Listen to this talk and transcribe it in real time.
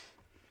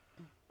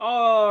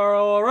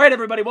All right,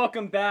 everybody,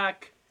 welcome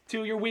back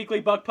to your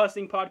weekly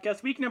Buckpusting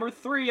podcast, week number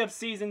 3 of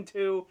season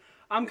 2.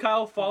 I'm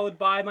Kyle, followed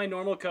by my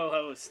normal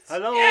co-hosts.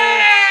 Hello.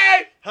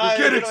 Yay! Hi,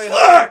 you're getting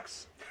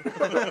slacks.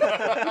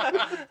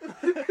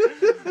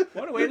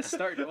 What a way to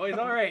start, boys.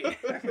 All right.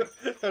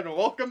 And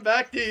welcome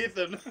back to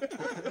Ethan.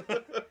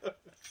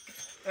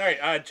 All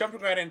right,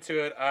 jumping right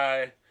into it.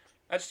 I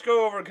just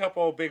go over a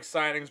couple of big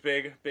signings,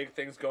 big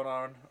things going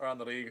on around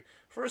the league.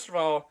 First of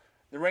all,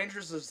 the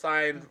Rangers have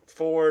signed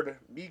forward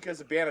Mika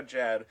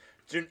Zibanejad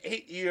to an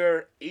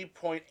 8-year,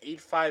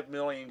 $8.85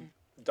 million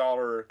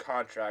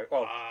contract.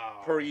 Well,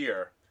 per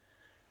year.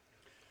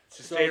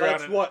 So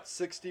that's what,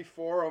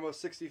 64,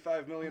 almost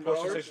 $65 million?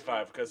 Close to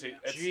 65, because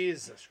it's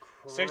Jesus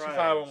Christ.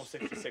 65, almost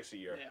 66 a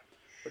year. Yeah.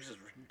 Which is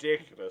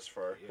ridiculous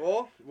for...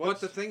 Well,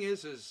 But the thing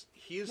is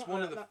he's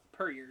one of the... Not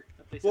per year.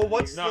 Well,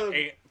 what's Not the...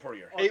 8 per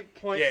year.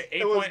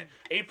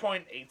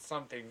 8.8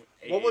 something.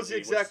 What was the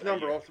exact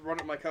number? I'll run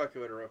up my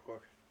calculator real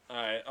quick.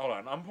 Alright, hold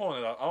on. I'm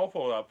pulling it up. I'll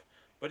pull it up.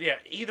 But yeah,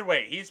 either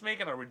way, he's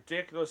making a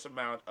ridiculous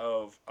amount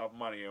of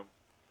money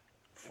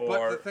for...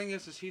 But the thing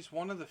is he's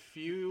one of the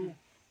few...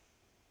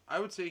 I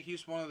would say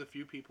he's one of the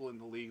few people in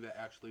the league that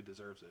actually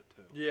deserves it,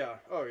 too. Yeah.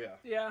 Oh, yeah.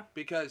 Yeah.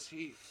 Because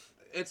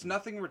it's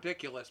nothing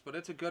ridiculous, but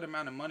it's a good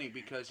amount of money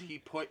because he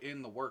put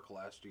in the work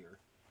last season.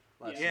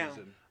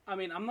 I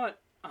mean, I'm not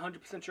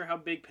 100% sure how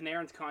big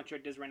Panarin's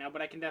contract is right now,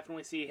 but I can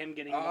definitely see him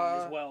getting one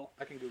as well.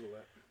 I can Google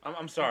that.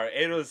 I'm sorry.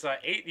 It was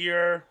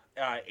 8-year,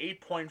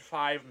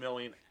 $8.5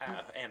 million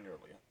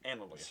annually.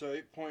 So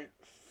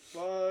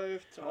 8.5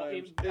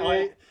 times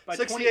by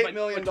 68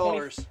 million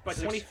dollars. By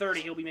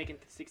 2030, he'll be making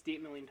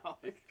 $68 million.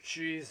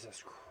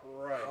 Jesus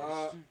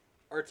Christ.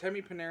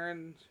 Artemi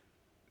Panarin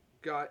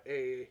got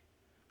a...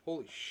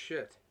 Holy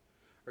shit.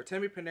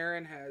 Artemi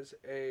Panarin has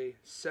a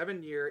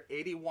 7-year,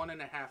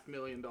 $81.5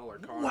 million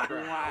contract.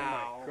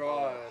 Wow. Oh my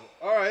God.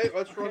 All right,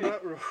 let's run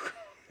that real quick.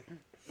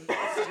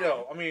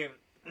 Still, I mean,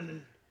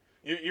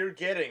 you're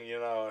getting,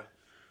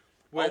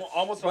 With,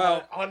 almost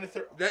well,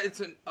 130.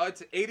 it's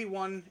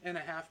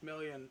 $81.5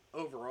 million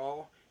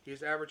overall.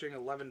 He's averaging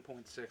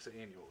 11.6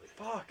 annually.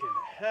 Fucking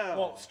hell.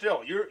 Well,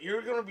 still,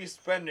 you're going to be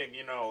spending,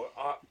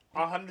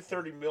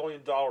 $130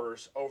 million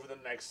over the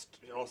next,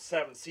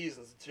 7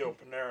 seasons until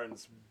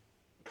Panarin's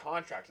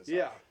contract is up.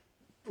 Yeah.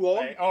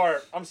 Well,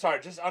 Or, I'm sorry,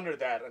 just under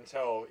that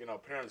until,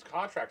 Panarin's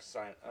contract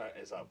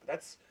is up.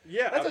 That's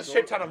a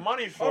shit ton of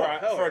money for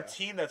a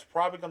team that's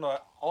probably going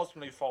to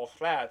ultimately fall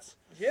flat.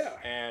 Yeah.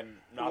 And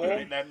not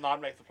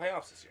make the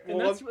playoffs this year.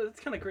 And that's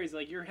kind of crazy.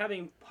 Like, you're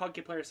having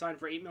hockey players sign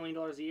for $8 million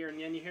a year,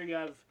 and then you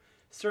have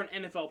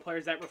certain NFL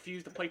players that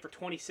refuse to play for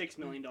 $26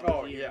 million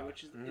a year, yeah.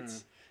 which is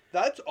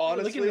That's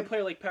honestly... Look at a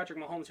player like Patrick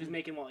Mahomes, who's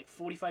making,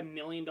 $45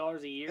 million a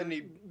year? And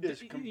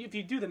if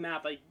you do the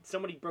math,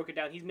 somebody broke it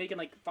down, he's making,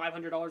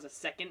 $500 a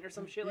second or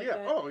some shit like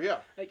that. Yeah, oh, yeah.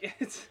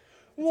 It's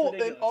well,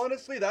 ridiculous. and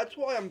honestly, that's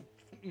why I'm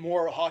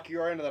more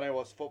hockey-oriented than I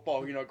was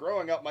football.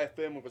 Growing up, my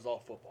family was all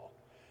football.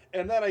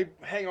 And then I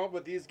hang out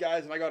with these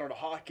guys, and I got into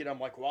hockey, and I'm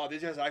like, wow,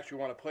 these guys actually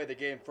want to play the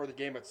game for the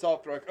game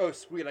itself. They're like, oh,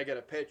 sweet, I get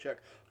a paycheck.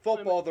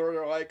 Football,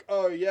 they're like,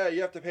 oh, yeah,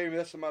 you have to pay me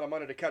this amount of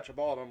money to catch a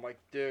ball. And I'm like,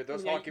 dude,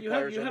 those hockey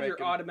players are making...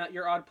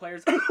 your odd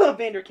players,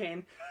 Vander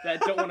Kane,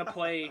 that don't want to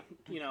play,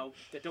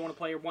 that don't want to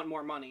play or want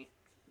more money.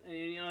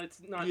 And, it's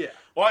not... Yeah.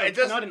 Well, it's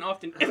not an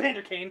often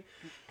Vander Kane.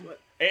 But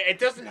it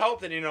doesn't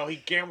help that,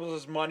 he gambles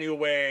his money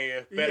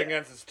away, betting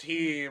against his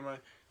team...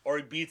 Or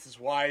he beats his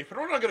wife. But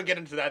we're not going to get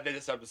into that in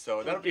this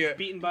episode. That'll be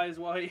beaten by his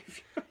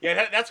wife.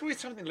 Yeah, that's going to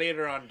be something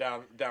later on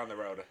down the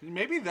road.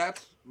 Maybe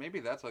that's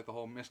like the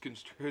whole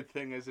misconstrued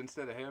thing is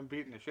instead of him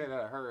beating the shit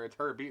out of her, it's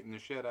her beating the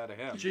shit out of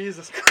him.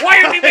 Jesus Christ.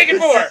 Why aren't you making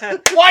more?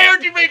 Why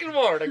aren't you making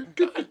more?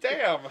 God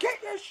damn.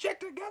 Get your shit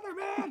together,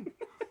 man!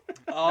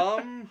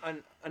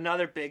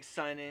 Another big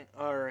signing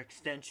or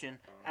extension.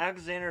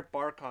 Alexander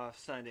Barkov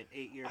signed an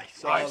 8-year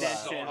saw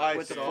extension that.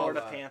 with the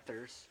Florida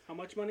Panthers. How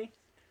much money?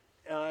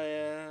 Did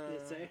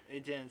it say?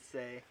 It didn't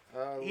say.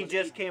 He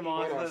just came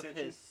off of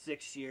his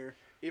 6-year.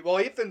 Well,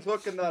 Ethan's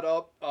looking that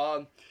up.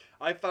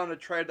 I found a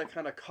trade that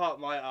kind of caught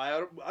my eye. I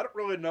don't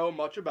really know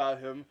much about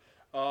him.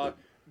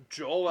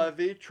 Joel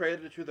Levy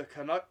traded to the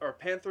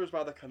Panthers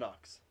by the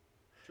Canucks.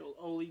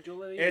 Joel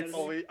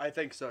Levy? I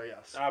think so,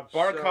 yes.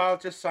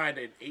 Barkov just signed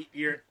an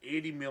 8-year,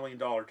 $80 million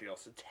deal.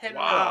 So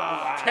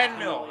 $10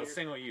 million a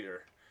single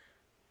year.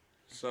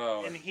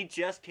 So. And he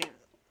just came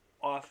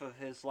off of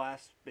his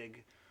last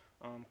big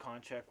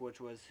contract, which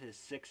was his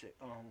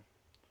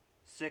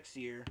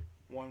 6-year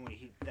one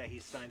that he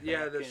signed.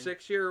 Yeah, the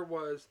 6-year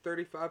was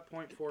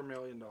 $35.4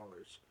 million.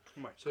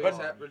 So he's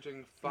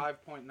averaging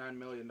 $5.9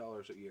 million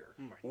a year.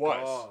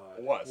 Was.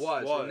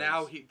 And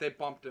now they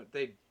bumped it.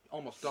 They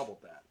almost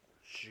doubled that.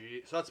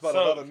 Gee, so that's about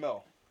 11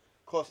 mil,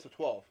 close to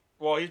 12.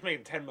 Well, he's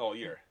making $10 million a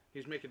year.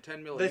 He's making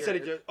 $10 million. They said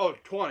he just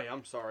 20.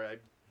 I'm sorry, I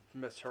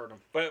misheard him.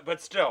 But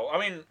still, I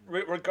mean,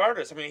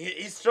 regardless, I mean,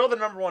 he's still the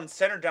number one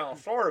center down in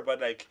Florida. But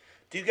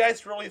do you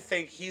guys really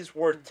think he's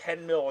worth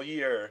 $10 million a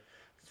year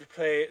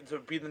to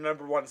be the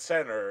number one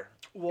center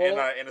on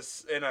a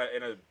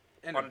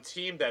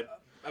team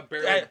that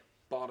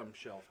bottom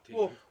shelf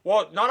team.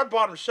 Well, not a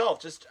bottom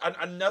shelf, just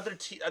another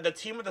team, the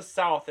team of the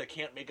South that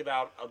can't make it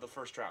out of the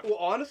first round. Well,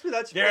 honestly,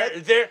 they're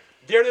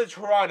the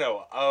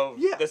Toronto of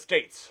the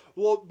States.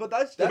 Well, but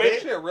that's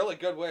actually a really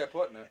good way of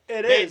putting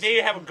it. They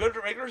have a good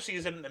regular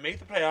season. They make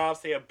the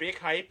playoffs. They have big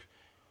hype.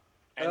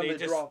 And they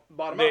just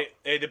bottom out.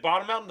 They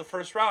bottom out in the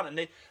first round, and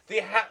they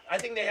have. I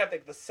think they have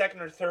like the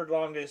second or third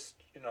longest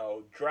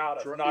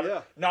drought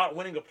of not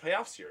winning a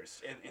playoff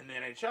series in the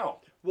NHL.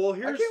 Well,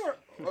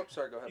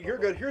 sorry, go ahead. You're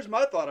good. Here's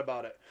my thought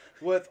about it.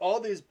 With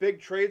all these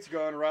big trades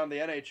going around the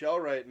NHL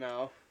right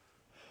now,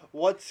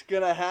 what's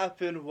gonna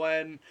happen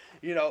when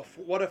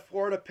what if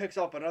Florida picks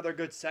up another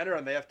good center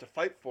and they have to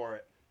fight for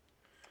it?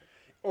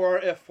 Or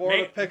if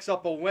Florida picks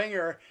up a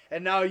winger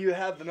and now you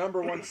have the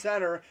number one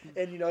center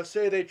and,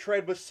 say they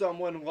trade with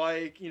someone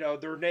like,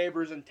 their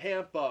neighbors in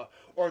Tampa,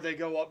 or they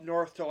go up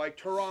north to like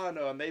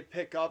Toronto and they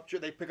pick up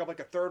like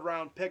a third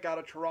round pick out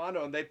of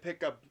Toronto and they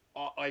pick up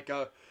like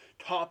a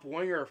top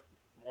winger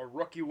or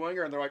rookie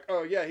winger and they're like,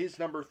 oh yeah, he's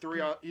number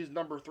 3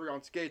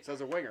 on skates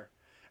as a winger.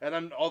 And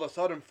then all of a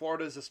sudden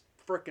Florida's this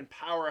freaking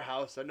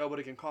powerhouse that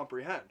nobody can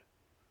comprehend.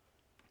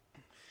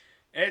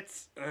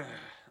 It's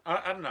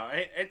I don't know.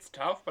 It's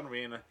tough, but I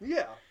mean,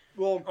 yeah.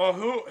 Well,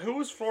 who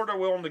is Florida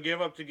willing to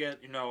give up to get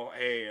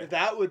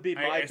that would be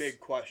my big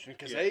question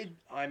because I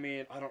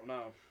don't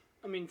know.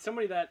 I mean,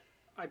 somebody that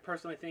I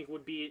personally think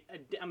would be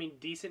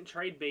decent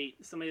trade bait.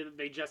 Somebody that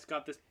they just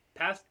got the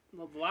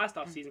last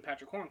offseason,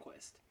 Patrick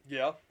Hornquist.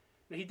 Yeah.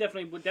 He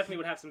definitely would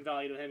have some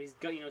value to him. He's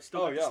got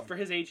still got, for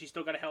his age, he's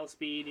still got a hell of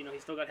speed.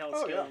 He's still got hell of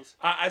skills.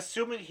 Yeah.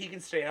 Assuming he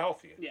can stay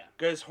healthy. Yeah.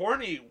 Because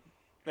Horny,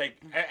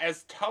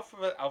 as tough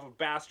of a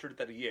bastard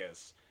that he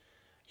is,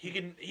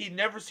 he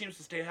never seems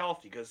to stay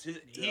healthy because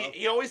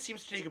he always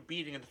seems to take a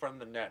beating in front of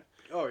the net.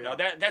 Oh yeah.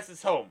 Now that's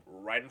his home,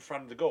 right in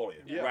front of the goalie,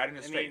 right in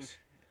his face.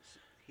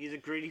 He's a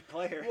greedy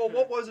player. Well,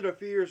 what was it a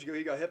few years ago?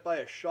 He got hit by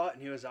a shot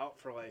and he was out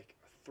for like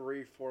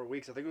 3-4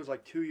 weeks. I think it was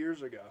like 2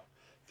 years ago.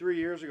 3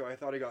 years ago, I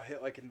thought he got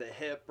hit like in the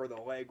hip or the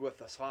leg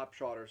with a slap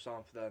shot or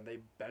something. They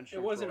benched him.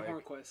 It wasn't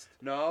Hornquist.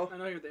 No? I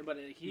know but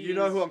you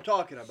know who I'm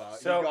talking about.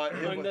 So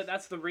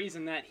that's the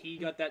reason that he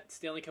got that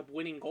Stanley Cup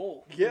winning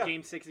goal in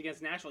Game 6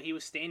 against Nashville. He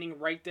was standing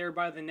right there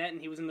by the net,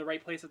 and he was in the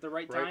right place at the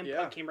right time.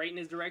 Puck came right in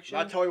his direction.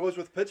 That's how he was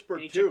with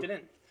Pittsburgh, and he too. chipped it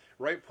in.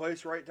 Right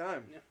place, right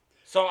time. Yeah.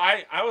 So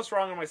I was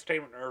wrong in my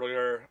statement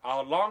earlier.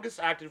 Longest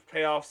active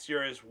playoff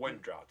series win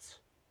droughts.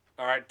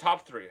 All right,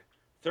 top 3.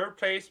 Third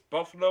place,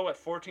 Buffalo at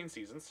 14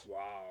 seasons.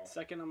 Wow.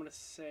 Second, I'm gonna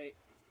say,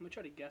 let me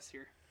try to guess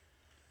here.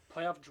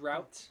 Playoff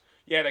droughts.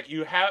 Yeah, like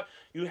you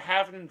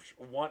haven't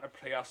won a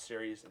playoff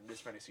series in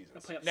this many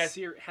seasons. A playoff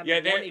series. Won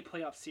a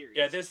playoff series.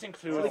 Yeah, this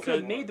includes. So they could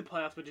have made the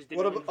playoffs, but just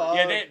didn't. What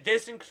about,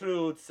 this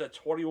includes the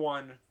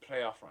 21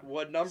 playoff run.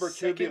 Would number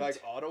 2 be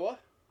like Ottawa?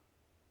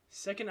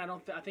 Second,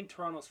 I think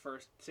Toronto's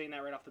first. Saying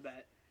that right off the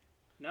bat.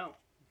 No,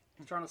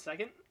 Toronto's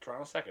second.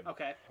 Toronto's second.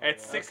 Okay.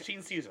 It's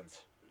 16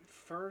 seasons.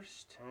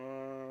 First.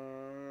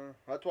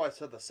 That's why I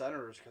said the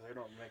Senators because they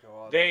don't make a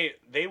lot.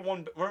 They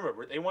won.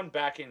 Remember, they won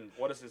back in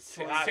what is it?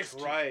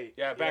 16. Right.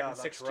 Yeah, back in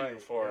 16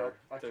 right. for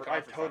the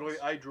conference.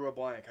 I drew a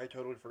blank. I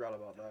totally forgot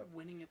about that.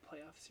 Winning a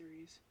playoff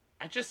series.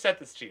 I just said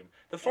this team,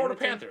 the Florida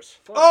Panthers.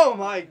 Oh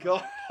my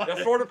God. The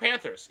Florida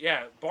Panthers.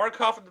 Yeah,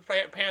 Barkov and the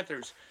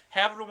Panthers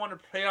haven't won a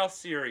playoff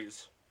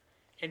series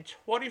in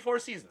 24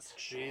 seasons.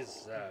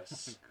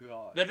 Jesus.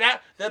 God.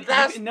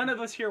 None of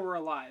us here were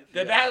alive.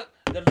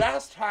 The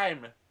last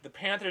time the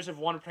Panthers have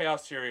won a playoff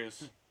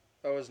series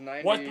that was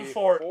 94. Was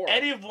before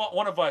any of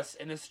one of us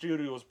in the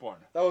studio was born.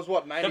 That was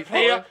what,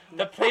 94?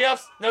 The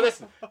playoffs. No,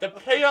 listen. The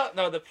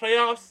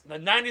playoffs. The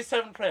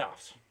 97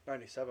 playoffs.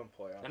 97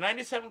 playoffs. The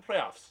 97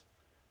 playoffs.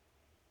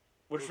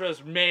 Which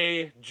was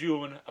May,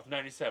 June of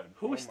 97.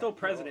 Who is still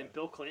president? God.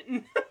 Bill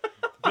Clinton?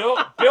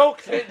 Bill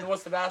Clinton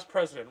was the last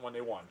president when they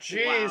won.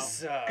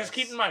 Jesus. Because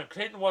keep in mind,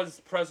 Clinton was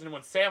president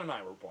when Sam and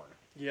I were born.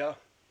 Yeah.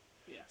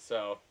 Yeah.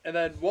 So. And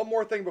then one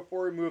more thing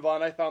before we move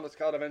on, I found this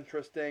kind of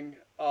interesting.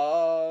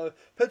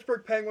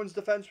 Pittsburgh Penguins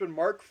defenseman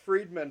Mark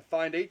Friedman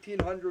fined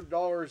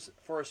 $1,800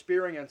 for a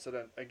spearing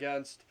incident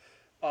against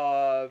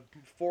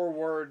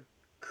forward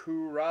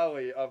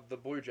Kurali of the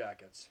Blue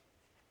Jackets.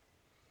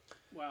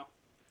 Wow.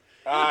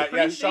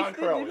 Sean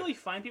Crowley. They really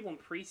find people in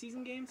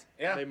preseason games?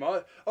 Yeah. They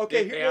might.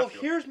 Okay,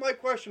 here's my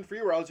question for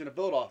you where I was going to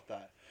build off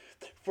that.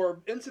 For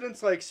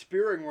incidents like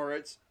spearing where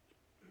it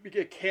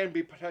can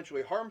be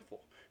potentially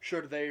harmful,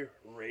 should they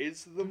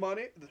raise the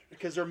money?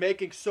 Because they're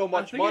making so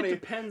much money.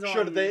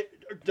 Should they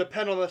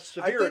depend on the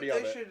severity of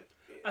it?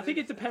 I think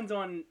it depends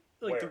on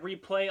the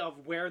replay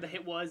of where the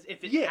hit was,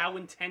 how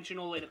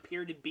intentional it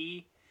appeared to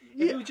be.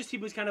 If it was just he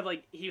was kind of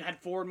like he had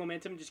forward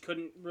momentum, just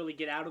couldn't really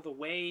get out of the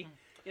way.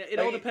 It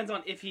all depends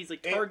on if he's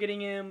targeting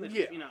him.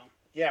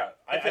 Yeah,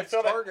 I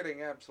feel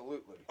targeting,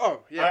 absolutely. Oh,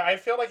 yeah. I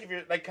feel like if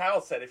you're, like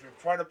Kyle said, if you're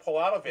trying to pull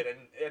out of it and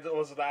it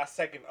was the last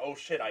second, oh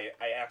shit, I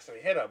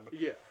accidentally hit him.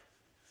 Yeah.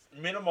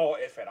 Minimal,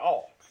 if at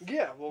all.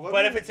 Yeah, well.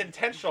 But if it's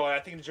intentional, I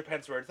think it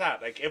depends where it's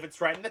at. Like if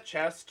it's right in the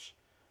chest,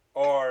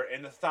 or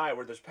in the thigh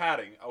where there's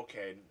padding,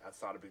 okay, that's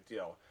not a big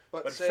deal.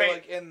 But say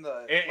like in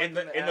the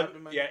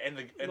abdomen, in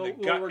the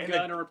lower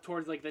gut or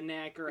towards like the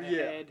neck or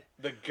head.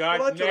 The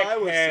gut, neck,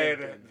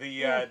 head,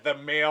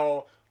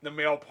 the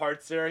male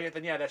parts area,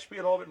 then that should be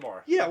a little bit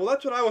more. Yeah, well,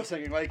 that's what I was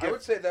thinking. Like, I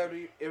would say that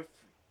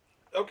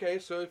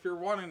so if you're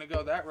wanting to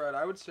go that route,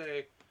 I would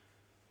say,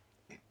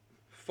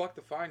 fuck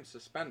the fine,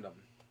 suspend him.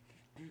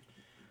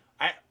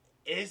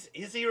 Is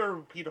he a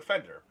repeat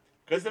offender?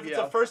 Because if it's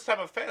a first-time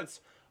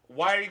offense,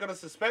 why are you going to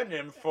suspend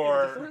him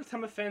for... If it's a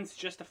first-time offense,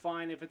 just a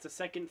fine. If it's a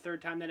second,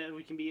 third time, then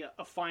it can be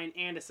a fine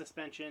and a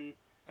suspension.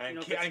 And,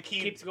 if it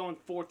keeps going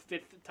fourth,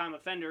 fifth time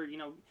offender,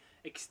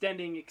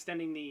 extending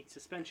the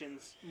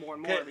suspensions more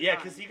and more.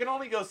 Because you can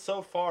only go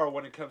so far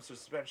when it comes to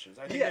suspensions.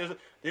 I think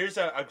there's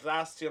a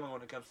glass ceiling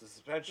when it comes to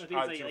suspensions.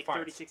 I think it's like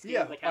 36 games.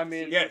 Yeah, like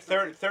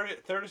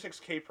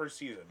 36K per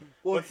season.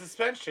 Well, but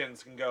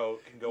suspensions can go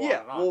on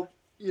and on. Well,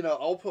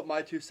 I'll put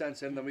my 2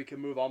 cents in, then we can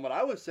move on. What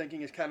I was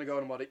thinking is kind of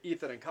going to what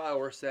Ethan and Kyle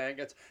were saying.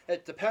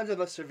 It depends on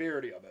the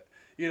severity of it.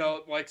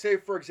 Like say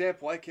for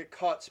example, I get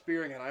caught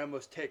spearing and I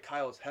almost take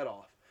Kyle's head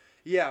off.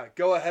 Yeah,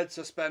 go ahead,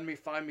 suspend me,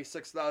 fine me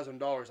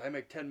 $6,000. I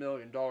make $10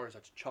 million.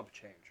 That's chump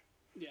change.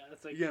 Yeah,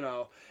 that's like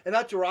and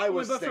that's where I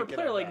was thinking. But for a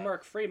player like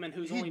Mark Freeman,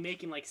 who's only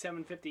making like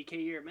 $750K a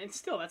year, man,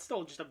 that's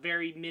still just a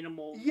very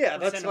minimal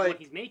percent of what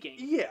he's making.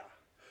 Yeah.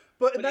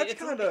 But that's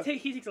kind of...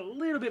 He takes a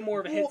little bit more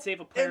of a hit, save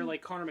a player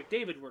like Connor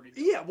McDavid were to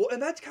do. Yeah, well,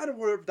 and that's kind of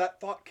where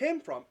that thought came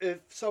from. If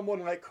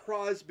someone like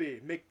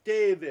Crosby,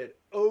 McDavid,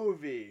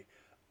 Ovi,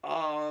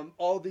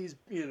 all these,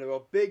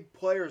 big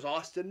players,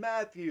 Austin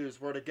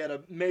Matthews, were to get a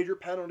major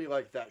penalty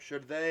like that,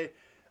 should they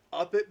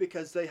up it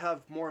because they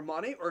have more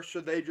money, or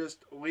should they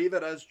just leave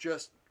it as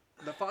just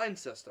the fine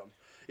system?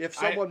 If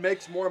someone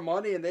makes more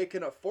money and they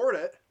can afford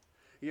it,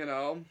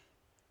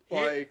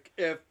 like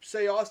if,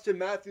 say, Austin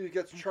Matthews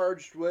gets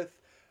charged with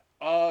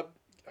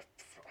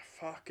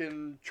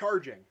fucking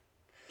charging.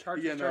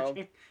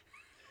 Charging.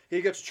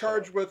 He gets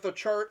charged with a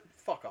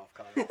Fuck off,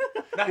 Kyle.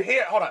 Now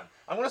here, hold on.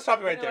 I'm gonna stop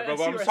you right there,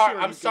 bro.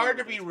 I'm sorry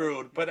to be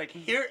rude, but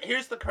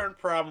here's the current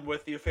problem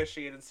with the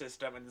officiating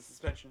system and the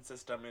suspension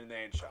system in the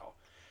NHL.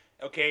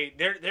 Okay,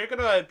 they're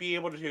gonna be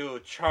able to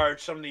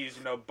charge some of these,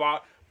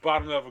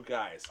 bottom level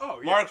guys.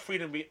 Oh yeah. Mark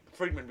Friedman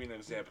being an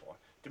example.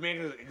 To make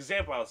an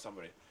example out of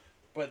somebody,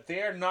 but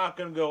they're not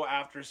gonna go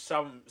after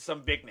some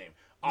big name.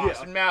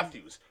 Austin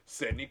Matthews,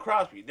 Sidney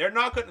Crosby. They're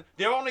not gonna.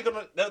 They're only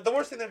gonna. The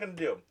worst thing they're gonna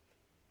do.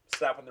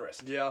 Slap on the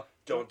wrist. Yeah.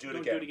 Don't do it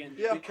again.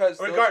 Yeah. Because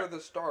those are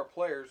the star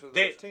players of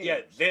those teams.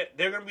 Yeah,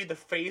 they're going to be the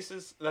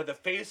faces, the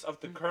face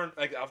of the current,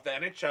 of the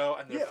NHL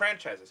and their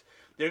franchises.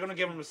 They're going to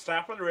give them a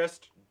slap on the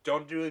wrist,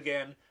 don't do it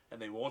again, and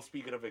they won't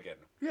speak of it again.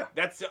 Yeah.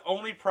 That's the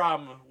only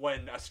problem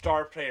when a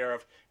star player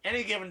of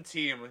any given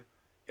team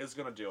is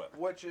going to do it.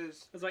 Which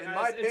is, in like,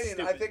 my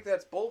opinion, I think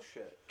that's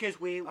bullshit. Because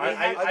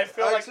I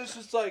feel like it's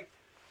just like...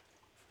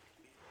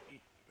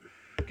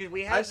 Because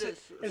we have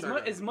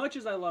as much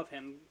as I love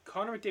him,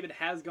 Connor McDavid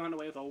has gone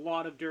away with a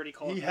lot of dirty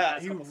calls.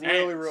 He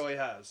really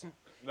has.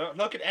 No,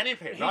 look at any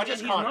player, not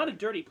just he's Connor. Not a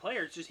dirty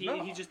player. It's just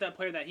he's just that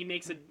player that he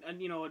makes a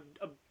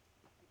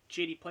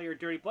shitty player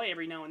dirty play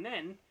every now and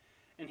then,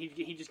 and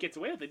he just gets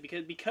away with it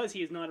because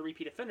he is not a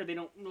repeat offender. They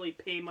don't really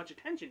pay much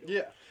attention to him.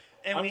 Yeah.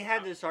 And we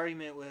had this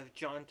argument with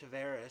John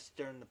Tavares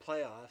during the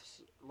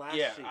playoffs last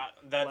season.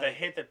 The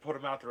hit that put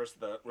him out the rest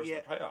of the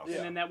playoffs.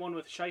 And then that one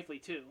with Scheifele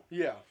too.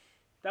 Yeah.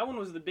 That one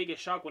was the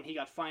biggest shock when he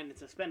got fined and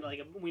suspended.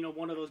 Like,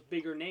 one of those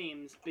big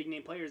name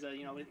players,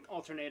 an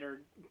alternate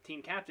or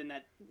team captain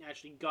that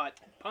actually got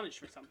punished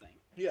for something.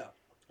 Yeah.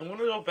 I want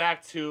to go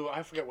back to,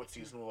 I forget what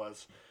season it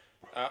was.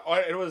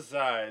 It was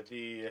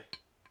the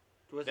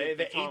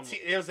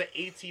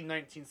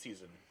 18-19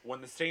 season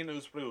when the St.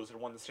 Louis Blues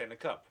had won the Stanley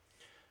Cup.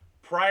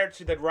 Prior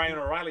to that Ryan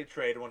O'Reilly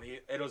trade,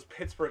 it was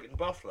Pittsburgh and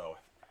Buffalo,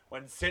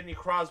 when Sidney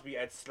Crosby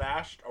had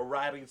slashed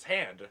O'Reilly's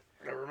hand,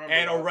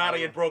 and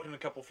O'Reilly had broken a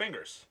couple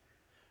fingers.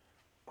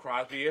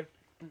 Crosby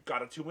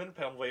got a 2-minute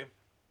penalty.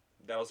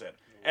 That was it.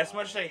 Wow. As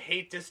much as I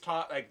hate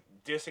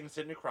dissing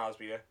Sidney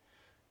Crosby,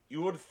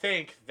 you would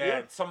think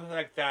that something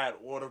like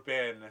that would have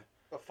been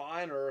a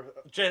fine or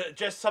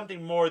just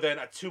something more than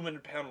a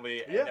 2-minute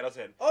penalty, and that was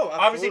it. Oh,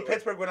 absolutely. Obviously,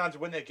 Pittsburgh went on to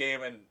win that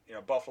game, and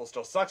Buffalo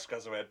still sucks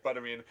because of it. But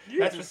I mean,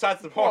 that's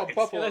besides the point.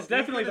 Buffalo, that's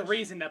definitely the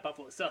reason that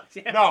Buffalo sucks.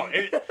 Yeah. No,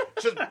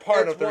 it's just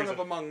part of the one reason. of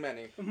among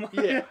many.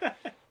 Yeah.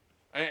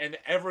 And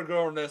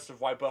ever-growing list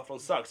of why Buffalo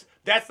sucks.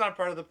 That's not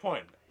part of the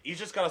point. You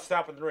just got to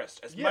stop on the wrist.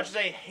 As much as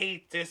I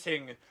hate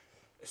dissing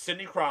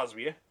Sidney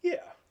Crosby,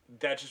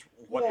 that's just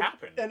what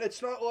happened. And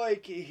it's not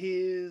like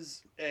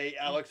he's a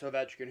Alex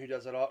Ovechkin who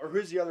does it all. Or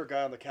who's the other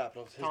guy on the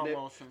Capitals? Tom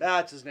Wilson.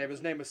 That's his name.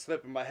 His name is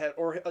slipping my head.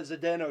 Or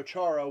Zdeno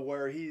Chara,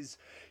 where he's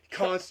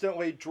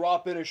constantly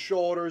dropping his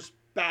shoulders,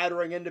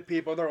 battering into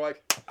people. And they're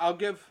like... I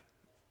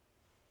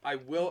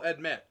will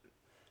admit,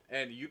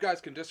 and you guys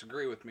can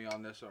disagree with me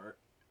on this or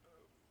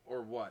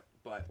what,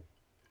 but...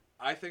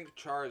 I think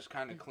Chara's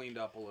kind of cleaned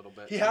up a little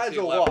bit. He has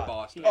a left lot.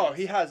 Boston. Oh,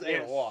 he has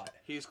a lot.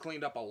 He's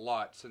cleaned up a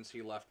lot since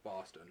he left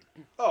Boston.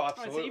 Oh,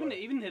 absolutely.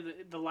 Even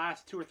the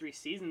last 2 or 3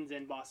 seasons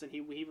in Boston,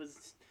 he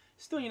was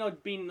Still,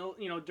 being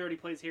dirty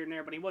plays here and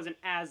there, but he wasn't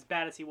as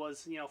bad as he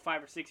was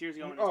 5 or 6 years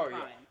ago in his prime.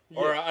 Yeah.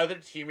 Or other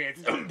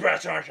teammates.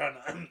 Brad Charchan.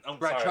 I'm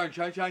sorry.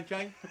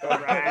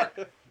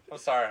 Rat. I'm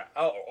sorry.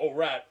 Oh,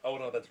 Rat. Oh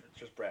no, that's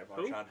just Brad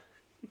Marchand.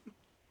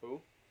 Who?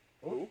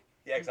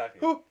 Yeah, exactly.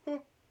 Who?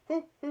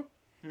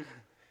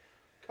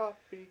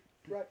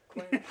 Copyright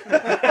claim.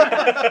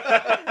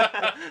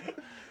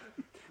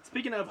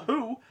 Speaking of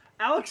who,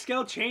 Alex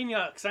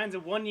Galchenyuk signs a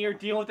 1-year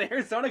deal with the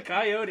Arizona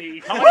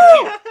Coyotes.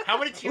 How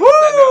many teams is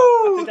that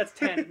now? I think that's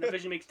 10. The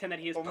division makes 10 that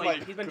he has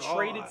played. He's been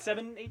traded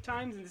 7-8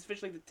 times, and this is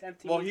officially the 10th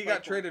team. Well, he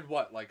got traded,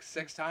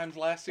 6 times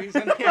last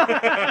season?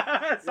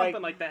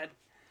 Something like that.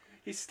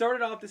 He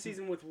started off the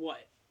season with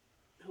what?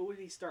 Who would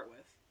he start with?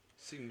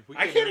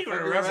 I can't even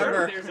remember. He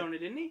started with Arizona,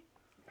 didn't he?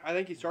 I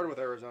think he started with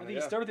Arizona. I think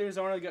he started with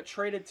Arizona. He got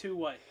traded to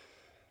what?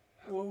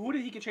 Well, who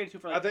did he get traded to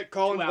for I think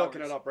Colin's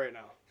looking it up right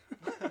now.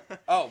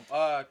 Toronto.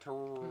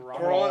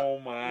 Oh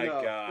my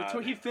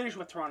God. He finished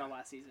with Toronto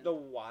last season. The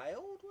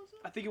Wild, was it?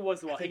 I think it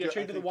was the Wild. He got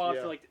traded to the Wild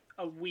for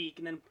a week,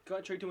 and then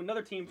got traded to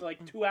another team for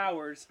 2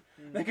 hours.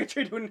 Then got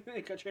traded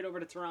over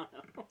to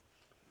Toronto.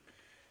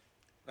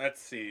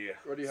 Let's see.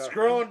 What do you have?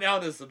 Scrolling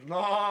down this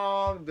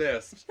long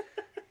list.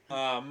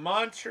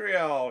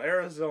 Montreal,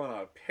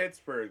 Arizona,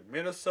 Pittsburgh,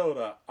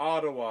 Minnesota,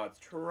 Ottawa,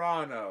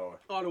 Toronto.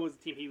 Ottawa was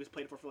the team he was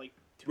playing for 2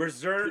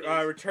 returned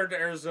to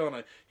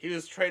Arizona. He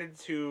was traded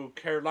to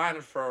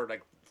Carolina for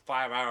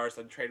 5 hours,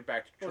 then traded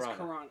back to Toronto. It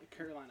was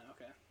Carolina,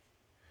 okay.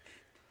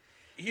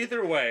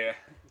 Either way.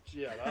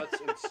 Yeah,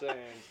 that's insane.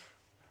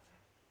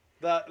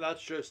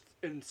 That's just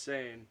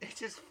insane. It's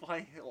just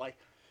funny,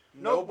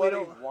 Nobody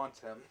wants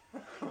him.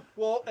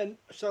 Well, and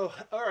so,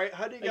 all right,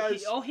 how do you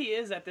guys... all he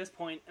is at this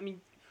point, I mean,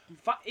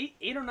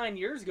 8 or 9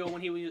 years ago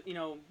when he was, in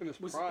his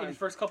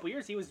first couple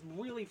years, he was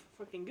really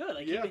freaking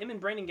good. Him and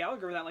Brandon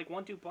Gallagher were that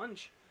 1-2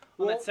 punch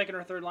on that second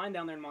or third line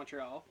down there in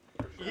Montreal.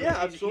 Yeah,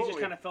 absolutely. He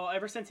just kind of fell.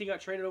 Ever since he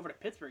got traded over to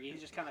Pittsburgh, he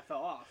just kind of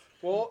fell off.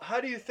 Well, how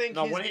do you think?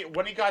 No,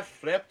 when he got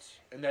flipped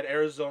in that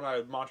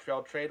Arizona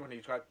Montreal trade, when he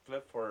got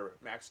flipped for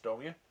Max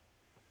Domi,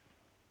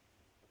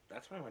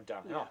 that's when he went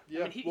downhill.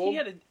 Yeah, I mean, he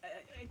had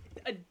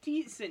a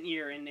decent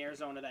year in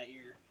Arizona that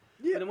year.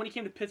 Yeah. But then when he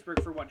came to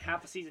Pittsburgh for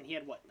half a season, he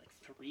had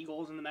 3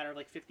 goals in the matter of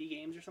 50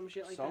 games or some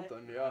shit like that.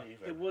 Something, yeah.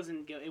 It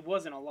wasn't good. It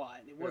wasn't a lot.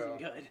 It wasn't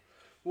good.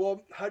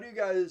 Well, how do you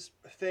guys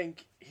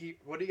think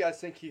what do you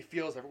guys think he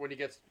feels when he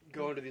gets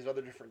going to these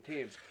other different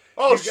teams?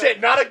 Oh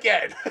shit, not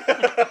again.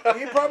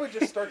 He probably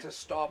just starts a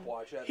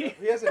stopwatch at them.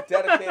 He has a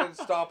dedicated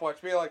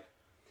stopwatch, being like,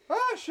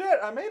 shit,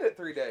 I made it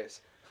 3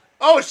 days.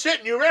 Oh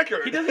shit, new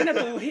record. He doesn't have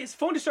to. His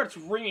phone just starts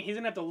ringing. He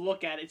doesn't have to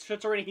look at it. It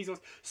starts ringing. He goes,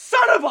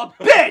 "Son of a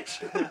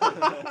bitch!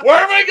 Where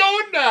am I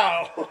going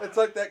now?" It's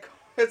like that.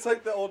 It's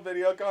like the old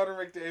video,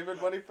 Connor McDavid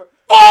when he. Fuck!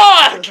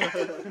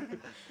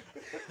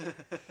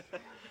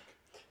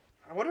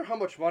 I wonder how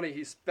much money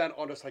he spent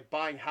on just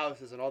buying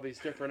houses in all these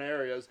different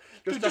areas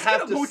just to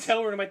have a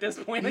hotel room at this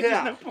point.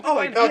 Yeah.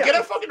 Get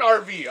a fucking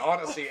RV,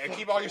 honestly, and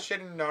keep all your shit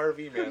in an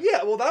RV, man.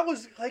 Yeah, well, that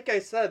was, like I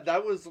said,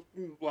 that was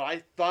what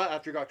I thought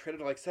after he got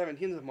traded to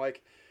 17. I'm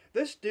like,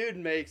 this dude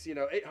makes,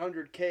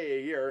 $800K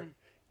a year,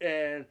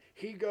 and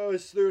he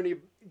goes through and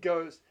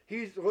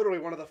he's literally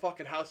one of the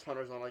fucking house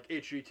hunters on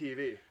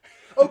HGTV.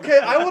 Okay,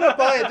 I want to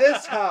buy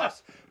this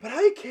house, but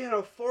I can't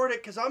afford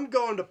it because I'm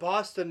going to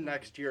Boston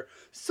next year.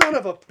 Son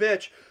of a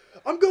bitch.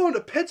 I'm going to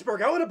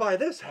Pittsburgh. I want to buy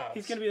this house.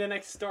 He's going to be the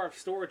next star of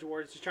Storage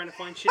Wars, just trying to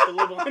find shit to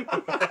live on.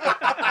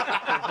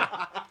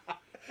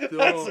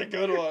 That's a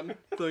good one.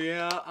 So,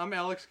 yeah, I'm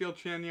Alex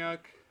Galchenyuk.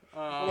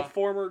 I'm a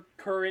former,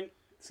 current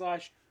 /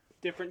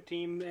 different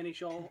team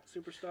NHL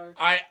superstar.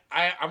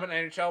 I'm an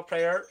NHL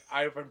player.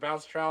 I've been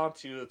bounced around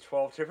to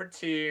 12 different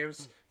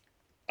teams.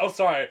 Oh,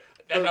 sorry.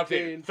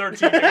 13 different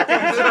teams.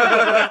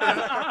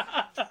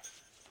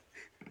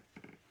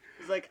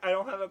 He's like, I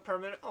don't have a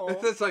permanent home.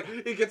 It's like,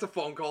 he gets a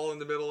phone call in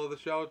the middle of the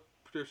show.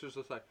 Producer's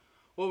just like,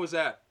 what was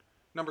that?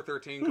 Number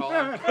 13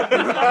 calling.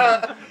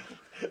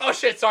 Oh,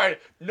 shit, sorry.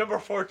 Number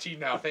 14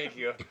 now. Thank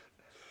you.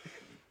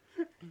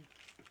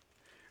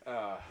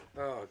 Oh,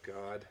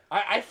 God.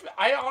 I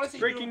honestly...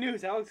 Breaking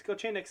news. Alex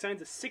Galchenyuk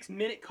signs a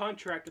 6-minute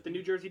contract with the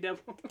New Jersey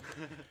Devils.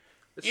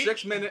 A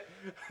 6-minute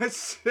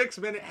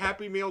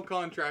Happy Meal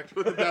contract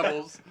with the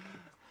Devils.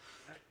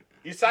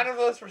 You sign up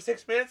with us for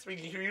 6 minutes, we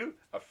give you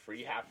a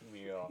free Happy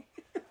Meal.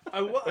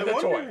 I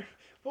wonder...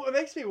 Well, it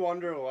makes me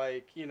wonder,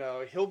 how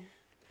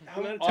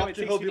often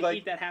he'll be like...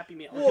 eat that Happy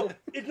Meal. Well,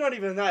 it's not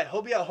even that.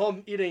 He'll be at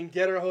home eating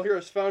dinner, he'll hear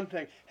his phone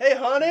ping. Hey,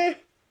 honey...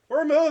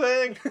 We're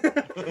moving.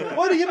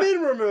 What do you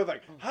mean we're moving?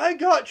 I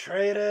got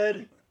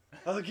traded.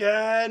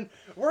 Again.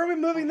 Where are we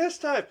moving this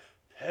time?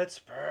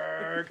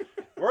 Pittsburgh.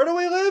 Where do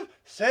we live?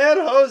 San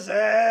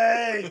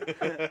Jose.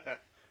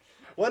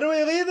 When are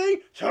we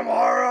leaving?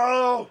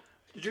 Tomorrow.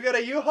 Did you get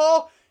a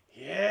U-Haul?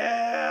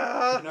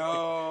 Yeah.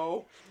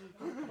 No.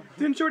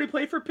 Didn't you already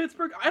play for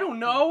Pittsburgh? I don't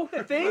know.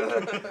 I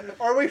think.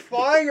 Are we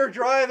flying or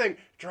driving?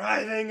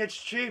 Driving. It's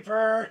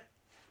cheaper.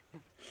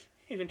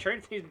 He's been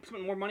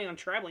spending more money on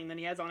traveling than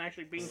he has on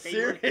actually being paid.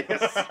 Seriously.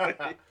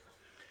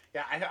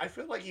 Yeah, I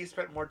feel like he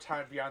spent more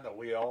time behind the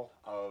wheel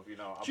of,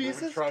 a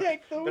Jesus, moving truck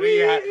take the than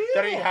wheel.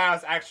 he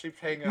has actually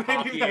playing a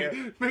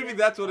hockey. Maybe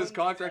that's what his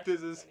contract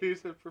is.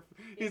 He's the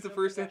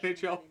first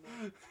NHL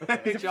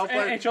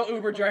player. NHL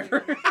Uber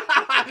driver.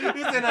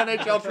 He's an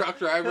NHL truck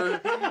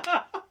driver.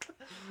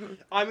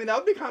 I mean, that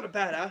would be kind of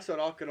badass. I'm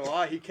not gonna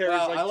lie. He carries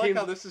I like teams...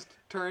 how this is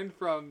turned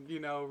from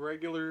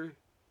regular.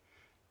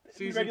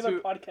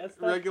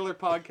 Podcast regular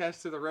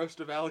podcast to the roast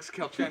of Alex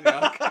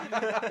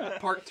Galchenyuk,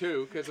 part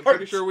 2, because I'm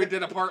pretty sure we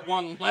did a part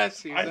 1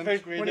 last season. I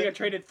think we when did. he got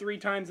traded 3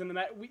 times in the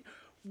match.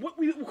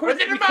 We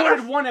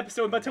recorded one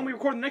episode. By the time we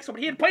recorded the next one,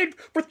 but he had played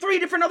for 3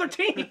 different other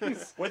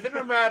teams. Within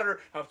a matter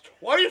of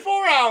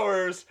 24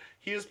 hours,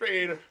 he has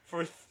played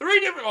for 3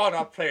 different. Oh,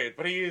 not played,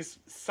 but he's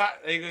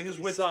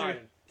with.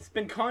 He's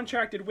been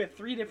contracted with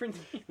 3 different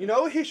teams. You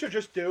know what he should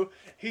just do?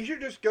 He should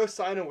just go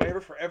sign a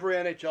waiver for every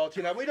NHL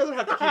team. That way he doesn't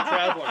have to keep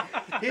traveling.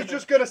 He's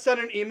just going to send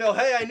an email,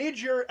 hey, I need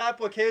your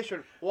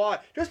application. Why?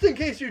 Just in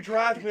case you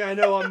draft me, I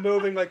know I'm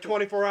moving like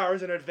 24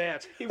 hours in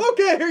advance.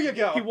 Okay, here you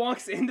go. He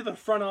walks into the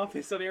front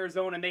office of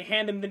Arizona and they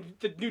hand him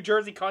the New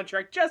Jersey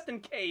contract just in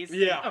case.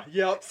 Yeah,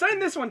 yep. Sign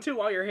this one too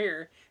while you're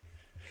here.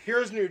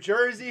 Here's New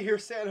Jersey,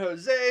 here's San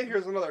Jose,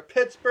 here's another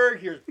Pittsburgh,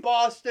 here's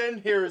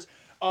Boston, here's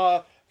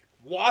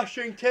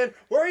Washington.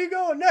 Where are you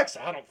going next?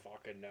 I don't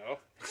fucking know.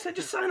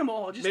 Just sign them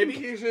all. Maybe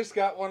he's just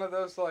got one of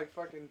those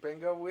fucking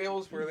bingo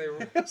wheels where they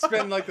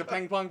spin like the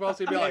ping pong balls.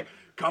 He'd be like,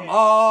 "Come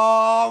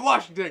on,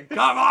 Washington!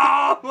 Come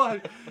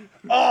on!"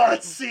 Oh,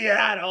 it's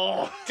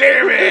Seattle!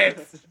 Damn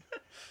it!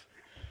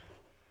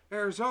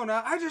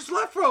 Arizona! I just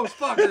left those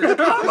fuckers.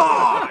 Come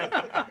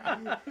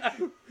on!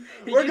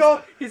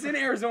 He's in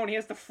Arizona. He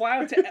has to fly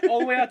out all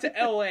the way out to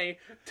LA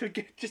to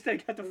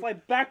have to fly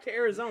back to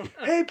Arizona.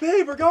 Hey,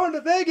 babe, we're going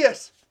to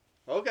Vegas.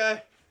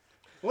 Okay.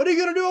 What are you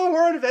gonna do when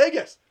we're in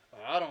Vegas?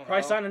 I don't know.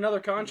 Probably sign another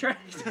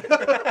contract.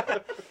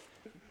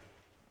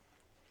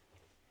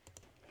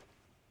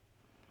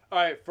 All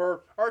right,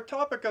 for our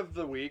topic of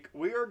the week,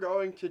 we are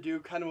going to do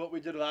kind of what we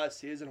did last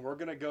season. We're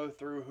going to go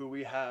through who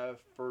we have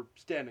for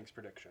standings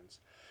predictions.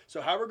 So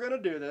how we're going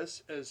to do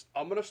this is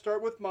I'm going to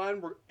start with mine.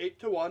 We're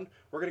 8-1.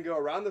 We're going to go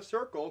around the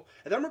circle,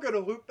 and then we're going to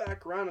loop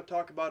back around and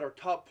talk about our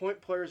top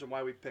point players and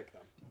why we pick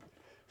them.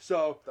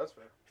 So that's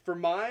fair. For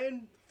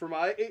my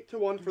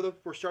 8-1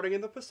 we're starting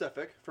in the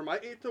Pacific. For my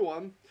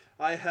 8-1,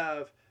 I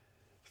have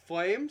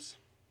Flames,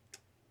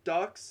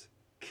 Ducks,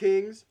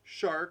 Kings,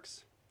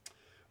 Sharks.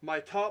 My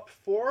top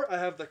 4, I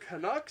have the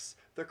Canucks,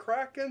 the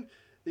Kraken,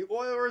 the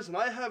Oilers, and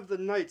I have the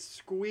Knights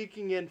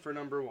squeaking in for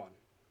number 1.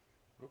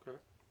 Okay.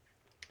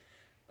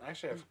 I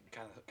actually have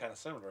kind of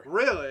similar.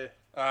 Really?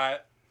 LA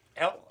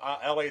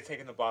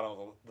taking the bottom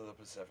of the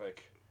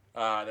Pacific.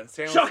 Then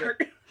San Jose. Shocker.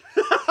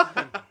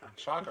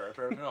 Shocker. I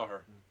barely know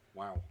her.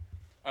 Wow.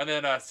 And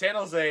then San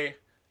Jose,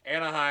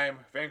 Anaheim,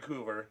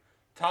 Vancouver.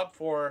 Top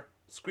 4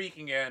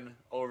 squeaking in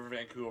over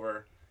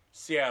Vancouver.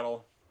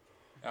 Seattle,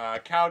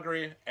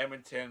 Calgary,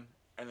 Edmonton,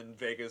 and then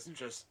Vegas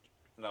just,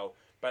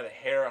 by the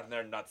hair on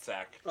their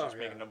nutsack, just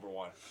making number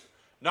 1.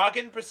 Not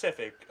getting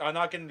Pacific,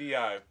 not getting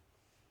the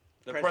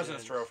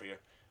President's Trophy,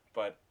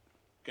 but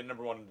getting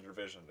number 1 in the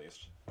division at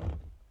least.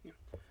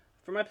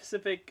 For my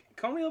Pacific,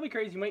 call me a little bit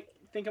crazy. You might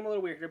think I'm a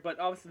little weird here, but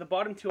obviously the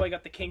bottom 2, I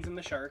got the Kings and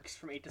the Sharks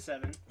from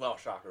 8-7. Well,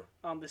 shocker.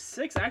 The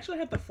 6, I actually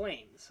have the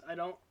Flames.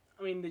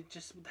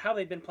 Just how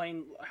they've been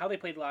playing, how they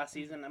played last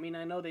season. I mean,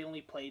 I know they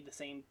only played the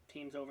same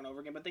teams over and over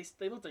again, but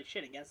they looked like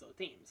shit against those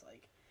teams.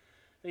 Like,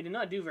 they did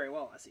not do very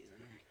well last season.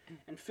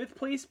 And 5th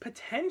place,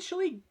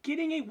 potentially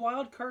getting a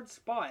wild card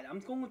spot. I'm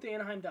going with the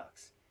Anaheim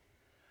Ducks.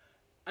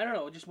 I don't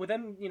know, just with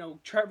them,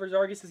 Trevor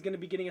Zargas is going to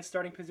be getting a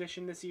starting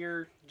position this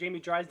year.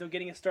 Jamie Drysdale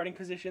getting a starting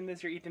position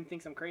this year. Ethan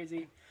thinks I'm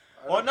crazy.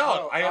 Well,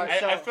 no,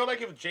 I feel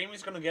like if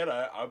Jamie's going to get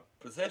a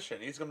position,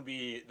 he's going to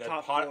be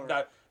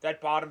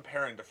that bottom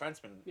pairing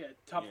defenseman. Yeah,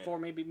 top 4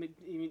 maybe.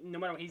 No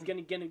matter what, he's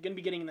going to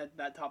be getting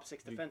that top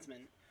 6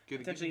 defenseman.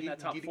 Potentially in that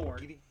top 4.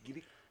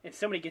 If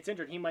somebody gets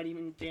injured, he might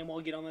even damn well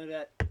get on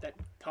that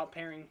top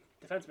pairing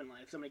defenseman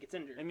line if somebody gets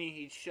injured. I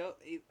mean,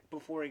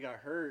 before he got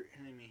hurt,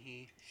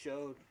 he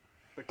showed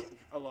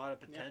a lot of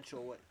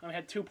potential. Yeah. He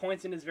had 2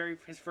 points in his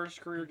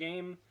first career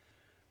game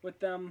with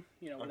them.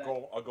 A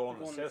goal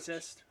and an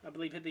assist. I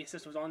believe the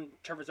assist was on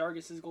Trevor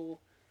Zargas' goal.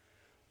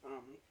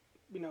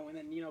 And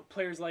then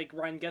players like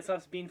Ryan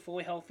Getzlaf's being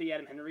fully healthy,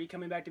 Adam Henry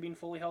coming back to being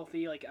fully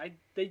healthy.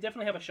 They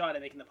definitely have a shot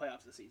at making the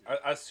playoffs this season.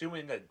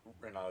 Assuming that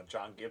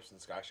John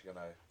Gibson's actually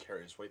going to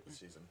carry his weight this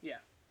season. Yeah.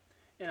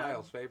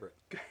 Kyle's favorite.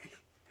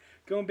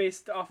 Going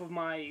based off of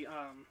my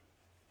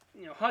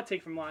hot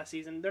take from last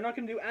season, they're not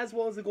going to do as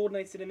well as the Golden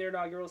Knights did in their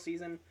inaugural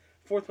season.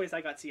 4th place,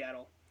 I got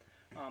Seattle.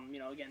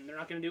 Again, they're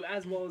not going to do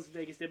as well as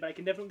Vegas did, but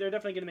they're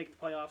definitely going to make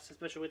the playoffs,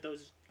 especially with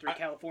those 3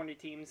 California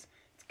teams.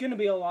 It's going to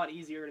be a lot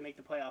easier to make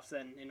the playoffs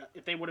than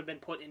if they would have been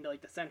put into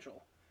the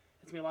Central.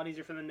 It's going to be a lot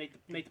easier for them to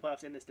make the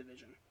playoffs in this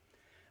division.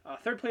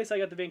 3rd place, I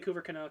got the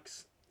Vancouver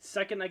Canucks.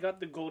 2nd, I got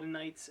the Golden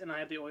Knights, and I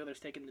have the Oilers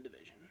taking the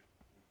division.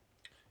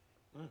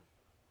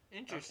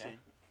 Interesting. Okay.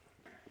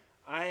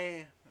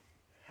 I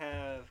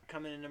have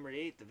coming in number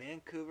 8 the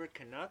Vancouver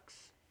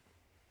Canucks,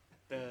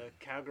 the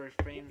Calgary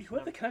Flames. You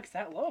have the Canucks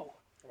that low?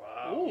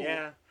 Wow. Ooh,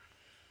 Yeah.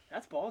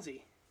 That's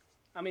ballsy.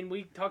 I mean,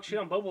 we talked shit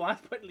on Bobo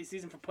last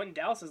season for putting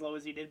Dallas as low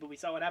as he did, but we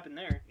saw what happened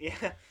there.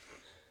 Yeah.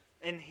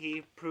 And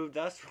he proved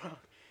us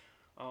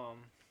wrong.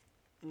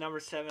 Number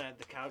 7 at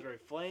the Calgary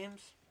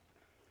Flames.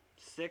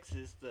 6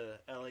 is the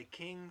LA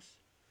Kings.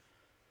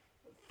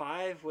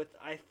 5 with,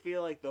 I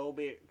feel like they'll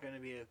be going to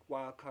be a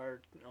wild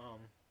card.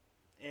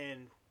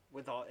 And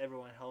with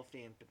everyone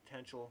healthy and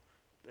potential,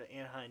 the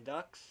Anaheim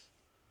Ducks.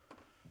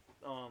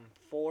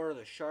 4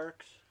 the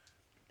Sharks.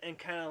 And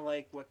kind of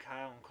like what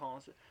Kyle and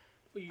Colin said.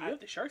 Well, you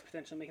have the Sharks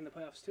potentially making the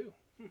playoffs too.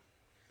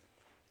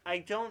 I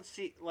don't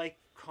see, like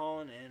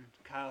Colin and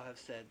Kyle have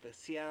said, the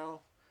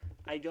Seattle,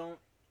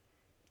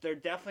 they're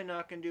definitely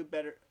not going to do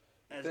better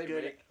as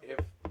good. If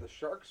the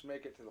Sharks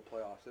make it to the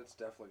playoffs, it's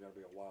definitely going to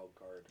be a wild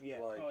card. Yeah.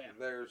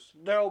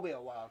 There'll be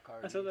a wild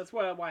card. So that's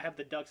why I have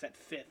the Ducks at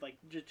 5th. Like,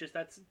 just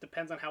that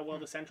depends on how well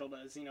the Central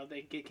does.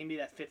 They can be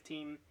that 5th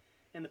team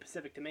in the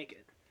Pacific to make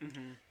it.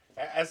 Mm-hmm.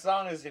 As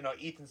long as,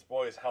 Ethan's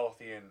boy is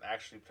healthy and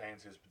actually playing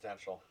to his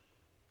potential.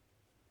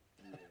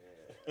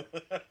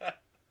 Yeah.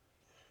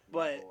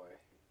 But,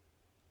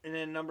 and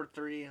then number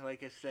 3,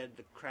 like I said,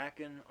 the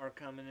Kraken are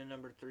coming in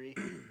number 3.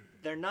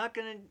 They're not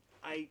going to,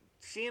 I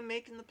see them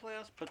making the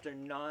playoffs, but they're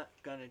not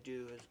going to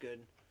do as good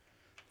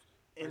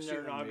in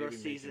their inaugural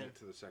season. It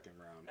to the second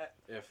round,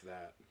 if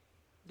that.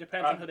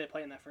 Depends on who they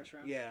play in that first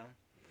round. Yeah.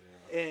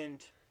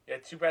 And... Yeah,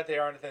 too bad they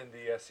aren't in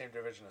the same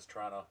division as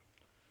Toronto.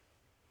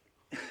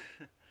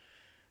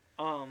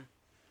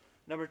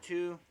 Number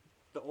 2,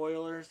 the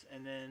Oilers,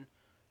 and then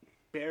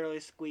barely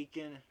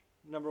squeaking,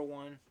 number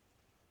 1,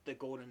 the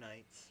Golden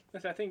Knights.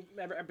 I think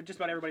just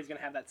about everybody's going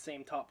to have that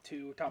same top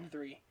 2, top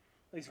 3. At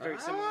least very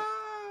similar.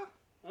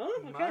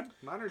 Oh, okay.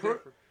 Mine are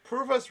different.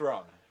 Prove us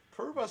wrong.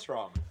 Prove us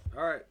wrong.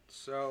 All right,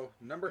 so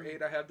number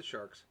 8, I have the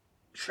Sharks.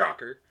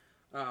 Shocker.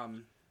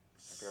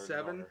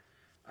 7,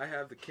 I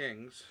have the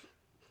Kings.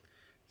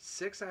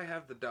 6, I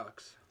have the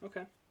Ducks.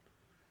 Okay.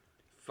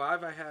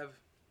 5, I have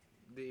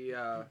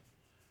the...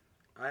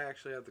 I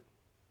actually have the...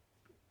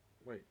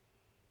 Wait.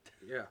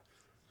 Yeah.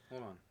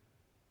 Hold on.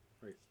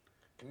 Wait.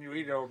 Can you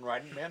read your own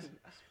writing, man?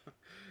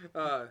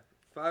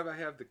 5, I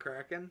have the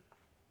Kraken.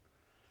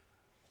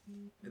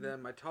 And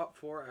then my top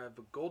 4, I have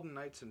the Golden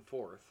Knights in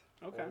 4th.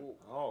 Okay.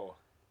 Oh.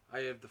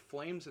 I have the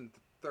Flames in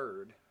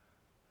 3rd.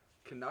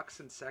 Canucks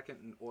in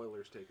 2nd, and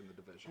Oilers taking the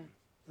division.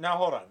 Now,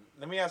 hold on.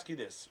 Let me ask you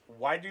this.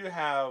 Why do you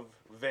have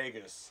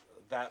Vegas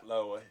that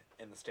low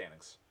in the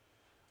standings?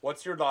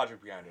 What's your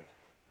logic behind it?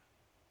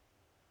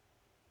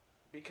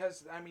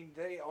 Because,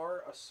 they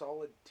are a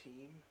solid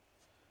team,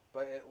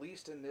 but at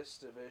least in this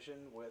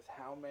division, with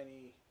how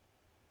many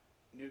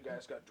new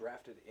guys got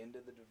drafted into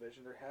the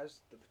division, there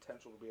has the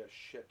potential to be a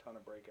shit ton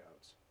of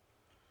breakouts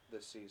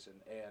this season.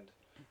 And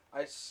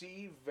I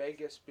see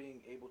Vegas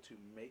being able to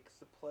make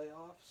the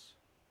playoffs,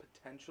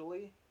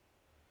 potentially,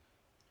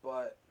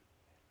 but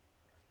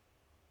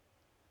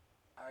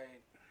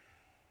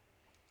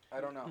I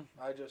don't know.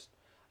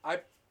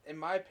 In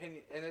my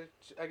opinion, and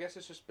I guess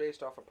it's just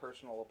based off a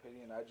personal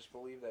opinion, I just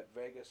believe that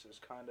Vegas is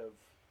kind of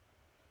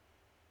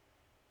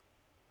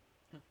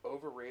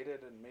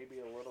overrated and maybe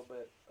a little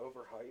bit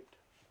overhyped.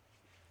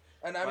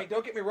 And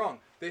don't get me wrong,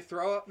 they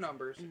throw up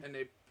numbers and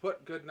they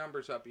put good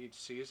numbers up each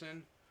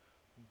season,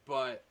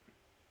 but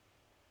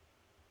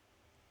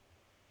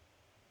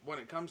when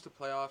it comes to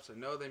playoffs, I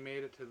know they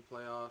made it to the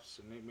playoffs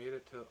and they made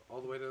it all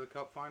the way to the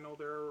Cup final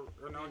their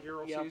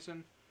inaugural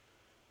season.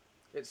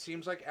 It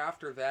seems like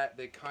after that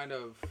they kind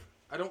of,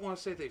 I don't want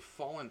to say they've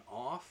fallen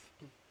off,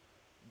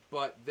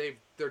 but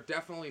they're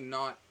definitely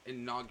not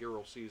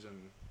inaugural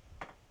season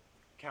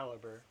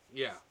caliber.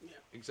 Yeah,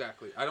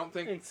 exactly. I don't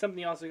think... And something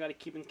you also got to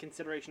keep in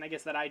consideration, I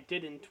guess, that I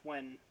didn't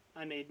when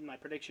I made my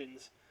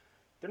predictions,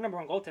 their number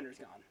 1 goaltender's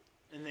gone.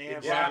 And they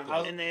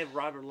have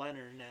Robert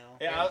Leonard now.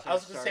 Yeah, I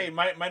was going to say,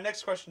 my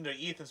next question to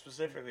Ethan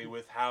specifically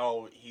with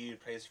how he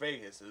plays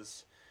Vegas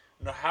is,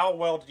 how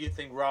well do you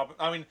think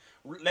Leonard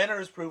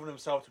has proven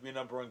himself to be a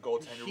number 1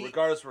 goaltender,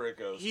 regardless where it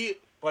goes.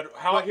 But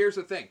here's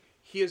the thing.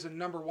 He is a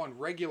number 1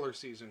 regular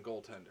season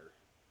goaltender.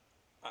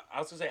 I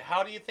was going to say,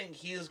 how do you think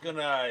he's going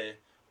to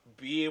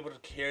be able to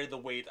carry the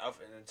weight of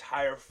an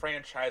entire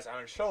franchise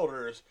on his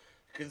shoulders,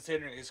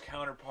 considering his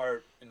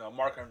counterpart,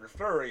 Marc-Andre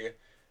Fleury,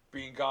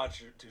 being gone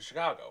to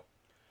Chicago?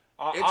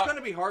 It's going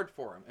to be hard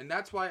for him, and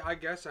that's why I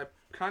guess I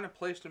kind of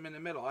placed him in the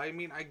middle. I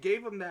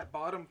gave him that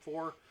bottom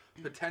 4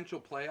 potential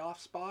playoff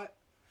spot,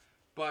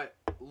 but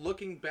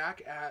looking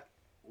back at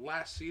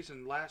last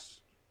season,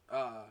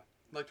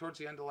 towards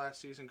the end of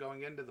last season,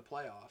 going into the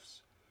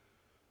playoffs,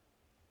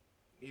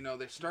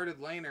 they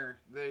started Lehner.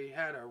 They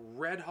had a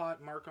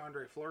red-hot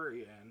Marc-Andre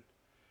Fleury in,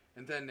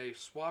 and then they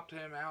swapped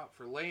him out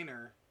for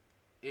Lehner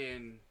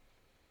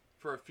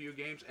for a few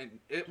games, and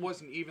it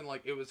wasn't even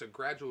like it was a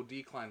gradual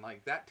decline.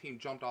 Like, that team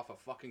jumped off a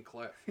fucking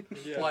cliff.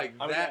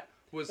 Yeah.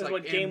 was That's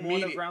like what game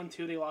 1 of round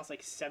 2 they lost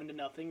like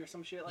 7-0 or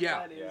some shit like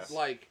that. Yeah.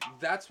 Like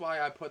that's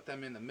why I put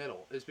them in the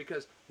middle is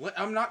because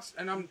I'm not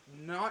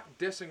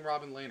dissing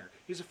Robin Lehner.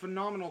 He's a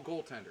phenomenal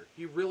goaltender.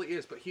 He really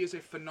is, but he is a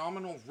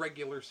phenomenal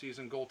regular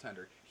season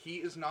goaltender. He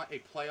is not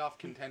a playoff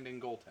contending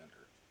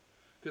goaltender.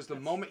 Because the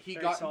moment he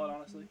got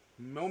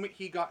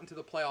into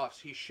the playoffs,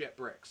 he shit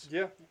bricks.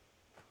 Yeah.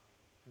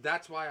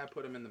 That's why I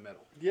put him in the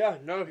middle. Yeah,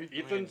 no,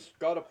 Ethan's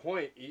got a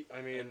point.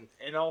 I mean,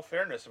 in all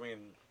fairness,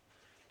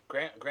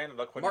 granted,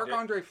 look what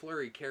Marc-Andre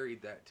Fleury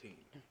carried that team.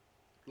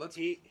 Let's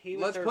get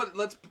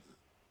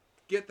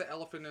the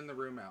elephant in the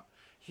room out.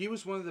 He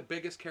was one of the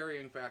biggest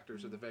carrying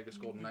factors of the Vegas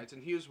Golden Knights,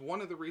 and he was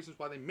one of the reasons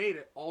why they made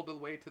it all the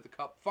way to the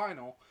Cup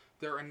final,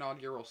 their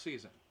inaugural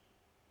season.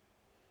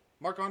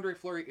 Marc-Andre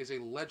Fleury is a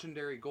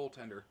legendary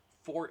goaltender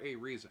for a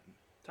reason.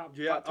 Top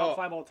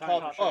 5 all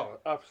time.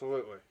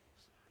 Absolutely.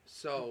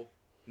 So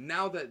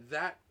now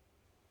that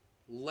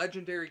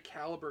legendary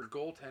caliber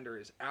goaltender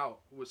is out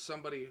with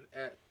somebody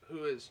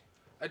who is,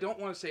 I don't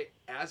want to say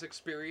as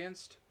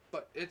experienced,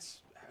 but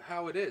it's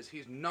how it is.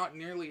 He's not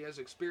nearly as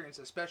experienced,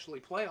 especially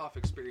playoff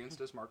experienced,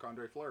 as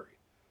Marc-Andre Fleury.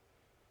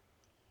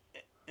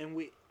 And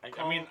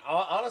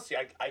honestly,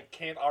 I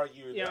can't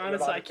argue. Yeah,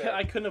 honestly,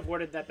 I couldn't have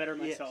worded that better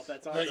myself.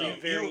 Yes. That's awesome.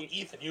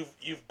 Ethan,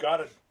 you've got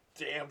a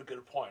damn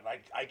good point.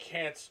 I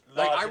can't.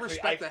 I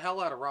respect the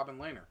hell out of Robin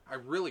Lehner. I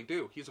really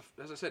do.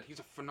 As I said, he's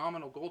a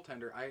phenomenal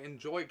goaltender. I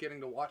enjoy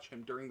getting to watch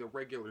him during the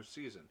regular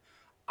season.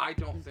 I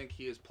don't think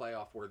he is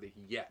playoff worthy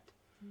yet.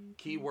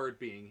 Keyword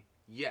being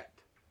yet.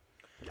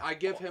 I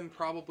give him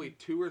probably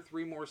 2 or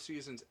 3 more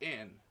seasons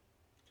in.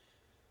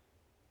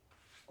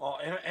 Well,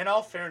 in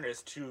all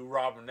fairness to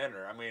Robin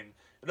Lehner,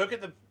 look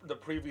at the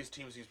previous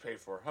teams he's played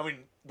for.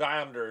 The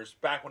Islanders,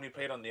 back when he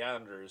played on the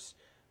Islanders,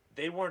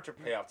 they weren't a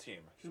playoff team.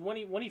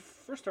 When he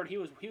first started, he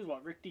was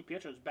what, Rick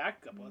DiPietro's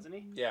backup, wasn't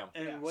he? Yeah.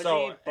 And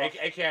so,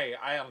 AKA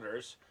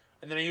Islanders.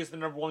 And then he was the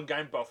number 1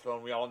 guy in Buffalo,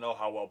 and we all know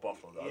how well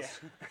Buffalo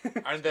does.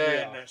 Yeah. And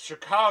then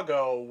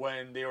Chicago,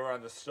 when they were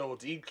on the slow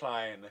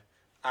decline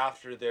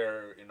after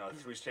their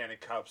 3 Stanley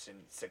Cups in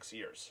 6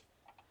 years.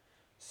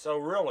 So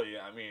really,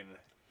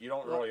 you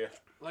don't really...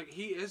 Like,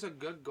 he is a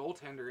good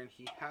goaltender, and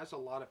he has a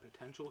lot of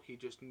potential. He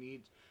just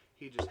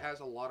has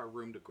a lot of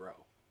room to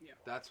grow. Yeah.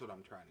 That's what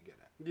I'm trying to get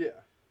at.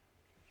 Yeah.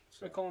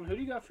 So, Colin, who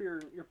do you got for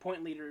your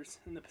point leaders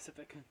in the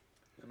Pacific?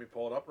 Let me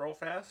pull it up real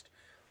fast.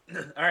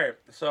 All right,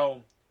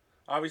 so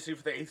obviously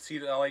for the 8th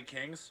seed LA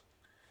Kings,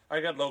 I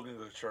got Logan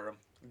Couture.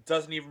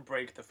 Doesn't even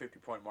break the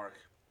 50-point mark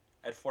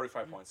at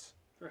 45 points.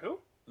 For who?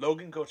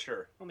 Logan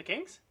Couture. On the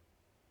Kings?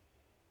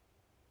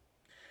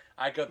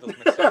 I got those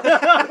mixed up.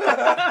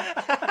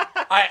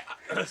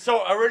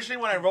 So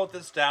originally when I wrote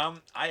this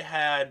down, I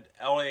had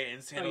LA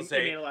and San Jose.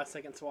 You made a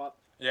last-second swap.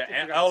 Yeah,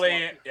 and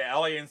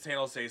LA and San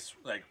Jose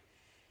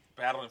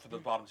battling for the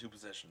bottom 2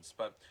 positions.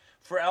 But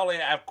for LA, I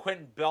have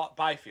Quentin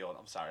Byfield.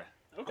 I'm sorry.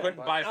 Okay.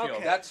 Quentin Byfield.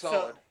 Okay. That's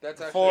solid. That's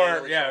actually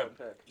a really solid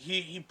pick.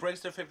 He breaks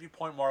the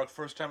 50-point mark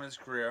first time in his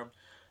career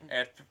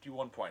at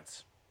 51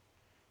 points.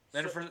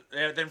 Then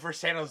for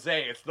San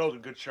Jose, it's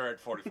Logan Couture at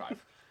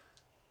 45.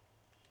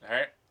 All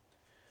right.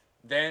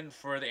 Then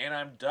for the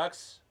Anaheim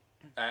Ducks,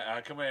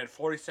 coming in at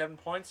 47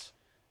 points,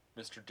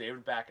 Mr.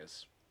 David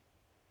Backes.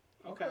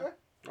 Okay.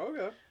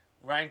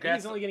 Ryan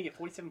He's only going to get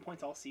 47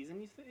 points all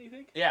season, you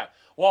think? Yeah.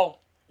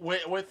 Well,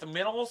 with the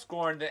minimal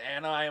scoring that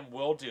Anaheim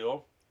will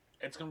do,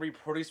 it's going to be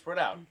pretty spread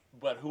out.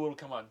 But who will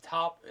come on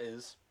top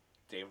is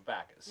David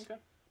Backes. Okay.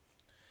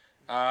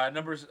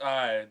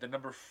 The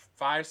number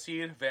 5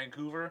 seed,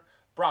 Vancouver,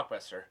 Brock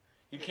Besser.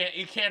 You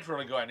can't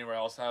really go anywhere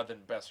else other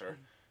than Besser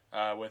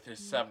with his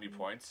 70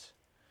 points.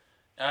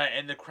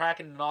 In the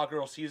Kraken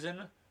inaugural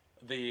season,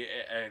 the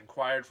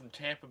acquired from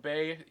Tampa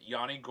Bay,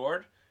 Yanni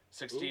Gourde,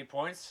 68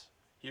 points.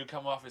 He would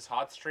come off his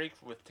hot streak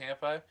with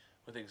Tampa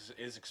with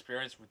his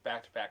experience with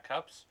back-to-back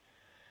cups.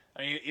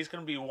 He's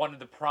going to be one of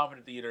the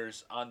prominent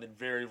leaders on the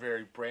very,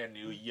 very brand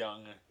new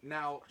young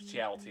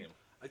Seattle team.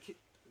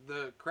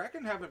 The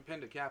Kraken haven't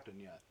pinned a captain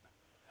yet,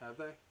 have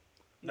they?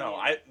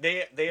 No,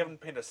 they haven't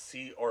pinned a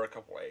C or a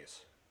couple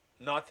A's.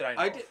 Not that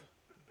I know of.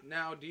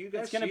 Now, do you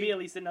guys? It's going to be at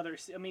least another.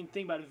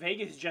 Think about it.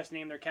 Vegas just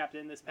named their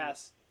captain this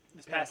past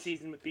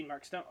season with being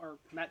Mark Stone or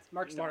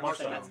Mark Stone. Mark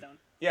Stone. Matt Stone.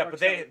 Yeah, but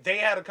they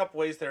had a couple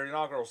ways their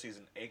inaugural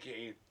season,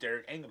 aka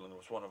Derek Engelland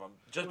was one of them.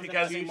 Just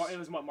because it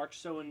was Mark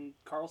Stone and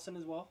Carlson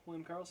as well.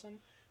 William Carlson.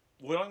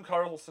 William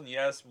Carlson,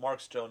 yes. Mark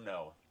Stone,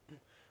 no.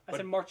 I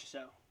said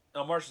Marchessault.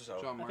 No,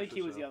 Marchessault. I think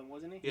he was the other one,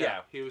 wasn't he?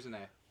 Yeah, he was an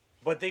A.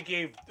 But they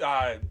gave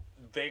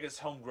Vegas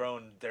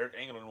homegrown Derek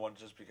Engelland one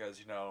just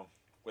because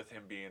with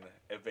him being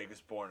a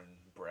Vegas-born and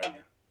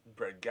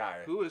bred guy.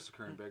 Who is the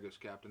current Vegas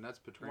captain? That's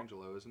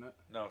Pietrangelo, isn't it?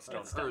 No,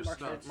 Stone.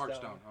 Mark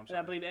Stone. I'm sorry.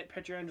 I believe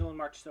Pietrangelo and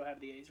Marchessault have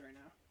the A's right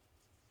now.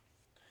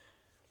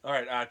 All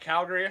right,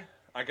 Calgary.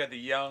 I got the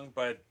young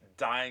but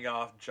dying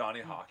off Johnny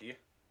Hockey.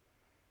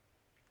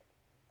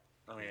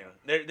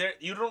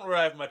 You don't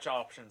really have much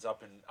options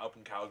up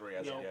in Calgary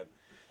as of yet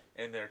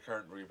in their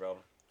current rebuild.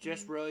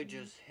 Just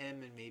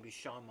him and maybe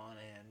Sean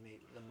Monahan,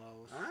 maybe the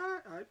most.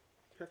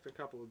 picked a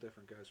couple of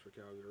different guys for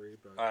Calgary,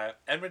 but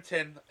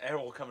Edmonton, and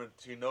will come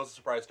to no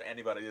surprise to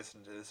anybody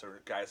listening to this or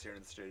guys here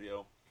in the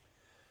studio.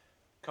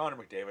 Connor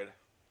McDavid,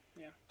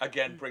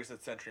 again breaks the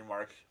century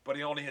mark, but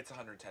he only hits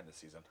 110 this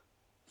season.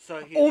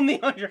 So only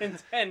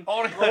 110.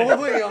 Only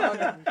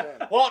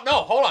 110. Well, no,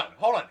 hold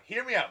on.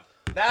 Hear me out.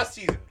 Last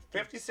season,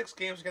 56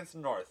 games against the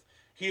North.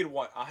 He had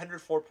won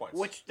 104 points.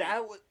 Which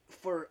that was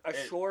for a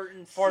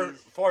shortened season.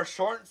 season. For a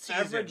shortened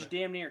season. Average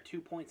damn near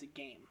 2 points a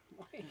game.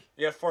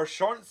 Yeah, for a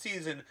shortened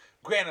season,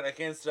 granted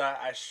against a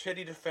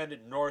shitty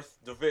defended North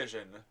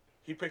Division,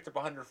 he picked up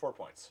 104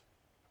 points.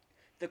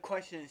 The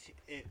question is,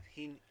 if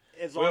he,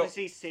 as long as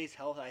he stays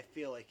healthy, I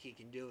feel like he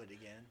can do it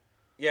again.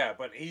 Yeah,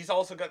 but he's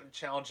also got the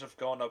challenge of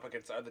going up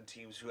against other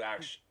teams who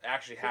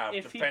actually have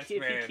defensemen.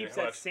 If he keeps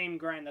that same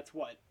grind, that's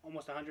what,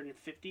 almost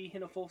 150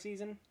 in a full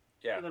season?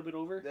 Yeah. A little bit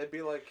over? That'd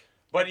be like...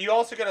 But you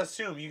also got to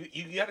assume,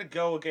 you got to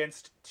go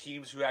against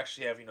teams who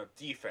actually have,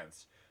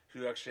 defense,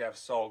 who actually have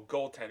solid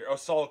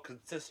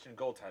consistent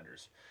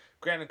goaltenders.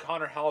 Granted,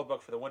 Connor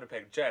Hellebuyck for the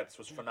Winnipeg Jets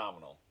was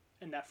phenomenal.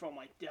 And that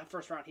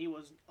first round, he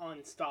was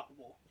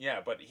unstoppable. Yeah,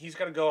 but he's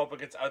got to go up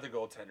against other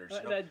goaltenders.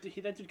 That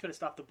dude could have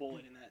stopped the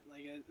bullet in that.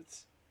 Like,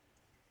 it's...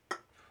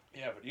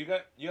 Yeah, but you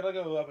got to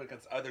go up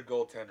against other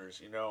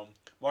goaltenders.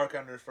 Mark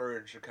Underfur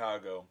in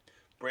Chicago,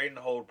 Braden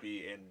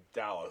Holtby in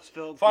Dallas,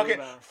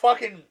 fucking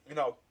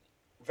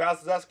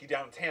Vasilevsky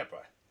down in Tampa.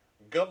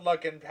 Good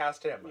luck getting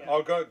past him.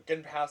 Yeah.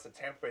 Getting past the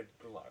Tampa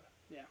Blue Line.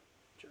 Yeah,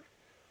 sure.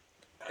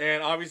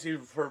 And obviously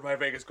for my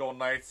Vegas Golden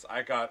Knights,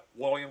 I got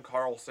William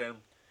Karlsson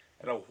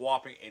at a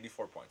whopping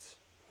 84 points.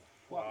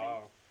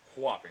 Wow.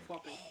 Whopping.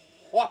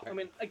 I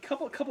mean, a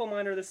couple of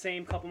mine are the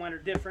same, couple of mine are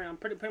different. I'm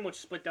pretty much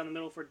split down the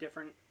middle for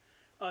different.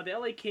 The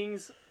LA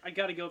Kings, I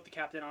got to go with the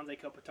captain, Anze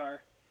Kopitar.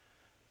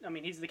 I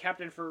mean, he's the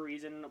captain for a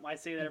reason. I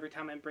say that every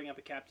time I bring up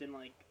a captain.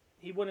 Like,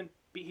 he would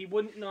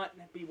not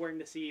be wearing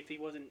the C if he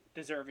wasn't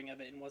deserving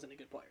of it and wasn't a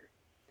good player.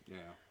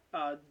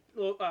 Yeah.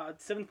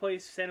 7th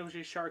place San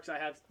Jose Sharks, I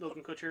have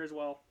Logan Couture as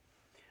well.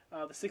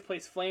 The 6th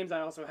place Flames,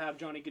 I also have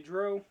Johnny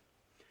Gaudreau.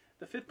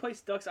 The 5th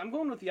place Ducks, I'm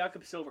going with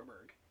Jakob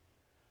Silfverberg.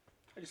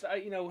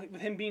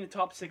 With him being a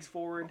top 6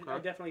 forward, I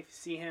definitely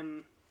see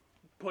him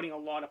putting a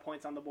lot of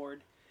points on the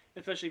board.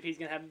 Especially if he's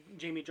going to have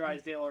Jamie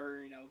Drysdale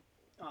or,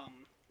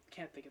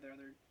 can't think of their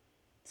other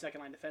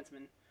second-line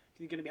defenseman.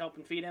 He's going to be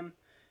helping feed him.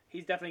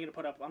 He's definitely going to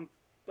put up,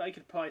 I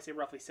could probably say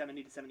roughly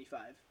 70 to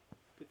 75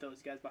 with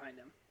those guys behind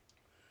him.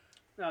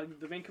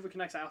 The Vancouver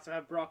Canucks, I also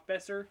have Brock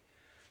Besser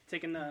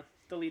taking the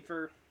lead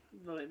for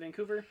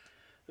Vancouver.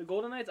 The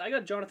Golden Knights, I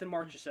got Jonathan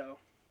Marchessault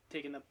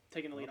taking the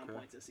lead on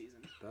points this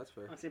season. That's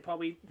fair. I'd say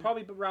probably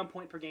around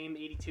point per game,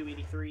 82,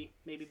 83,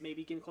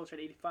 maybe getting closer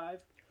to 85.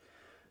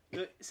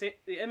 The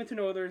Edmonton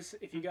Oilers,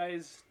 if you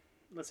guys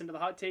listen to the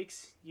hot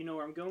takes, you know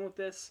where I'm going with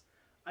this.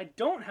 I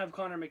don't have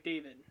Connor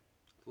McDavid.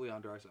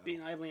 Leon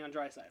Draisaitl. I have Leon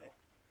Draisaitl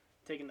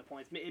taking the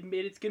points.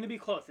 It's going to be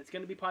close. It's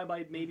going to be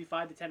probably by maybe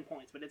 5 to 10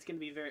 points, but it's going to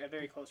be a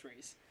very close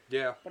race.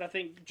 Yeah. But I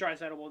think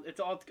Draisaitl all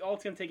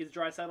it's going to take is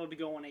Draisaitl to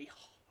go on a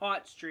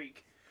hot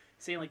streak,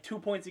 saying like 2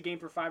 points a game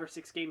for 5 or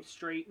 6 games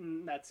straight,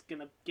 and that's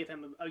going to give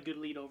him a good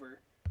lead over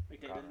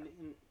McDavid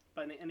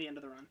in the end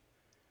of the run.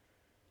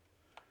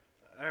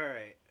 All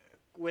right.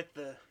 With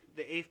the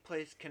 8th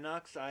place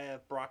Canucks, I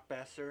have Brock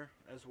Besser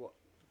as well.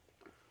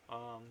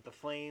 The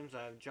Flames,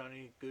 I have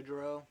Johnny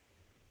Gaudreau.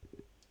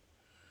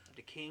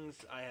 The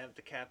Kings, I have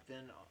the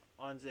captain,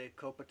 Anze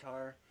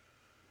Kopitar.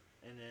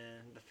 And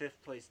then the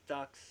 5th place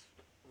Ducks,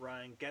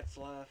 Ryan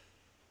Getzlaf.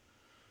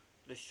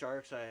 The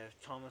Sharks, I have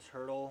Thomas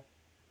Hertl.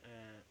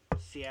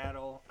 And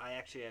Seattle, I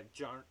actually have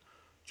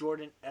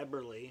Jordan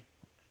Eberle.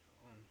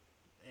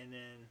 And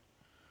then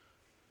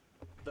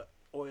the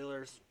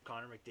Oilers,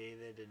 Connor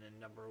McDavid, and then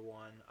number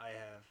 1 I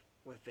have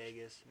with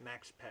Vegas,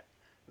 Max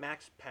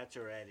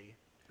Pacioretty.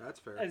 That's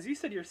fair. As you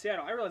said, you're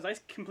Seattle. I realized I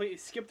completely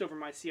skipped over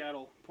my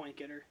Seattle point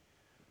getter.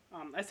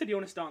 I said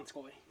Jonas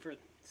Donskoy for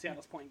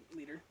Seattle's point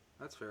leader.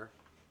 That's fair.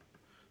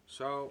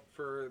 So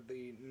for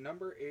the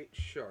number 8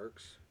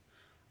 Sharks,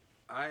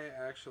 I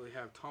actually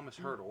have Thomas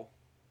Hertl.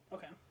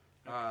 Okay.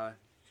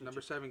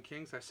 Number 7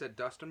 Kings, I said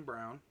Dustin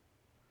Brown.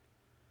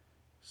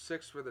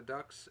 6 for the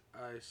Ducks,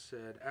 I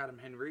said Adam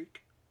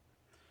Henrique.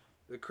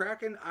 The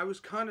Kraken, I was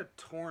kind of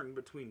torn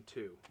between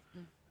 2.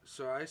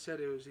 So I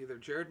said it was either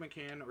Jared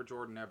McCann or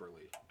Jordan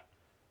Eberle.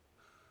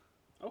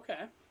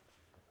 Okay.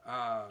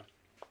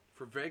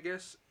 For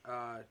Vegas,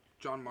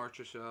 John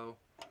Marchessault.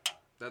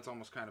 That's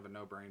almost kind of a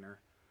no-brainer.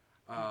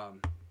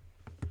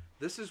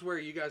 This is where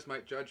you guys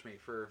might judge me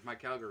for my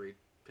Calgary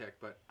pick,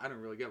 but I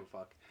don't really give a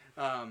fuck.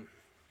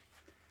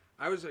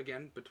 I was,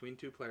 again, between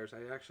 2 players.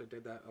 I actually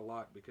did that a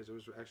lot because it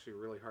was actually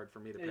really hard for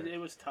me to pick. It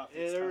was tough.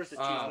 It's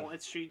tough to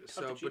choose.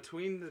 So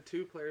between the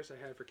 2 players I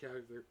had for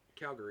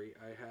Calgary,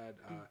 I had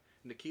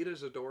Nikita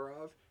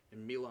Zadorov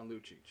and Milan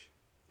Lucic.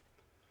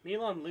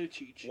 Milan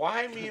Lucic.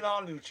 Why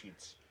Milan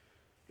Lucic?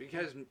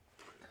 Because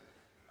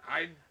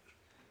I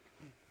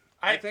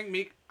think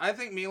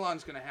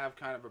Milan's going to have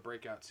kind of a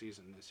breakout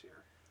season this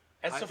year.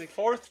 As a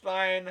 4th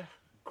line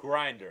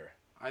grinder.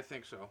 I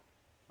think so.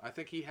 I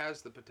think he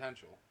has the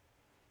potential.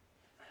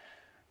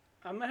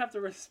 I'm gonna have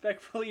to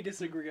respectfully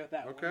disagree with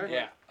that one. Okay.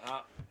 Yeah.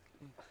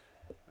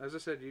 As I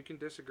said, you can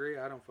disagree.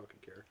 I don't fucking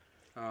care.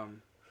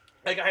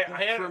 Like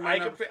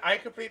I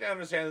completely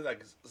understand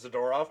like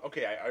Zadorov.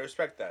 Okay, I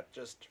respect that.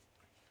 Just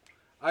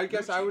I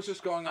guess I was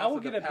just going off I will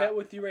of get the a bet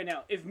with you right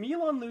now. If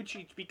Milan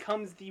Lucic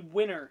becomes the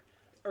winner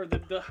or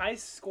the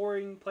highest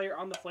scoring player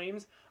on the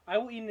Flames, I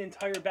will eat an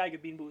entire bag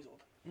of Bean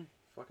Boozled.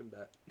 Fucking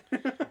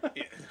bet.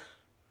 yeah.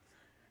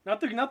 Not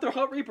the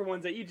Hot Reaper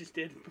ones that you just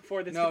did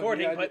before this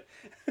recording, yeah, but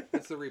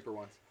it's the Reaper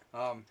ones.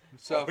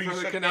 So you for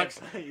the shook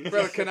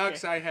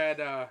Canucks,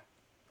 hands.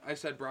 I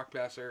said Brock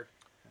Besser.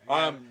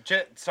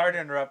 Sorry to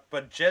interrupt,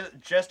 but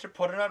just to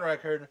put it on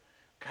record,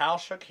 Kyle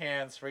shook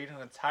hands for eating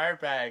an entire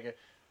bag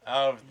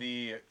of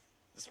the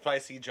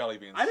spicy jelly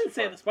beans. I didn't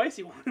say the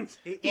spicy ones.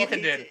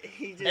 Ethan did,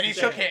 and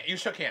you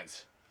shook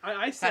hands.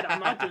 I said I'm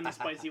not doing the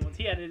spicy ones.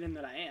 He added in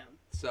that I am.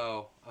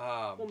 So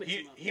We'll mix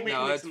them up.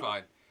 no, Mix it's them up.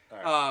 fine.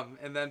 Right.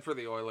 And then for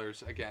the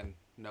Oilers, again,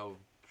 no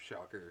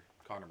shocker,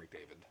 Connor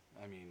McDavid.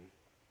 I mean,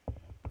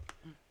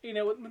 You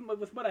know,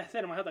 with what I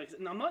said in my head, like,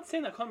 I'm not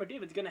saying that Connor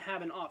McDavid's going to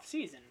have an off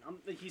season.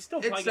 He's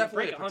still probably going to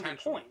break 100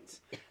 potential.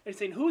 points. I'm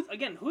saying who's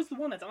the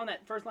one that's on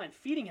that first line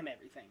feeding him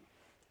everything?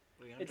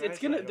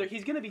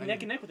 He's gonna be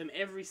neck and neck with him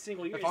every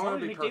single year. If As I'm long as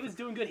gonna be McDavid's perfect-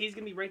 doing good, he's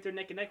gonna be right there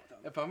neck and neck with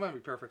him. if I'm gonna be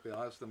perfectly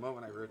honest, the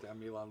moment I wrote down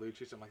Milan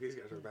Lucic, I'm like, these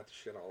guys are about to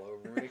shit all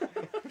over me.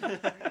 All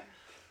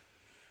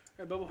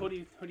right, Bubba, who do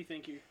you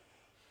think you?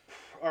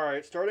 All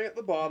right, starting at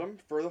the bottom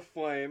for the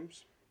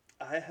Flames,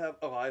 I have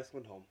Elias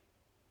Lindholm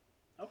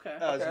Okay.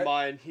 as Okay.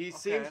 mine. He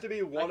seems to be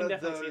I one can of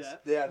definitely see those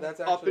that. Yeah, that's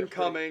up and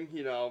coming.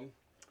 You know,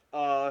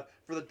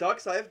 for the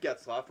Ducks, I have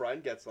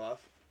Ryan Getzlaf.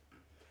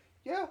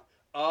 Yeah.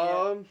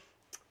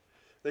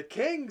 The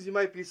Kings, you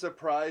might be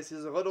surprised,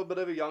 he's a little bit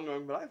of a young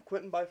one, but I have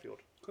Quentin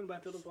Byfield. Quentin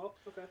Byfield as well.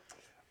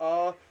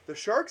 Okay. The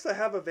Sharks, I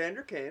have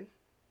Evander Kane.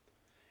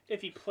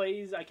 If he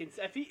plays, I can.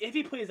 If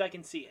he plays, I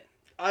can see it.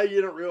 I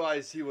didn't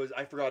realize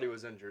I forgot he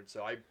was injured,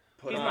 so I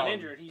put He's him not on.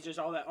 injured. He's just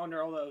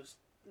under all those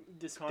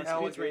disputes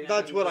Allegations. right now.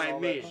 That's what I all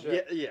mean. that Yeah,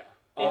 shit.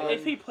 yeah.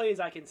 If he plays,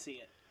 I can see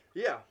it.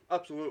 Yeah,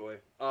 absolutely.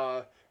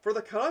 For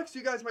the Canucks,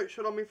 you guys might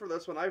shit on me for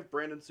this one. I have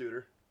Brandon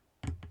Suter.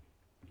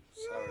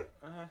 Sorry.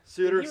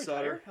 Suter, Did he retire?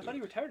 Sutter. I thought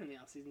he retired in the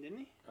offseason, didn't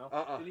he?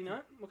 Did he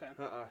not? Okay.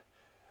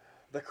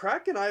 The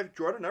Kraken, I have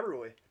Jordan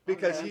Eberle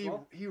because Okay,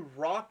 well. he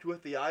rocked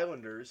with the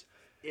Islanders,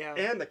 Yeah.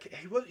 and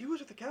he was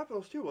with the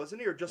Capitals too,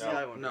 wasn't he, or just the No.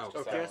 Islanders?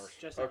 No, Okay.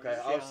 Just Okay,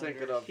 I was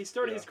thinking of. He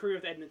started yeah. his career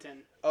with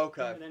Edmonton,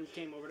 Okay. and then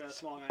came over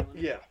to Long Island.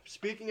 Yeah.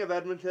 Speaking of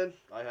Edmonton,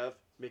 I have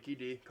Mickey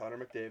D, Connor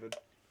McDavid,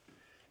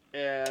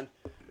 and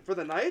for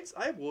the Knights,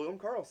 I have William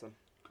Karlsson.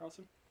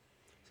 Carlson.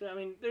 So I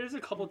mean, there's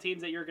a couple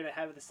teams that you're gonna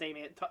have the same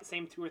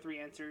 2 or 3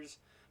 answers.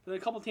 But a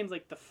couple teams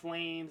like the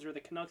Flames or the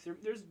Canucks,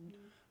 there's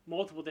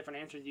multiple different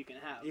answers you can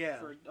have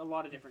for a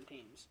lot of different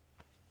teams.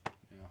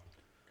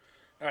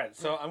 All right,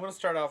 so I'm going to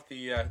start off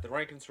the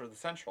rankings for the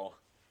Central.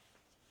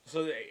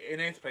 So in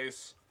 8th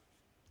place,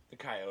 the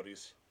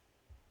Coyotes.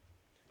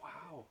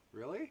 Wow,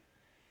 really?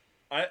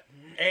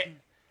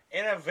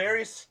 In a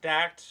very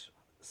stacked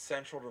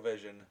Central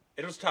division,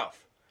 it was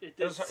tough.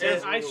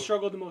 I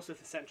struggled the most with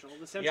the Central.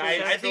 The Central. Yeah,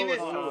 I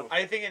Central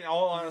think in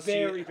all honesty,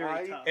 very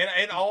tough.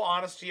 in all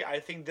honesty, I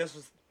think this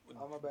was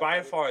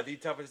by far the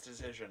toughest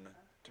decision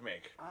to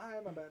make.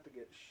 I'm about to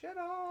get shit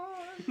on.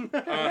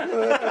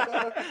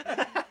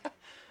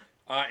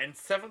 In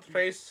 7th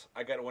place,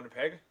 I got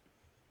Winnipeg.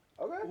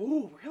 Okay.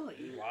 Ooh,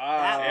 really?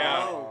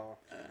 Wow.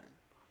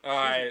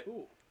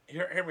 Ooh.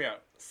 Hear me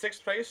out.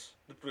 6th place,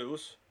 the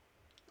Blues,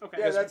 Okay.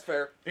 Yeah, that's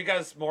fair.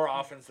 because more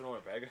offense than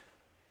Winnipeg.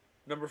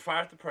 Number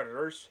 5, the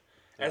Predators.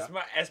 Yeah.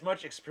 As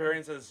much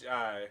experience as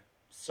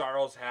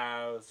Saros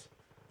has,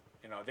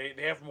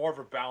 they have more of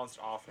a balanced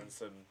offense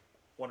than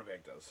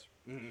Winnipeg does.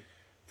 Mm-hmm.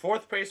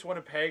 4th place,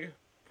 Winnipeg,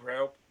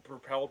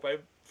 propelled by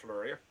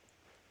Fleury.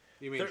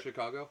 You mean They're-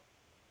 Chicago?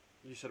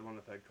 You said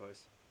Winnipeg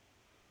twice.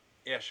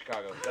 Yeah,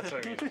 Chicago. That's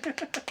what I mean.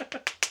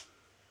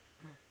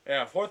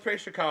 Yeah, 4th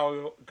place,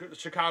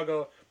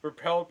 Chicago,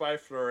 propelled by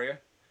Fleury.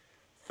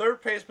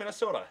 3rd place,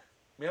 Minnesota.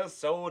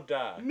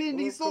 Minnesota.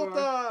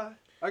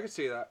 I can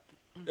see that.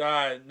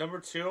 Number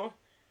 2,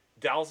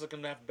 Dallas is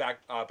going to have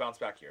a bounce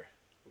back year.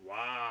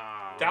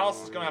 Wow.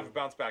 Dallas is going to have a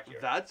bounce back year.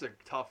 That's a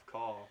tough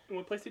call. And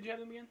what place did you have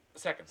them again?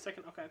 Second.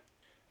 Second. Okay.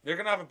 They're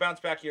going to have a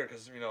bounce back year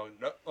because,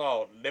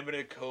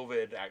 limited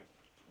COVID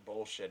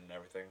bullshit and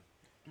everything.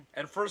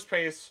 And 1st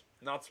place,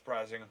 not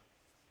surprising,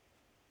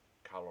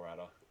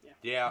 Colorado.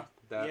 Yeah.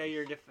 Yeah,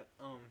 your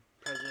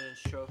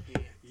President's Trophy.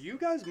 You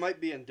guys might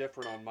be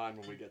indifferent on mine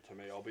when we get to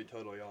me. I'll be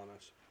totally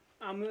honest.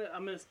 I'm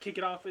gonna kick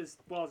it off as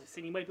well as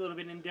saying you might be a little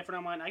bit indifferent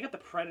on mine. I got the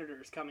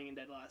Predators coming in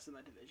dead last in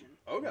that division.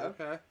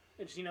 Okay.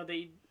 It's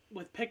they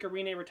with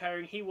Picarine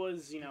retiring, he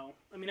was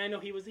I mean I know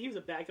he was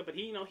a backup, but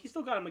he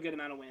still got him a good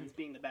amount of wins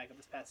being the backup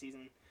this past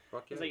season.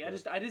 Fuck It's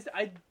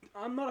yeah,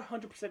 I'm not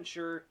 100%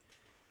 sure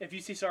if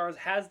UC Saros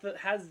has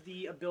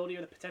the ability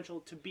or the potential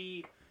to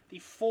be the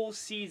full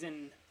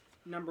season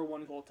number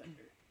 1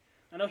 goaltender.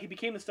 I know he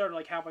became the starter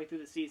like halfway through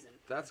the season.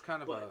 That's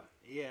kind of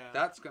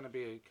That's going to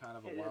be a kind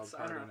of a wild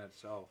card in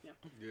itself.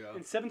 Yeah.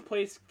 In 7th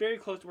place, very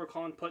close to where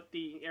Colin put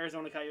the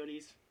Arizona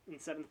Coyotes in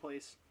 7th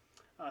place.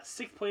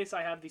 6th place,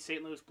 I have the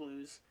St. Louis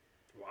Blues.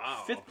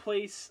 Wow. 5th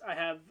place,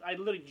 I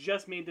literally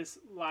just made this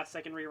last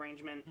second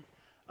rearrangement.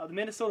 The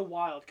Minnesota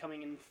Wild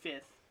coming in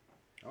 5th.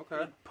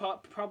 Okay.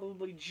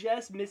 Probably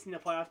just missing the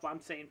playoffs, but I'm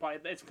saying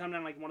probably it's coming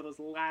down like one of those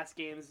last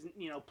games,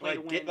 play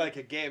to win. Like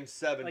a Game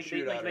 7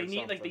 shootout they or need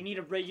something. they need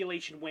a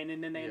regulation win,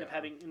 and then they end up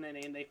having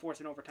and they force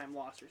an overtime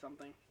loss or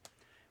something.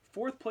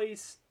 4th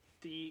place,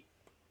 the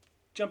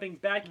jumping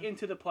back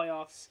into the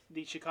playoffs,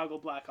 the Chicago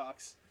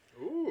Blackhawks,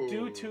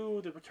 due to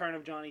the return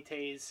of Johnny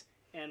Tays,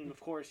 and of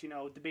course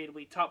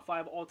debatably top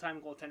 5 all-time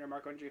goaltender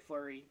Marc-Andre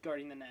Fleury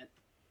guarding the net.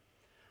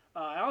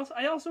 I'm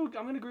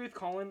going to agree with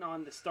Colin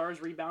on the Stars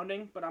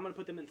rebounding, but I'm going to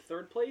put them in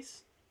 3rd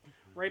place,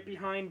 right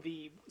behind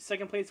the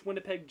 2nd place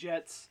Winnipeg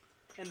Jets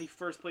and the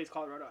 1st place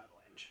Colorado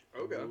Avalanche.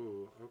 Okay.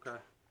 Ooh, okay.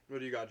 What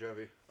do you got,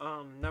 Jovi?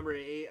 Number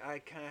 8,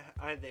 I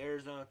have the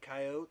Arizona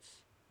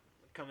Coyotes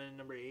coming in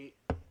number 8,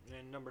 and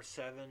then number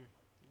 7,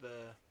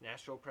 the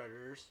Nashville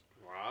Predators.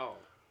 Wow.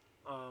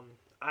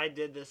 I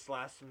did this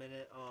last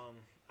minute.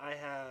 I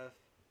have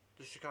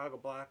the Chicago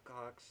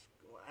Blackhawks.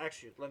 Well,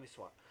 actually, let me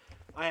swap.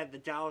 I have the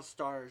Dallas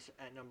Stars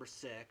at number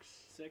 6.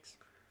 6.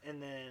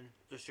 And then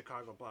the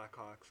Chicago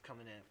Blackhawks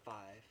coming in at 5.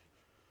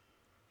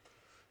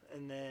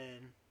 And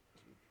then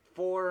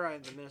 4, I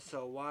have the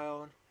Minnesota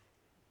Wild.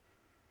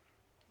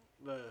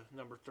 The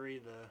number 3,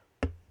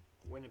 the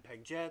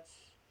Winnipeg Jets.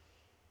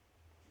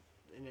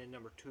 And then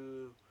number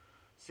 2,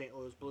 St.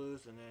 Louis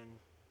Blues. And then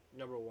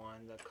number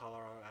 1, the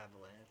Colorado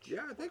Avalanche.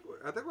 Yeah, I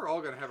think we're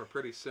all gonna have a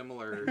pretty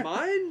similar.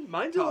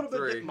 Mine's a top little bit.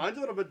 three. Mine's a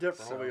little bit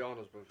different. So- I'll be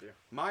honest with you.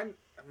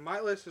 My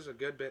list is a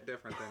good bit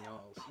different than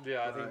y'all's.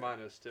 Yeah, I think mine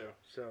is too.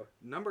 So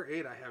number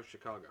 8, I have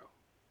Chicago.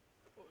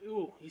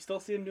 Ooh, you still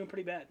see them doing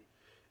pretty bad.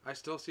 I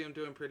still see them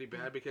doing pretty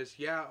bad because,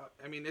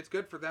 I mean, it's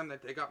good for them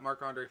that they got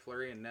Marc-Andre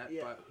Fleury in net,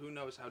 but who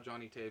knows how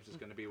Johnny Taves is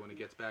going to be when he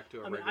gets back to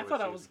a regular I thought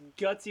season. I was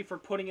gutsy for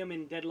putting him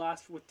in dead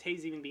last with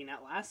Taves even being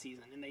out last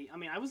season. And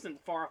I wasn't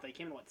far off. They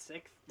came in,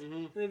 6th?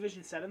 In the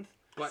division, 7th?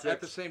 But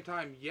at the same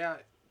time,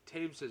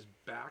 Taves is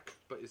back,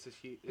 but is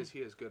he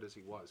as good as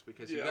he was?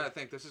 Because you got to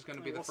think this is going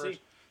to be the first.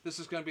 See. This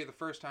is going to be the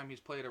first time he's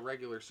played a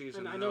regular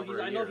season. And in over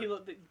a year. he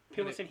looked.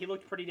 People were saying he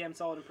looked pretty damn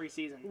solid in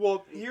preseason.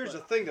 Well, here's the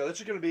thing though. This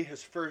is going to be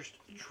his first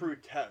true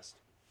test.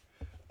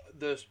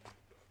 This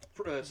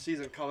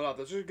season coming up.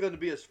 This is going to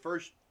be his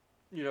first,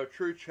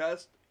 true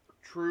test.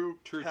 True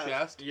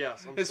chest.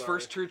 Yes, his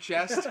first true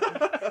chest.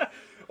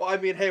 Well, I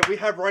mean, hey, we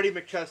have Roddy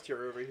McChest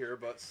over here,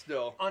 but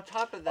still. On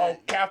top of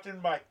that, captain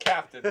by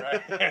captain,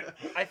 right?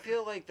 I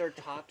feel like their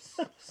top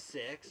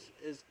 6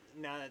 is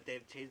now that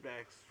Dave Taves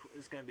back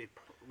is going to be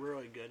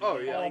really good. Oh,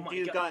 yeah. Like, my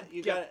you God.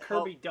 got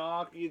Kirby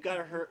Dog. You got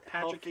to hurt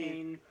Patrick healthy.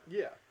 Kane.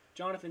 Yeah.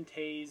 Jonathan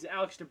Tays,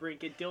 Alex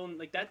DeBrincat, Dylan.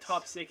 Like that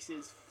top 6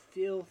 is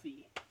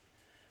filthy.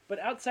 But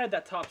outside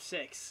that top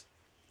 6,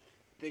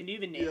 can you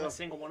even name a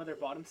single one of their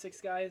bottom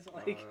 6 guys?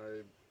 Like.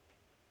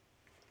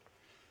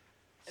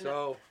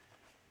 So,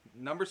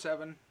 number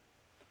 7,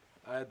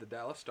 I had the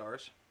Dallas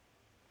Stars.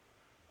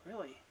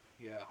 Really?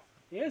 Yeah.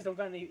 You guys don't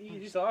got any. You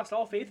just lost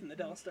all faith in the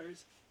Dallas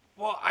Stars.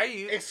 Well,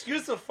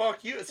 Excuse the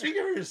fuck you. Speak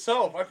for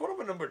yourself. I put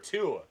him at number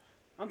 2.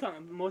 I'm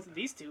talking most of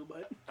these 2,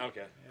 but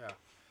Okay.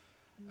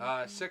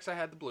 Yeah. 6, I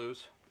had the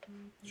Blues.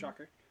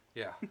 shocker.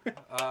 Yeah.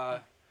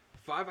 5,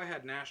 I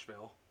had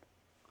Nashville.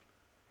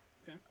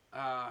 Okay.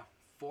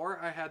 4,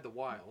 I had the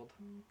Wild.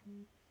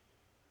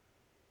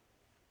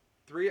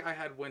 3, I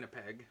had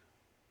Winnipeg.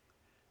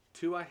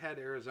 2, I had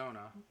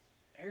Arizona.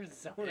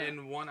 Arizona.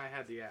 And 1, I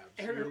had the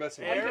Avs. You're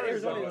missing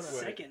Arizona was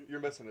Wait, second. You're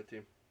missing a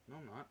team. No,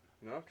 I'm not.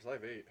 No, because I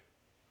have 8.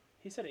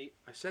 He said 8.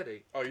 I said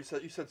 8. Oh, you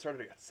said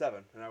starting at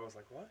 7, and I was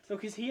like, what? So,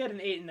 because he had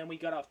an 8, and then we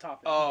got off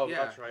topic. Oh,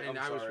 Yeah, that's right. and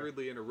I'm I was sorry.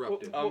 rudely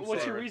interrupted. What's your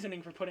sorry.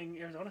 reasoning for putting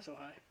Arizona so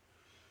high?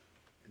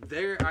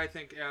 I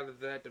think out of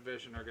that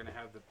division are going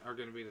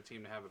to be the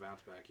team to have a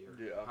bounce back year.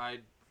 Yeah.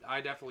 I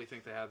definitely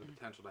think they have the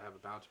potential to have a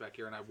bounce back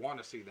year, and I want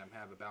to see them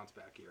have a bounce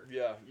back year.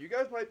 Yeah, you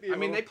guys might be. I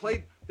mean, they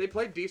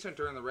played decent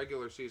during the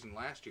regular season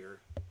last year,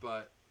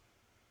 but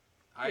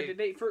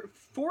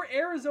For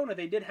Arizona,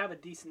 they did have a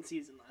decent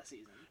season last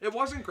season. it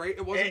wasn't great.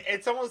 It wasn't.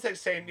 It's almost like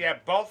saying,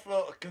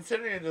 Buffalo,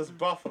 considering it was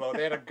Buffalo,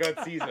 they had a good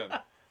season.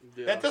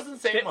 Yeah. That doesn't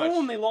say They much.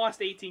 only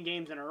lost 18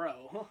 games in a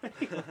row.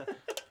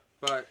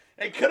 But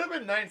It could have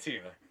been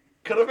 19.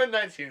 Could have been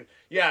 19.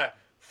 Yeah,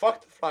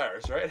 fuck the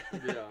Flyers, right?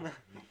 Yeah.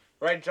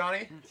 Right,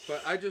 Johnny?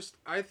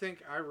 I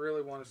think I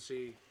really want to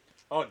see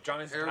Oh,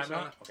 Johnny's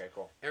Arizona. timeout? Okay,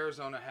 cool.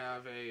 Arizona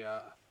have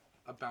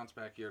a bounce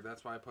back year.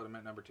 That's why I put them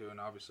at number 2, and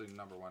obviously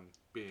number 1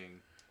 being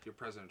your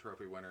President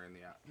Trophy winner in the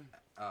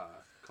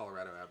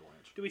Colorado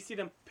Avalanche. Do we see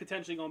them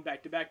potentially going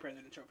back-to-back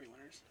President Trophy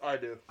winners? I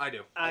do. I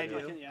do. I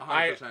do. Yeah.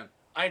 100%.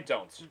 I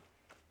don't.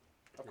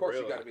 Of course,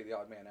 Really? you got to be the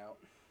odd man out.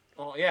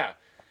 Oh, yeah.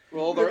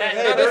 Well, No,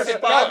 there's listen,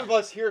 5 no. of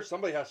us here.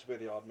 Somebody has to be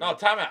the odd man. No,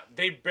 timeout.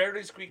 They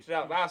barely squeaked it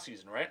out last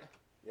season, right?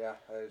 Yeah.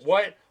 That is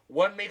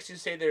What makes you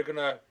say they're going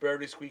to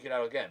barely squeak it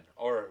out again?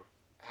 Or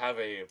have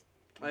a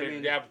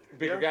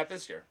bigger gap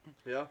this year.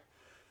 Yeah.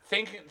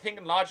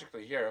 Thinking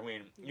logically here, I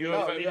mean,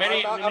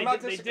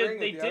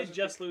 they did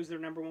just lose their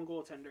number one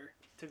goaltender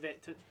to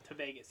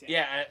Vegas.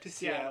 To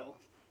Seattle.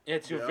 Yeah,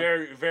 to a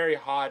very, very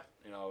hot,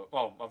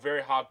 a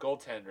very hot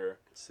goaltender.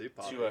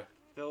 To a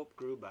Philip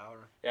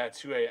Grubauer. Yeah,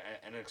 to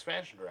an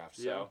expansion draft.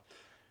 So,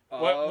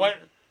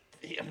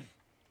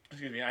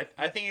 excuse me.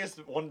 I think it's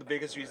one of the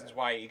biggest reasons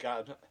why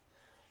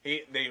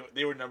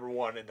they were number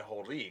one in the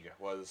whole league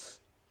was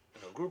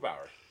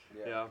Grubauer.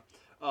 Yeah.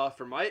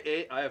 For my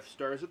 8, I have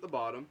Stars at the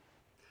bottom.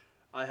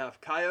 I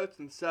have Coyotes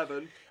in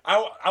 7.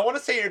 I want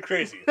to say you're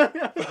crazy.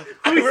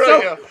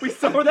 We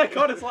saw where that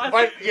got us last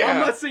week. Yeah. I'm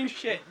not saying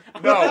shit.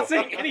 I'm not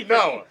saying anything.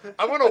 No,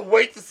 I'm gonna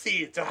wait to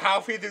see to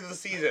halfway through the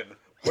season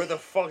where the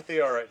fuck they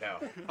are right now.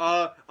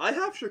 I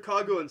have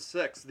Chicago in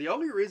 6. The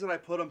only reason I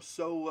put them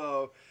so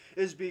low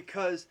is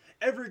because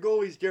every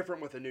goalie's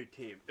different with a new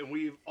team, and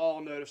we've all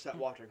noticed that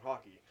watching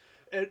hockey.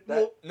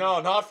 No,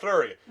 not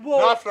Fleury. Well,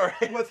 not Fleury.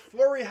 With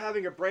Fleury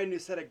having a brand new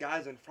set of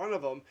guys in front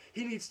of him,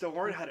 he needs to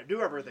learn how to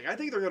do everything. I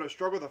think they're going to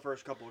struggle the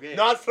first couple of games.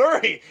 Not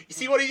Fleury. You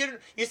see what he did?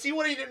 You see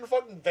what he did in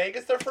fucking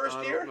Vegas their first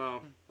year?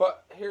 No.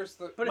 But here's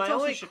the. But it's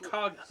also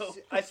Chicago.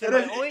 I said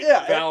my only.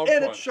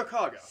 And it's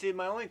Chicago. See,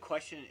 my only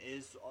question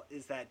is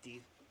that the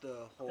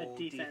whole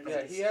defense.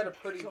 Yeah, he had a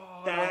pretty.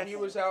 When he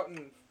was out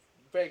in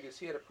Vegas,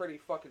 he had a pretty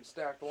fucking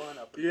stacked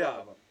lineup in front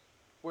of him.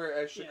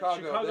 Whereas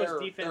Chicago's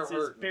defense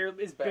is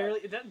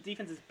that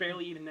defense is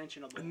barely even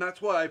mentionable. And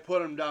that's why I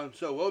put him down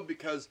so low,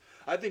 because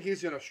I think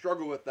he's going to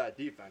struggle with that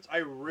defense. I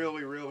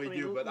really, really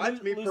do. But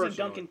that's me personally. Losing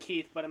Duncan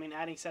Keith, but I mean,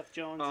 adding Seth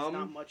Jones is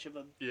not much of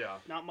an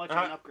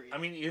upgrade. I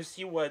mean, you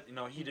see what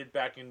he did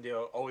back in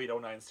the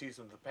 08-09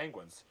 season with the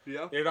Penguins.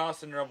 Yeah. They lost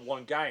their number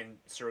one guy in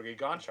Sergei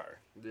Gonchar.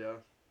 Yeah.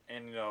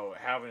 And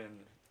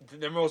having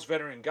their most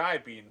veteran guy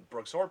being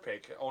Brooks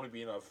Orpik, only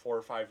being a 4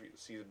 or 5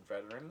 season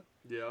veteran.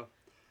 Yeah.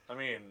 I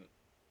mean,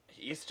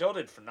 he still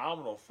did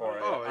phenomenal for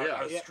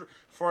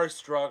for a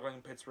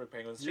struggling Pittsburgh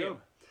Penguins team.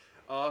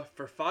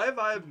 For 5,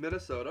 I have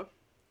Minnesota.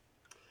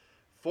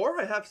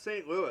 4, I have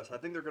St. Louis. I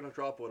think they're going to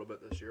drop a little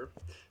bit this year.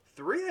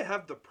 3, I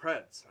have the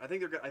Preds. I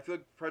feel like the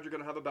Preds are going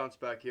to have a bounce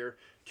back here.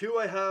 2,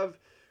 I have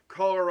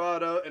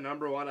Colorado, and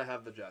number 1, I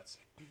have the Jets.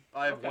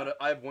 I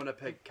have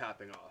Winnipeg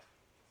capping off.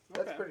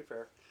 That's pretty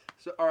fair.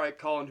 So, all right,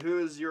 Colin, who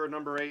is your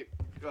number 8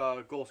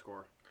 goal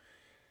scorer?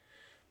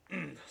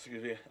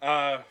 Excuse me.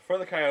 For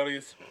the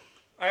Coyotes,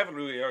 I have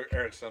Louis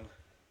Eriksson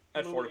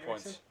at 40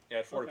 points. Yeah,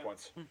 at 40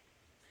 points.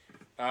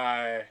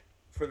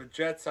 For the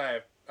Jets,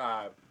 I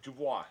have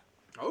Dubois.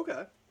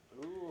 Okay.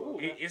 Ooh.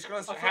 He's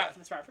going to have...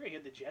 That's right. I forgot you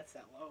had the Jets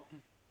that low.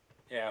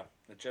 Yeah,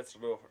 the Jets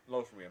are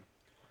low for me.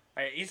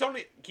 He's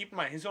only... Keep in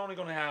mind, he's only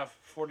going to have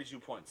 42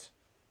 points.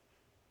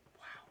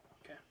 Wow.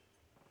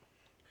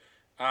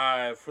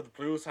 Okay. For the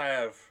Blues, I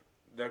have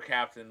their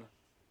captain,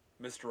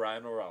 Mr.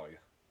 Ryan O'Reilly.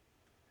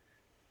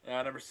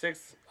 Number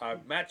 6,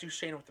 Matt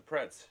Duchene with the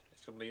Preds.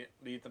 He's going to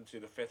lead them to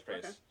the 5th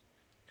place. Okay.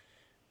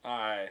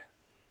 I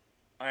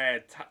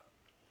had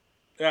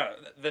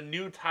the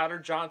new Tyler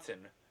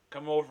Johnson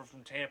come over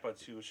from Tampa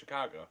to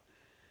Chicago.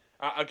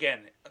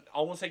 Again,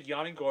 almost like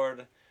Yanni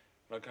Gourde,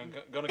 going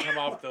to come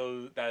off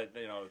that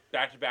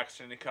back-to-back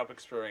Stanley Cup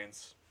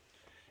experience.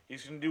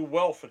 He's going to do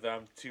well for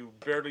them to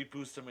barely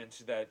boost them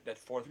into that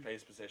 4th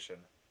place position.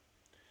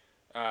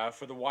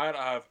 For the Wild,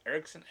 I have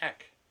Eriksson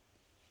Ek.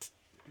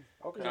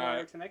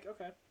 Okay.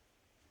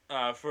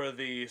 For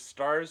the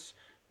Stars,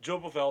 Joe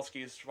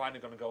Pavelski is finally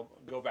going to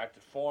go back to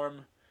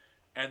form.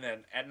 And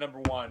then at number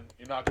 1,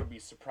 you're not going to be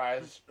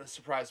surprised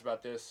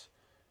about this.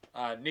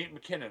 Nate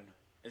McKinnon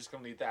is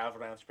going to lead the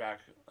Avalanche back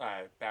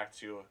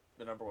to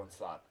the number 1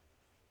 slot.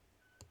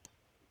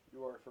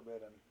 You are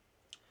forbidden.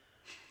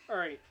 All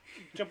right,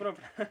 jumping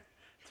over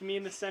to me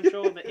in the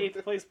Central, the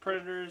 8th place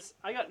Predators.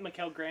 I got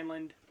Mikael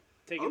Granlund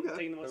taking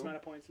the most amount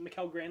of points.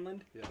 Mikael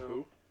Granlund. Yeah.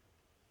 Who?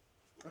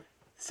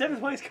 7th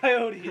place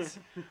Coyotes.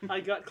 I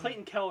got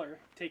Clayton Keller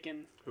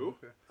taking. Who?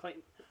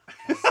 Clayton.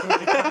 It's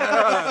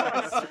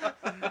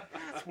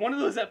one of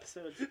those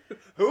episodes.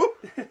 Who?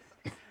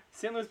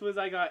 St. Louis Blues.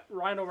 I got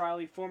Ryan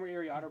O'Reilly, former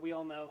Erie Otter. We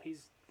all know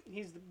he's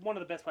one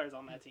of the best players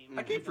on that team.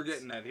 I keep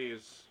forgetting that he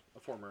is a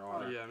former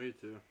Otter. Yeah, me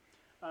too.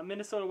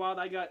 Minnesota Wild.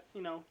 I got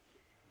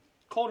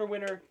Calder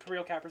winner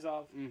Kirill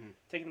Kaprizov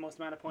taking the most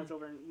amount of points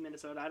over in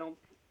Minnesota.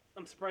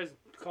 I'm surprised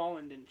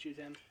Colin didn't choose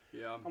him.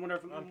 Yeah. I wonder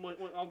if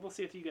we'll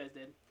see if you guys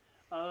did.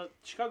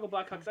 Chicago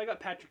Blackhawks. I got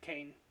Patrick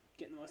Kane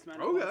getting the most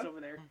amount of points over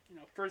there.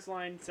 First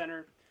line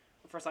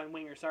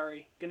winger.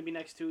 Sorry, going to be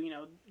next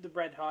to the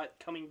red hot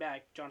coming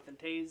back Jonathan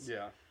Toews.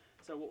 Yeah.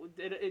 So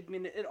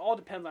it all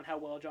depends on how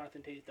well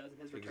Jonathan Toews does in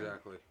his return.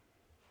 Exactly.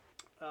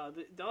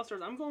 The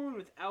All-Stars. I'm going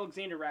with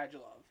Alexander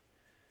Radulov.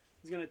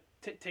 He's going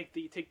to take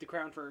the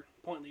crown for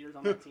point leaders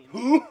on that team.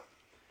 Who?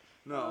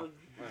 No.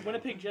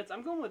 Winnipeg Jets.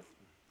 I'm going with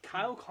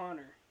Kyle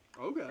Connor.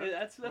 Okay.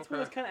 That's one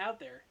that's kind of out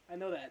there. I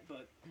know that,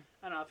 but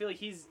I don't know. I feel like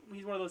he's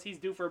one of those. He's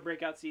due for a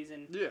breakout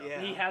season. Yeah.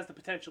 And he has the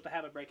potential to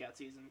have a breakout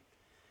season.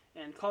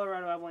 And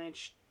Colorado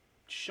Avalanche,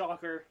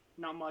 shocker,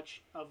 not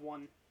much of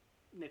one.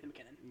 Nathan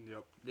McKinnon.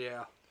 Yep.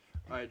 Yeah.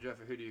 All right,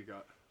 Jeffrey, who do you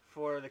got?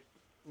 For the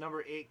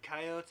Number 8,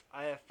 Coyotes.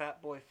 I have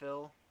Fat Boy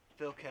Phil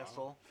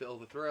Kessel. Phil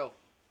the Thrill.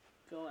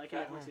 Phil, I can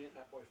definitely see it.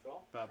 Fat Boy Phil.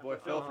 Fat Boy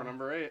Phil for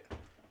number 8.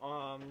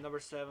 Number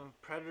 7,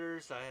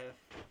 Predators. I have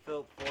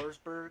Philip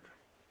Forsberg.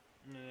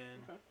 And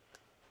then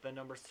the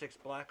number 6,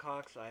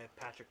 Blackhawks. I have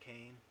Patrick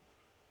Kane.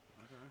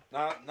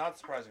 Okay. Not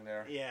surprising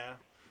there. Yeah.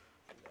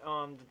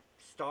 The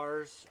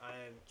Stars. I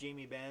have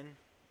Jamie Benn.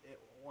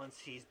 Once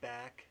he's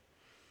back.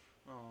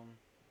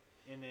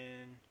 And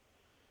then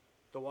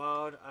the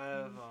Wild. I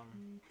have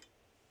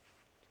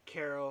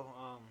Kirill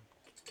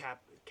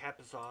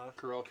Kaprizov.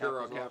 Kirill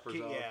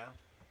Kaprizov. Yeah.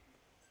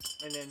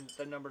 And then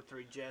the number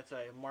 3 Jets,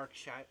 I have Mark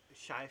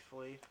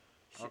Scheifele.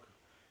 Okay.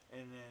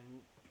 And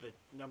then the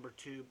number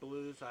 2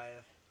 Blues, I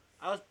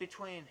was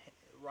between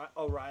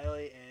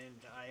O'Reilly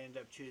and I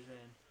ended up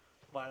choosing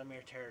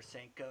Vladimir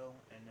Tarasenko.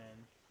 And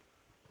then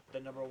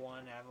the number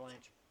 1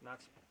 Avalanche, not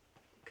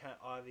kind of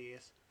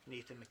obvious,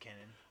 Nathan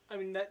McKinnon. I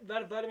mean,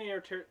 that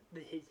Vladimir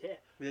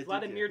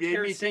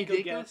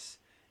Tarasenko guess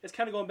is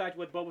kind of going back to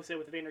what Bobo said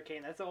with Evander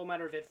Kane. That's all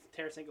matter of if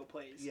Tarasenko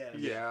plays. Yeah.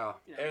 Yeah.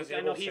 You know,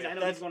 I know he's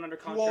going under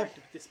contract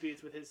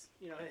disputes with his,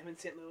 him in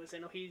St. Louis. I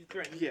know he's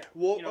threatened. Yeah.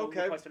 Well,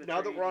 okay.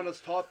 Now that we're on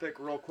this topic,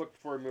 real quick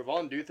before we move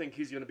on, do you think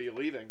he's going to be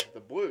leaving the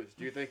Blues?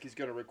 Do you think he's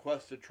going to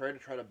request a trade to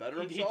try to better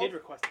himself? He did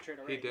request a trade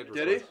already. He did.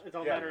 Did he? It's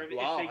all a matter of if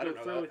they go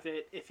through that. with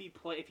it. If he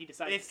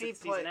decides to sit the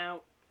season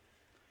out.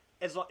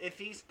 If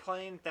he's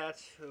playing,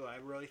 that's who I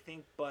really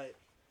think. But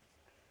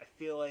I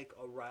feel like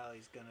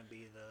O'Reilly's going to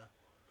be the...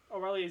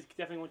 O'Reilly is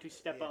definitely going to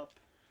step up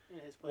in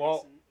his place.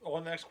 Well,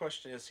 the next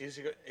question is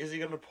he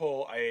going to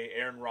pull a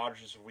Aaron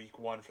Rodgers week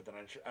 1 for the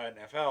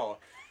NFL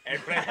and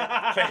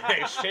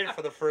play shit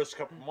for the first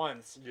couple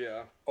months?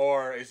 Yeah.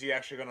 Or is he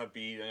actually going to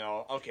be,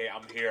 okay,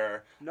 I'm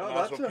here. No, I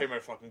might as well pay my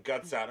fucking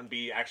guts out and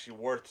be actually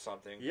worth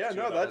something. Yeah,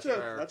 no,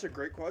 that's a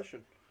great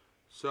question.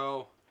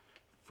 So,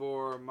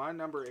 for my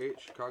number 8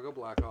 Chicago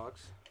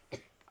Blackhawks,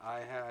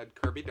 I had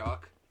Kirby Dach.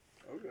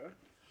 Okay.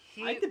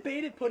 I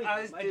debated putting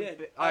him.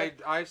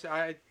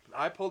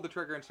 I pulled the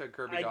trigger and said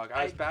Kirby Dach.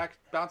 I was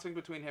bouncing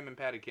between him and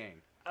Patty Kane.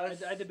 I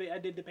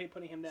did debate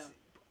putting him down.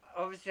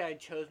 Obviously, I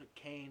chose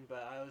Kane,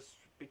 but I was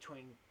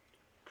between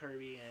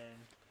Kirby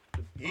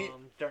and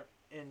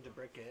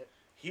DeBrickett.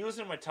 He was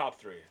in my top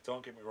 3.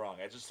 Don't get me wrong.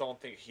 I just don't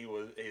think he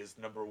is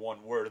number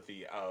 1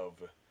 worthy of.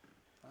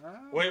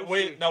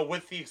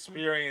 With the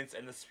experience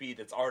and the speed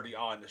that's already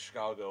on the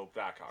Chicago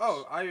Blackhawks.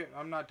 Oh,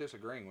 I'm not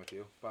disagreeing with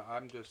you, but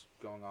I'm just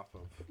going off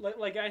of...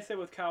 Like I said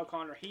with Kyle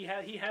Connor, he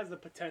has the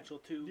potential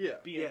to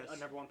be a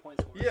number 1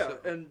 point scorer. Yeah,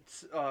 and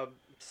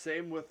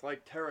same with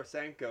like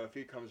Tarasenko. If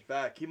he comes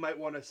back, he might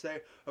want to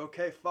say,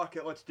 okay, fuck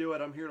it, let's do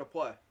it, I'm here to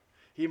play.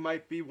 He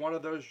might be one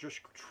of those just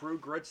true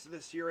grits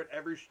this year, and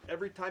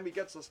every time he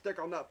gets a stick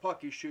on that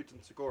puck, he shoots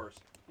and scores.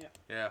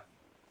 Yeah.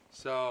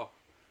 So...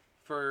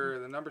 For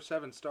the number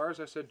 7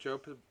 Stars, I said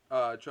Joe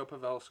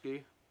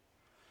Pavelski.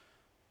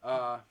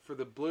 For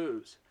the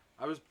Blues,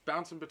 I was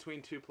bouncing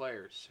between 2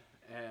 players,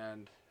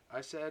 and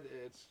I said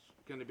it's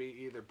going to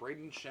be either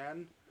Braden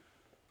Shen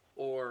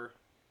or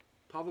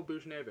Pavel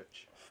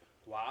Buchnevich.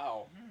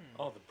 Wow.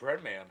 Oh, the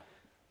bread man.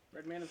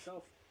 Red man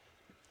himself.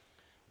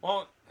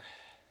 Well,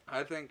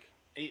 I think...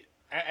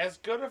 as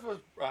good of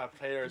a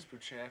player as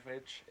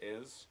Buchnevich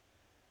is,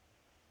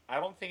 I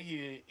don't think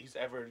he's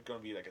ever going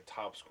to be like a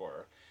top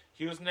scorer.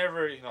 He was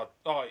never,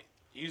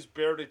 he's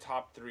barely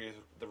top 3 of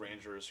the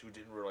Rangers who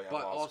didn't really have a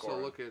lot of scoring. But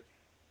also look at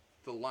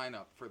the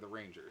lineup for the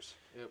Rangers.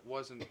 It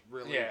wasn't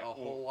really a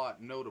whole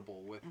lot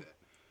notable with it.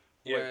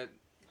 Yeah. When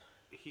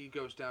he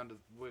goes down to,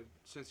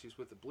 since he's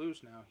with the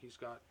Blues now, he's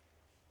got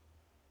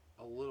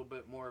a little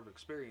bit more of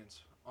experience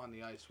on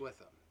the ice with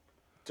him.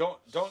 Don't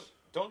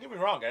get me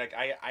wrong.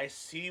 I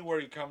see where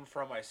you come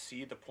from. I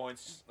see the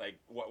points, like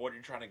what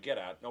you're trying to get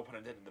at. No pun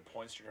intended. The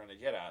points you're trying to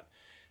get at.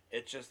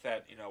 It's just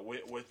that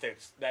with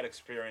that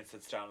experience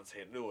that's down in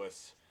St.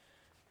 Louis,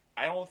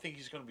 I don't think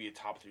he's going to be a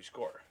top 3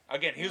 scorer.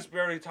 Again, he was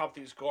barely a top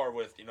 3 scorer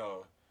with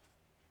Panarin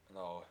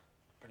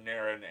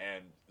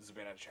and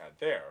Zibanejad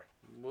there.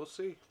 We'll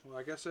see. Well,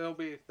 I guess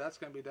that's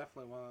going to be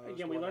definitely one of those.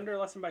 Again, we learned our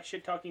lesson by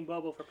shit talking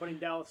Bobo for putting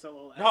Dallas so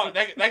low. No,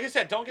 like I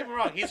said, don't get me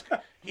wrong. He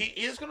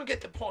is going to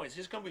get the points.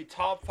 He's going to be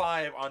top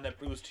 5 on that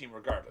Blues team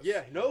regardless.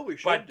 Yeah, no, we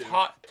should. But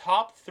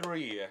top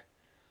 3,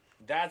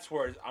 that's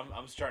where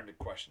I'm starting to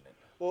question it.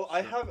 Well,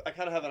 I kind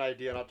of have an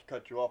idea, not to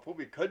cut you off. What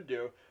we could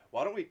do,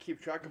 why don't we keep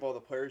track of all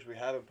the players we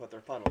have and put their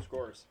final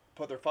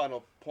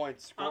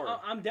points scored?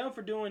 I'm down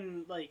for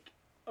doing like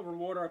a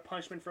reward or a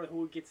punishment for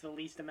who gets the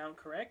least amount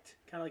correct,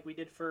 kind of like we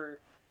did for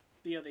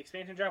the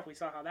expansion draft. We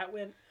saw how that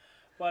went,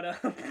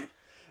 but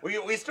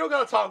we still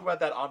got to talk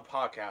about that on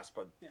podcast.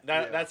 But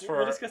that's for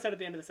we'll discuss that at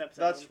the end of this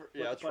episode.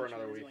 That's for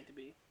another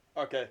week.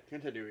 Okay,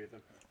 continue,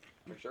 Ethan.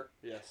 For sure.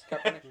 Yes,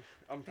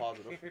 I'm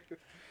positive.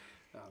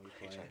 No,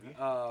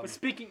 but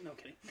speaking, no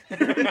kidding.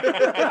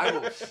 I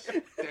will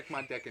stick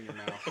my dick in your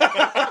mouth.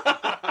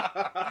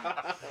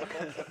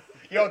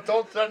 Yo,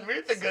 don't send me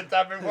the good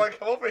time before I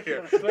come over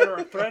here.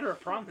 Threat or a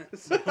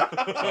promise.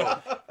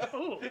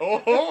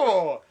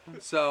 Oh.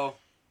 So,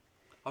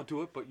 I'll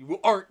do it, but you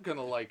aren't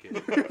gonna like it.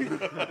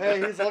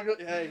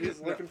 He's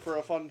looking for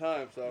a fun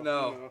time. So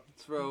no.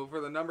 So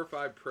for the number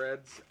 5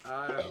 Preds,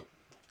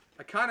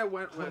 I kind of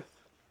went with.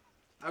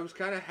 I was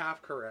kind of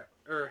half correct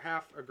or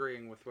half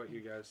agreeing with what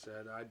you guys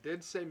said. I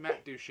did say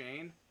Matt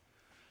Duchene,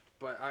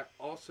 but I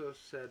also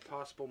said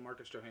possible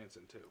Marcus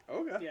Johansson too.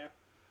 Okay.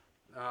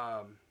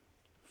 Yeah.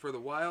 For the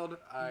Wild,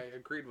 I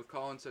agreed with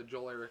Colin. Said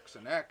Joel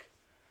Eriksson Ek.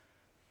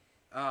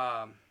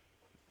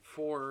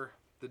 For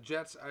the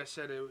Jets, I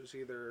said it was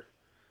either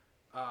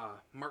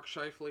Mark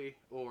Scheifele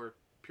or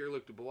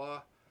Pierre-Luc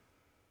Dubois.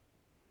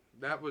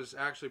 That was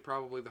actually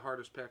probably the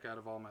hardest pick out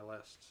of all my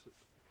lists,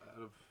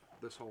 out of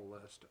this whole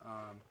list.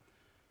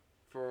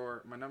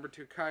 For my number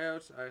 2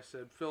 Coyotes, I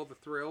said Phil the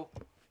Thrill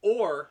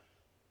or,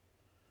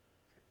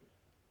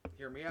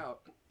 hear me out,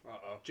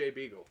 Jay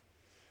Beagle.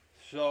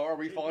 So are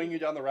we following you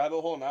down the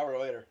rabbit hole now or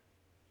later?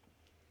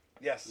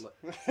 Yes.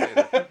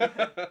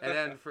 And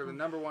then for the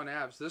number 1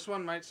 Avs, this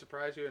one might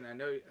surprise you, and I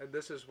know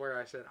this is where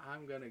I said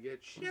I'm going to get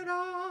shit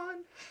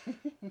on.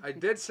 I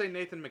did say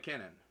Nathan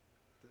McKinnon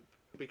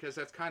because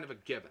that's kind of a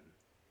given.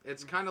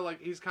 It's kind of like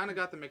he's kind of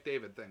got the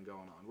McDavid thing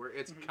going on where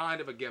it's kind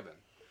of a given.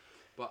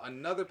 But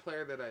another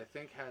player that I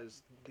think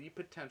has the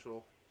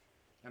potential,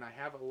 and I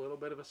have a little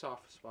bit of a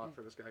soft spot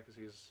for this guy because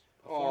he's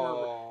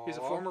a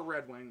former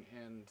Red Wing,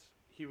 and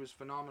he was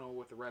phenomenal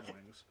with the Red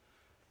Wings.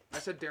 I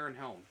said Darren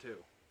Helm,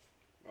 too.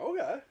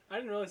 Okay. I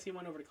didn't realize he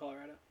went over to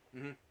Colorado.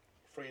 Mm-hmm.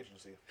 Free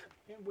agency.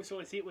 Yeah, so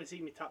was he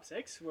top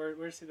 6? Where are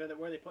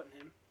they putting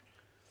him?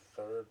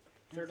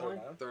 Third line?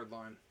 Third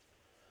line.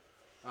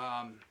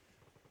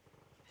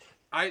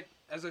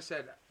 As I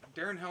said,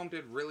 Darren Helm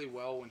did really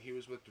well when he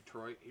was with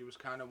Detroit. He was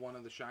kind of one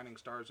of the shining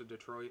stars of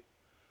Detroit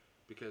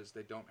because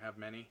they don't have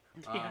many.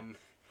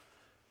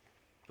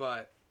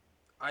 But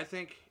I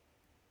think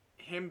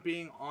him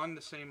being on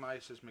the same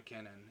ice as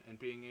McKinnon and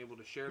being able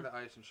to share the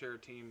ice and share a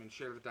team and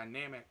share the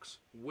dynamics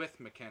with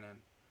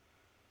McKinnon,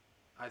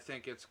 I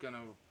think it's going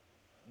to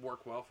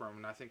work well for him,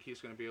 and I think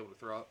he's going to be able to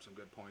throw up some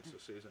good points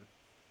this season.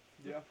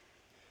 Yeah.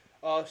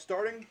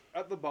 Starting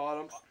at the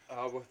bottom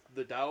with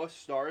the Dallas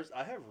Stars,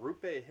 I have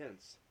Rupe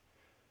Hintz.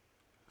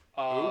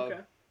 Okay.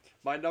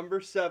 My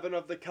number 7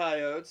 of the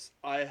Coyotes,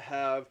 I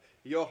have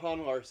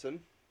Johan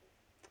Larsson.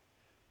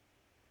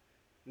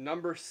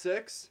 Number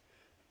 6,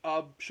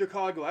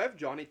 Chicago, I have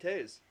Johnny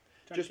Tays.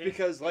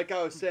 Because, like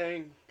I was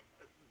saying,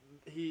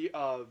 he's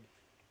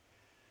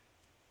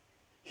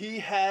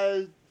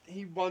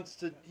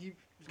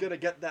gonna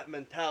get that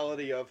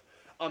mentality of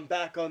I'm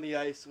back on the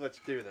ice, let's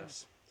do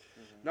this.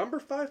 Mm-hmm. Number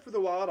 5 for the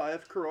Wild, I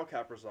have Kirill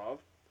Kaprizov.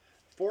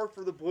 4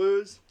 for the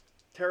Blues,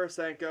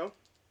 Tarasenko.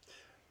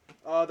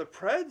 The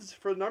Preds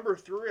for number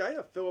 3, I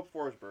have Philip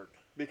Forsberg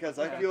because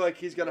I feel like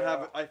he's gonna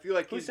have. I feel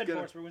like Who said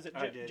Forsberg? Was it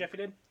Jeffy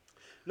did?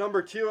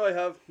 Number 2, I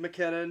have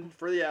McKinnon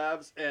for the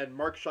Avs, and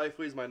Mark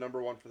Scheifele is my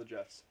number 1 for the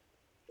Jets.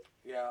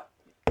 Yeah,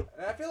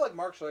 and I feel like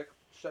Mark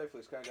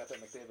Scheifele's kind of got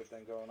that McDavid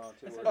thing going on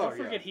too. Don't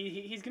forget,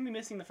 he's gonna be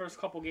missing the first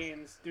couple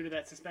games due to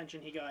that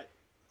suspension he got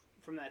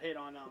from that hit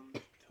on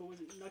who was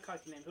it? Not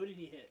Kotkaniemi. Who did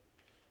he hit?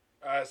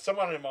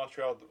 Someone in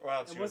Montreal.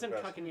 It wasn't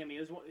Kotkaniemi.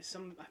 It was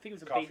some. I think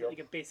it was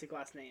a basic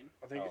last name.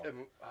 I think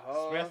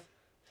Smith.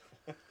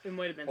 It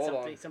might have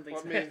been something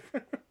Smith.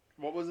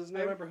 What was his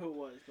name? I remember who it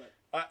was, but.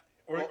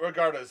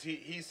 Regardless,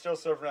 he's still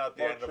serving out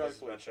the end of his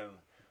suspension.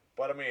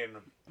 But I mean,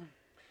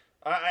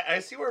 I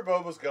see where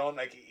Bobo's going.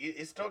 Like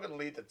he's still going to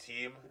lead the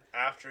team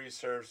after he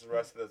serves the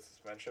rest of the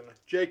suspension.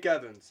 Jake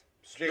Evans.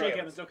 Jake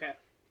Evans. Okay,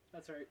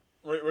 that's right.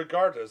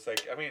 Regardless,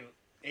 like I mean,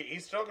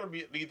 he's still going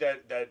to lead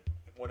that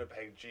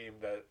Winnipeg team.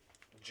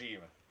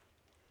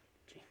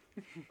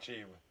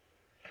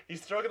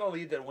 He's still going to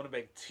lead that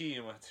Winnipeg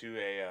team to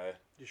a.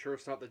 You sure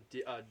it's not the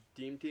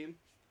Deem team?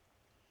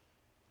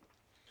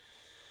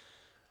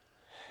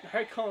 All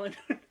right, Colin.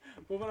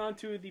 Moving on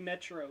to the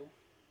Metro.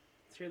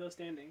 Let's hear those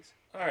standings.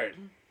 All right.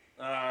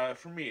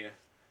 For me,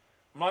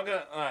 I'm not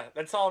gonna.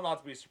 That's all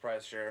not to be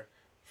surprised here.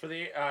 For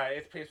the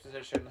 8th place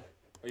position,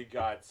 we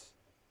got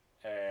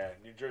the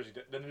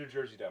New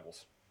Jersey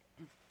Devils.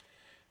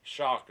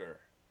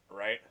 Shocker,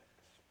 right?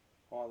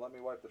 Hold on, let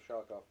me wipe the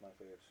shock off my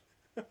face.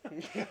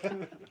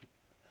 I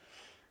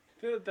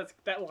feel like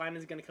that line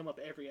is going to come up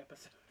every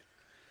episode.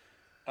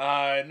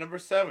 Number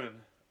 7,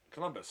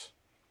 Columbus.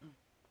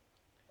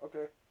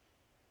 Okay.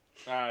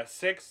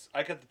 6,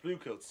 I got the Blue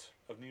Coats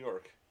of New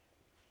York.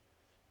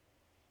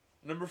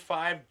 Number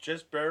 5,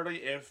 just barely,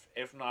 if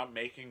not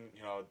making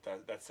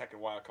that second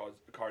wild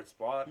card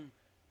spot,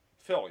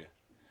 Philly.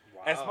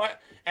 Wow.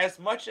 As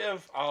much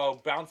of a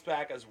bounce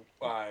back as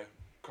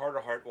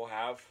Carter Hart will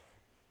have,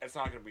 it's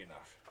not going to be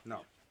enough. No.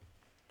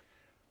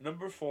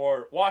 Number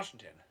 4,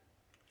 Washington.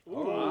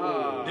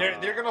 Ooh.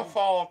 They're going to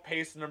fall off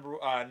pace number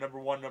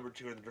 1, number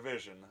 2 in the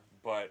division,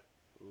 but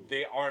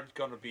they aren't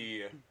going to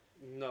be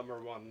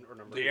number 1 or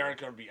number 2. They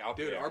aren't going to be out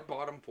there. Dude, our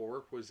bottom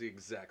 4 was the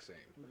exact same.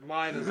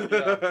 Mine is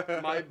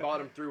my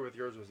bottom 3 with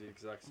yours was the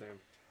exact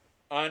same.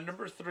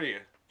 Number 3,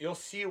 you'll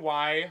see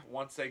why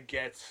once we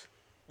get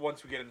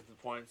into the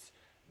points.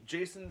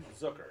 Jason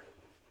Zucker.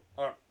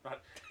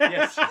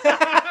 Yes.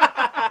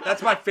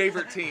 That's my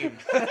favorite team.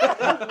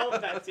 I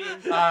love that team.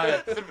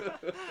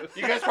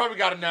 You guys probably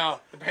got it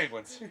now. The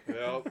Penguins.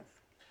 Yep.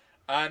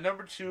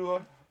 Number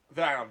 2,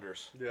 the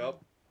Islanders. Yep.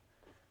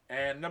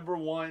 And number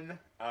 1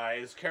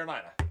 is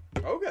Carolina.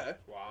 Okay.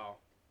 Wow.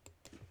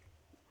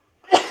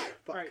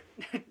 All right.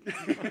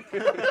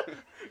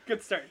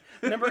 Good start.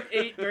 Number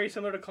 8, very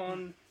similar to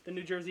Colin, the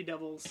New Jersey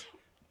Devils.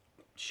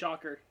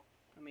 Shocker.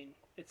 I mean,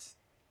 it's...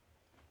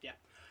 Yeah.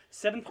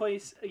 7th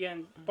place,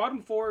 again,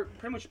 bottom 4,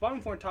 pretty much bottom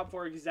 4 and top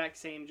 4 exact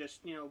same,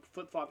 just,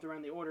 flip-flopped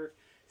around the order.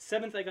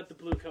 7th, I got the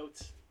Blue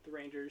Coats, the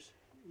Rangers.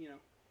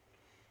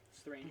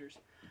 It's the Rangers.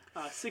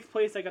 6th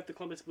place, I got the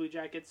Columbus Blue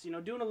Jackets.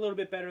 Doing a little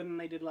bit better than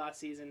they did last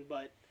season,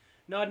 but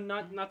not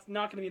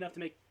going to be enough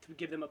to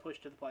give them a push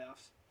to the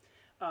playoffs.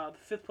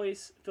 5th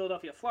place,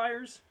 Philadelphia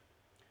Flyers.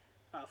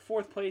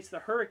 4th place, the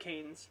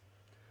Hurricanes.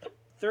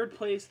 3rd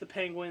place, the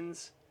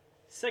Penguins.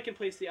 2nd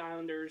place, the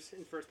Islanders.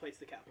 And 1st place,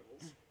 the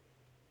Capitals.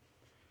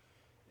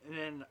 And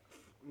then,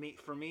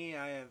 for me,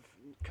 I have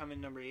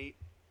coming number 8,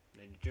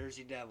 the New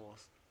Jersey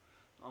Devils.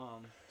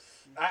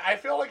 I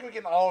feel like we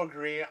can all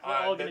agree We're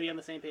all going to be on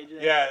the same page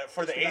there. Yeah,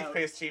 for the Just 8th about.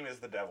 place team is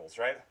the Devils,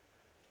 right?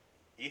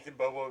 Ethan,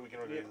 Bobo, we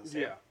can agree on the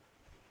same.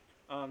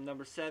 Yeah.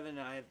 Number 7,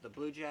 I have the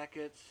Blue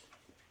Jackets.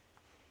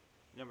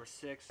 Number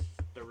 6,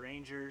 the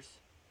Rangers.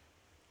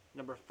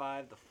 Number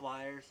 5, the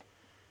Flyers.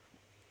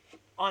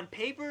 On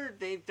paper,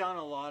 they've done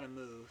a lot of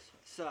moves.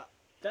 So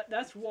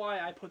That's why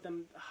I put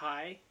them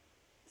high,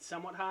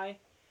 somewhat high.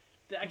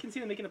 I can see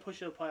them making a push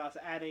to the playoffs,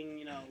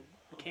 adding,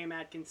 Cam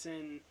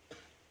Atkinson,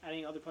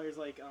 adding other players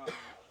like, I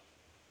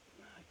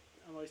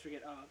always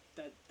forget,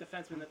 that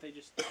defenseman that they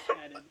just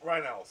added.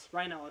 Ryan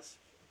Ellis.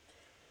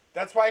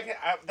 That's why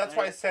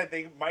I said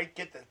they might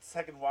get the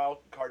second wild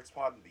card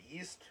spot in the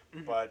East,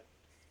 but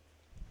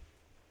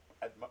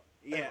at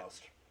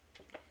most.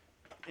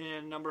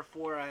 And number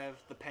 4, I have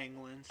the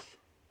Penguins.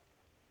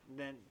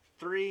 Then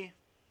 3,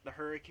 the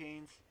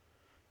Hurricanes.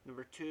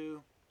 Number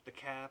 2, the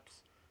Caps.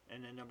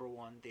 And then number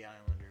 1, the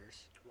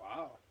Islanders.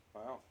 Wow.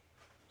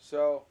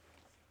 So,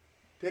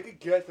 take a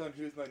guess on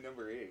who's my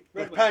number 8.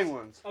 The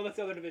Penguins. Oh, that's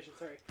the other division,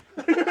 sorry.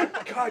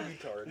 God, you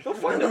tard.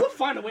 They'll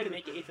find a way to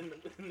make 8th in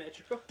the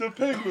Metro. The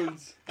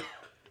Penguins.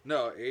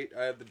 No, 8,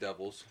 I have the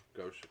Devils.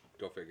 Go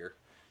figure.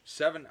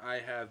 7, I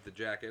have the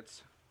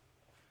Jackets.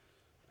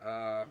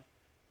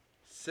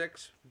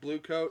 6, Blue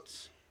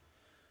Coats.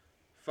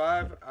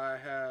 5, I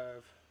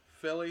have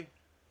Philly.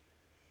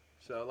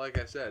 So, like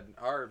I said,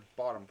 our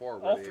bottom 4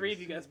 were All 3 of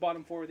you guys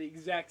bottom 4 were the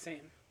exact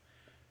same.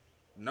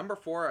 Number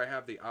 4, I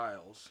have the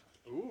Isles.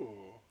 Ooh.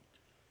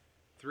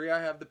 3,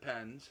 I have the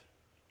Pens.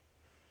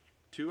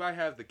 2, I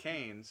have the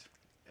Canes.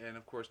 And,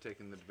 of course,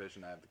 taking the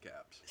division, I have the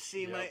Caps.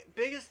 See, my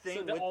biggest thing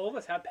So do all of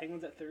us have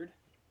Penguins at 3rd?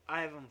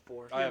 I have them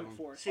 4th. I have them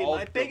 4th. See, I'll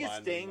my biggest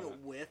combine thing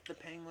them, with the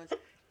Penguins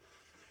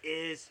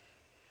is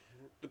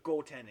the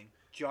goaltending.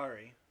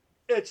 Jari.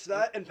 It's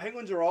that, and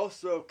Penguins are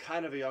also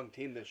kind of a young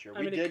team this year.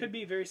 It could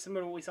be very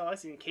similar to what we saw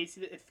last season.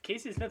 If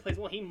Casey Smith plays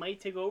well, he might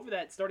take over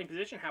that starting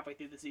position halfway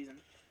through the season.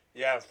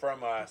 Yeah,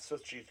 from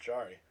Swiss Chief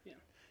Jari.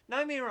 Not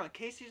get me wrong,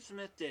 Casey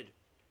Smith did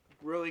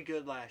really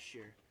good last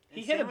year. And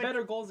He hit a same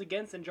better goals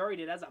against than Jari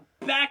did as a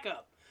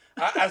backup.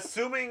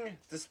 Assuming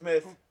the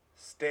Smith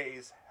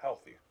stays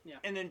healthy.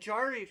 And then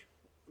Jari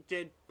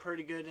did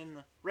pretty good in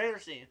the regular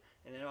season.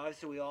 And then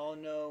obviously we all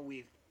know,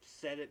 we've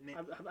said it.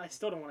 I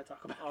still don't want to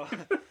talk about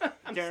it.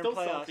 I'm During still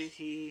playoffs, salty.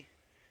 he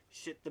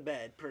shit the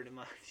bed pretty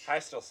much.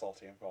 I'm still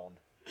salty. I'm going.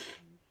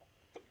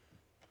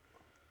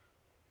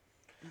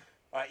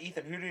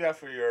 Ethan, who do you have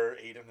for your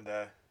 8 in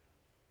the...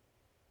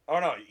 Oh,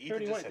 no. Ethan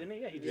 31, just said... didn't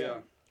he? Yeah, he did. Yeah.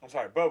 I'm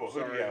sorry. Bobo, who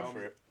do Sorry, you have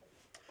for it?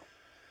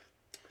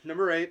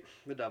 Number 8,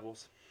 the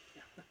Devils.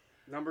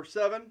 Number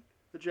 7,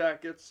 the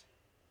Jackets.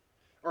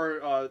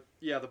 The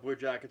Blue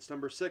Jackets.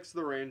 Number 6,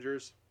 the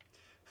Rangers.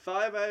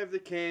 5, I have the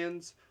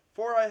Canes.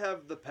 4, I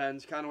have the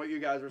Pens. Kind of what you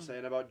guys were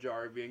saying about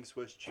Jari being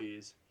Swiss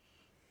cheese.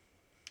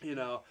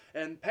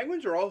 And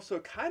Penguins are also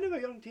kind of a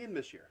young team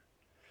this year.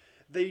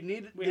 They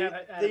need... We have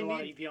added a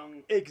lot of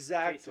young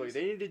Exactly. faces.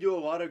 They need to do a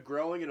lot of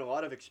growing and a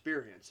lot of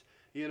experience.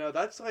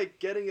 That's like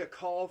getting a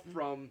call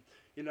from,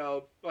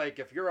 like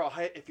if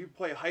you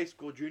play high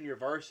school junior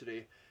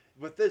varsity,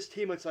 with this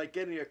team it's like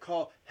getting a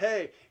call,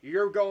 hey,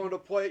 you're going to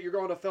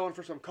fill in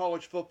for some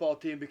college football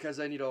team because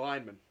they need a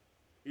lineman.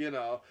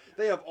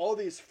 They have all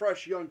these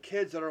fresh young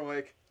kids that are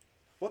like,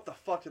 what the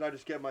fuck did I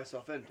just get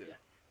myself into? Yeah.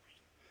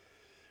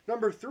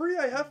 Number 3,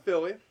 I have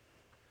Philly.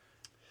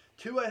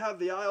 2, I have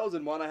the Isles,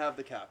 and 1, I have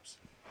the Caps.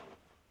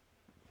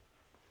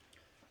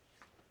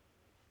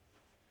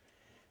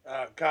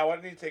 Kyle,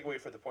 what do you take away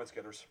for the points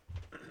getters?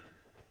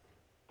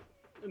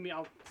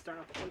 I'll start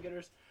off the point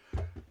getters.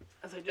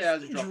 As I Yeah,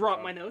 just just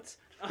drop drop my the notes.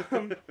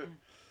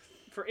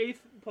 For 8th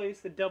place,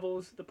 the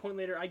Devils, the point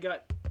leader, I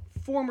got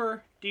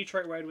former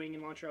Detroit Red Wing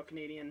and Montreal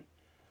Canadian,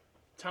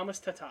 Thomas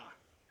Tatar.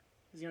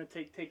 He's going to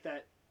take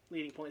that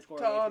leading point scorer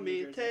away from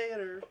New Tommy Jersey.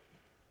 Tater.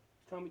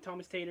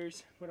 Thomas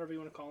Taters, whatever you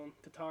want to call him.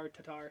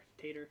 Tatar,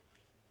 Tater.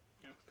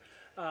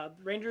 Yeah.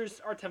 Rangers,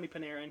 Artemi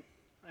Panarin.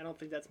 I don't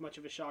think that's much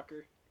of a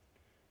shocker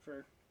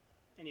for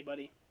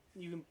anybody.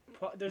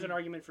 There's an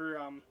argument for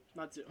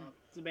not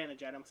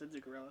Zibanejad. I almost said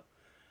Zuccarello.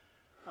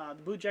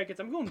 The Blue Jackets.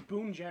 I'm going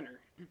Boone Jenner.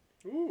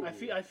 Ooh.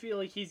 I feel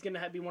like he's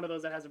gonna be one of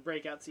those that has a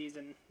breakout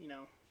season.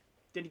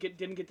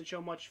 Didn't get to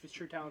show much of his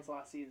true talents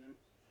last season.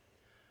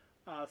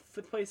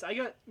 Fifth place, I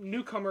got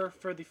newcomer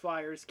for the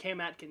Flyers,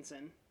 Cam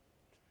Atkinson.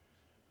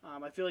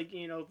 I feel like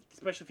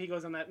especially if he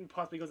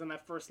possibly goes on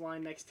that first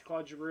line next to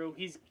Claude Giroux,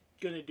 he's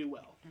gonna do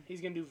well.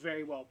 He's gonna do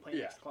very well playing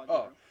next to Claude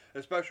Giroux.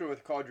 Especially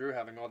with Claude Giroux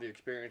having all the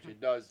experience he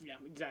does. Yeah,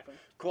 exactly.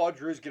 Claude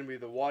Giroux is going to be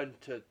the one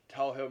to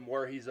tell him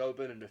where he's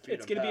open and defeat him.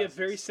 It's going to be a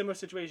very similar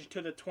situation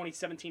to the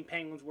 2017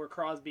 Penguins where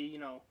Crosby,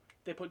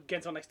 they put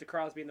Gensel next to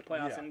Crosby in the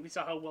playoffs, and we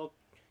saw how well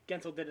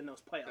Gensel did in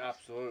those playoffs.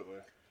 Absolutely.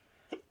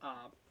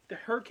 The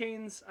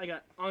Hurricanes, I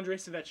got Andrei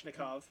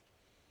Svechnikov.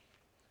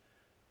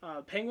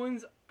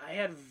 Penguins, I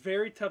had a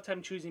very tough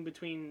time choosing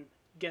between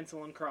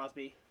Gensel and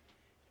Crosby.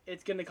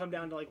 It's going to come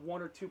down to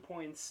 1 or 2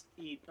 points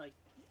each,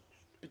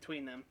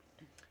 between them.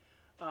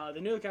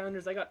 The New York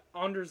Islanders, I got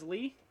Anders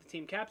Lee, the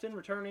team captain,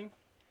 returning.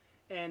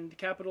 And the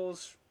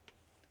Capitals,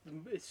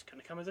 it's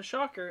going to come as a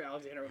shocker,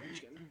 Alexander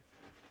Ovechkin.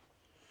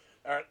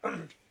 All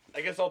right,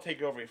 I guess I'll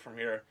take over from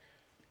here.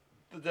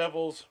 The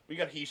Devils, we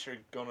got Heischer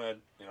going to,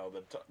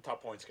 the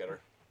top points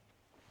getter.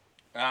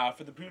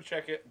 For the Blue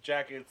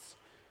Jackets...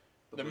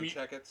 The Blue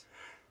Jackets?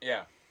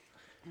 Yeah.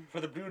 For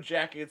the Blue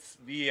Jackets,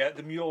 the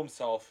mule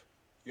himself,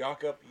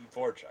 Jakub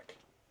Voracek,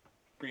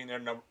 being their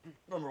number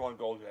one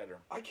goal getter.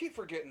 I keep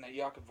forgetting that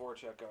Jakub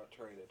Voracek got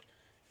traded.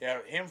 Yeah,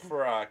 him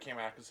for Cam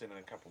Atkinson and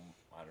a couple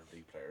minor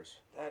league players.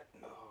 I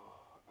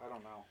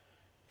don't know.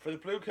 For the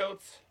Blue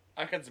Coats,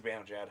 I got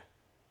Zibanejad.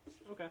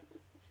 Okay.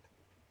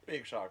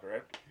 Big shocker,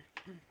 right?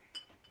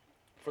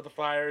 For the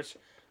Flyers,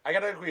 I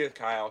gotta agree with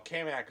Kyle.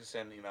 Cam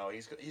Atkinson,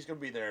 he's gonna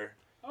be there.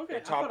 Okay, I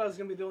thought I was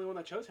gonna be the only one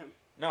that chose him.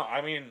 No,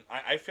 I mean,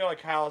 I feel like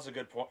Kyle has a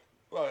good point.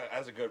 Well,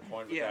 has a good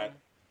point with that.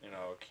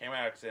 Cam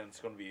Atkinson's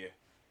gonna be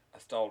a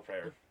stellar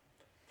player.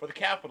 For the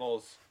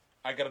Capitals,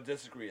 I gotta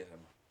disagree with him.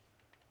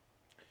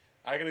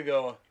 I gotta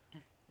go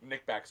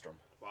Nick Backstrom.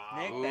 Wow.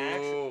 Nick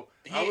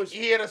Backstrom.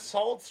 He had a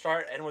solid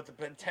start, and with the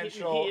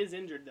potential. He is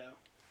injured though.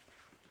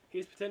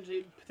 He's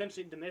potentially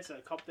to miss a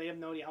couple. They have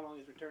no idea how long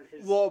his return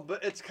is. Well,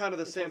 but it's kind of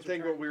the same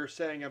thing what we were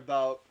saying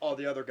about all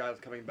the other guys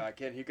coming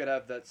back in. He could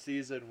have that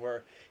season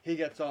where he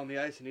gets on the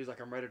ice and he's like,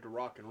 I'm ready to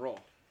rock and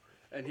roll.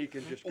 And he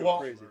can just go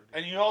crazy.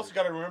 And you also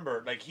got to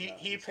remember,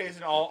 he plays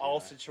in all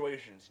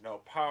situations.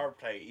 Power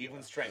play,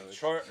 even strength,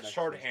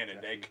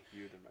 short-handed.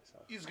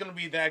 He's going to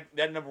be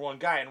that number one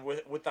guy. And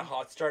with the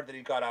hot start that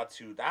he got out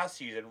to last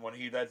season when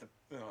he led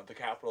the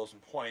Capitals in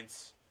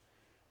points,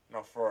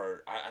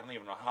 for I don't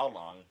even know how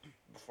long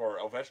before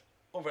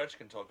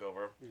Ovechkin took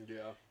over.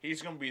 Yeah,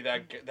 he's gonna be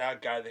that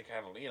guy they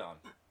kind of lean on.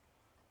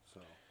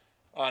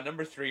 So,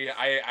 number 3,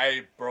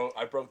 I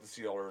broke the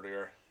seal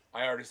earlier.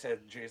 I already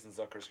said Jason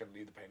Zucker's gonna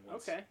lead the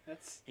Penguins. Okay,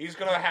 he's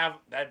gonna have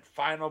that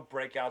final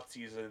breakout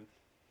season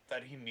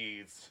that he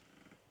needs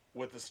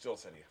with the Steel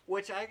City.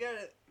 Which I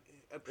gotta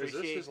appreciate.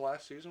 Is this his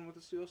last season with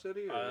the Steel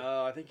City?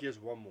 I think he has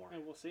one more.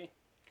 And we'll see.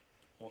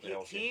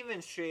 He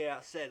even straight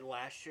out said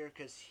last year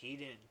because he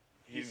didn't.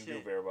 He didn't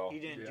do very well. He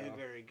didn't do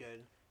very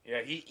good.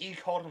 Yeah, he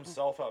called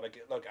himself out.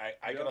 Like, look,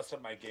 I gotta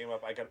set my game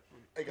up. I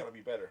gotta be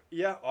better.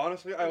 Yeah,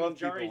 honestly, I love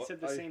Jari people.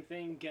 said the same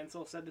thing.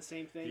 Gensel said the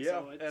same thing. Yeah,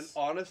 so and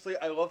honestly,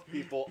 I love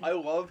people. I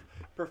love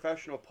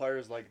professional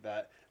players like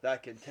that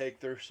can take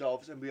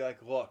themselves and be like,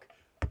 look,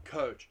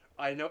 coach,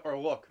 I know, or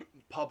look,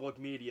 public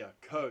media,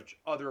 coach,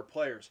 other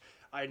players,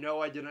 I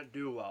know I didn't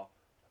do well.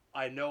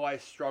 I know I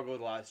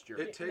struggled last year.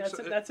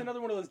 That's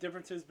another one of those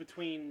differences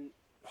between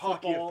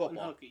hockey and football. And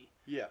hockey.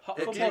 Yeah.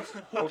 Football's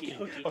hooky.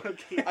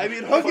 I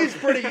mean, hookey's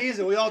pretty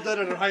easy. We all did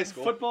it in high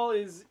school. Football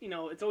is,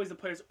 it's always the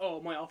players,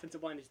 my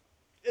offensive line is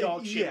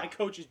dog shit. My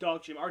coach is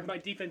dog shit. Or my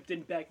defense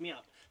didn't back me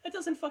up. That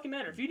doesn't fucking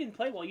matter. If you didn't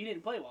play well, you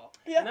didn't play well.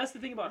 Yeah. And that's the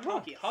thing about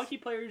hockey. Hockey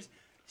players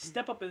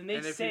step up and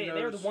they're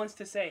the ones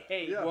to say,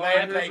 hey,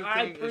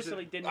 I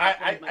personally didn't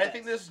play my I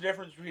think there's a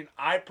difference between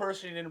I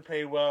personally didn't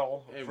play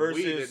well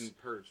versus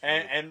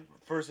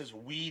versus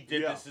we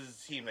did this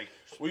as a team. Like,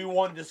 we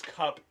won this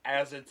cup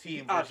as a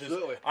team versus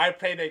absolutely. I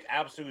played like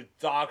absolute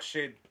dog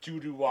shit,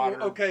 doo-doo water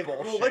bullshit.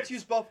 Well, let's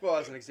use Buffalo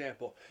as an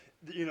example.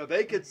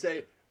 They could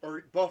say,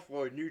 or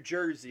Buffalo, New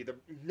Jersey,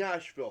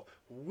 Nashville,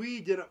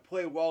 we didn't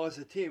play well as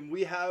a team.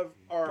 We have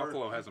our...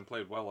 Buffalo hasn't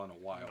played well in a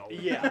while.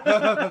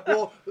 Yeah.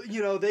 Well,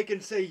 they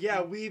can say,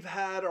 yeah, we've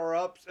had our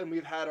ups and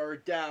we've had our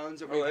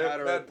downs. And we've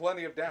had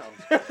plenty of downs.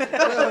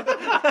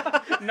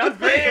 Not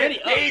very many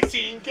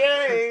 18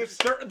 games!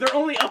 Their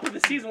only up of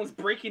the season was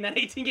breaking that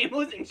 18-game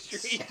losing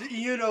streak.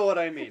 You know what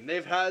I mean.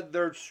 They've had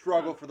their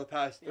struggle for the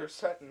past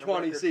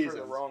 20 seasons. For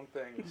the wrong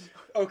things.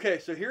 Okay,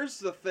 so here's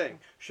the thing.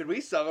 Should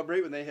we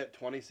celebrate when they hit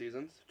 20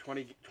 seasons?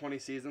 20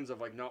 seasons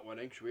of not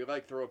winning? Should we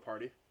throw a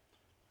party?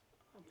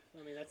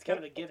 I mean, that's kind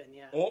of a given,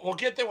 yeah. We'll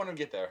get there when we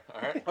get there,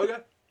 alright? Okay.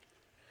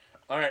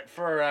 Alright,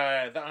 for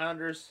the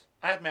Islanders,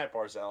 I have Matt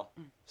Barzal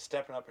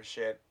stepping up his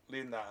shit,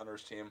 leading the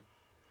Islanders team.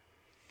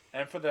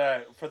 And for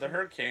the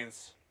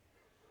Hurricanes,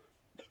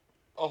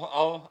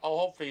 I'll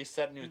hopefully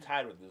set a new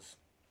tide with this.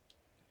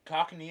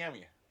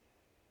 Kotkaniemi.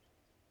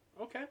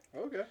 Okay.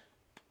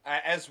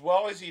 As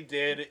well as he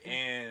did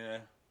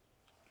in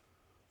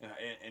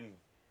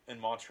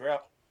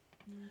Montreal.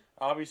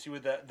 Obviously,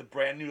 with the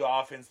brand new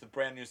offense, the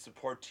brand new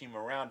support team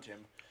around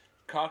him,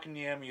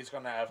 Kotkaniemi is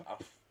going to have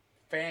a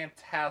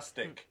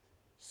fantastic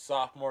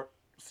sophomore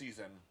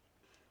season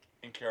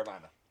in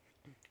Carolina.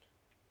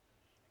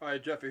 All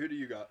right, Jeffy, who do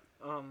you got?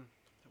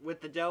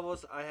 With the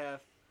Devils, I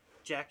have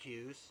Jack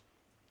Hughes.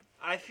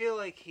 I feel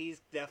like he's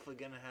definitely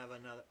gonna have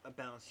a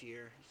bounce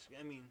year.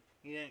 I mean,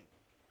 he didn't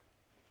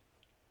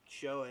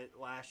show it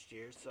last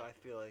year, so I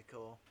feel like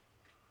he'll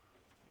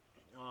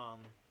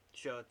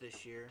show it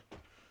this year.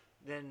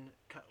 Then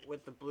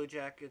with the Blue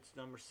Jackets,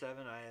 number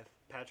 7, I have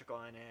Patrick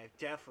Laine. I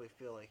definitely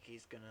feel like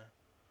he's gonna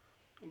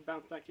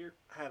bounce back here.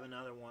 Have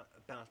another one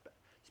bounce back.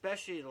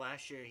 Especially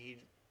last year, he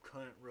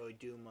couldn't really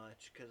do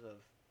much because of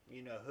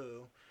you know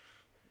who.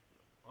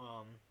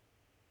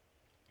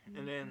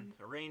 And then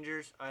the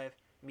Rangers, I have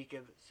Mika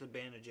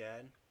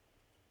Zibanejad.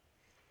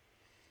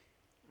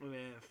 And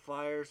then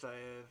Flyers, I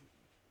have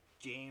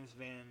James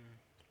Van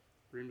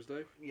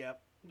Riemsdyk?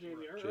 Yep.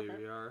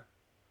 JVR.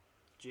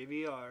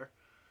 JVR.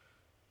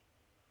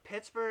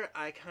 Pittsburgh,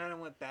 I kind of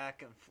went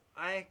back and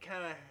I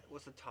kind of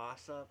was a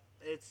toss-up.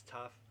 It's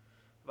tough.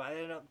 But I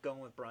ended up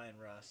going with Brian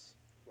Russ.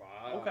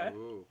 Wow. Okay.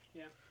 Ooh.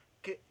 Yeah.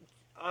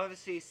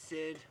 Obviously,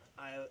 Sid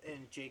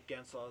and Jake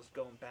Gensel, I was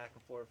going back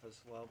and forth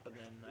as well, but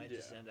then I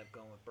just ended up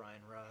going with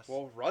Brian Russ.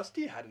 Well,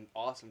 Rusty had an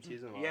awesome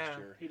season last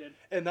year. He did,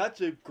 and that's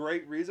a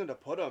great reason to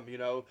put him. You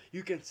know,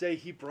 you can say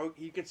he broke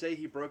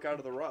out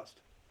of the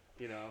rust.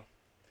 You know,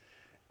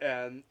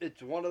 and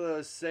it's one of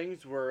those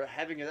things where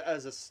having it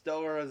as a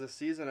stellar as a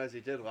season as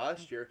he did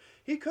last year,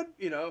 he could.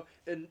 You know,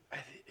 and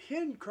he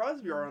and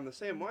Crosby are on the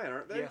same line,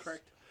 aren't they? Yes.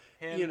 correct.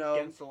 Him, you know,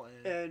 Gensel,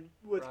 and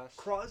with Russ.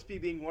 Crosby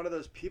being one of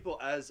those people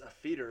as a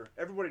feeder,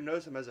 everybody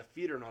knows him as a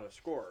feeder, not a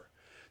scorer.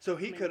 So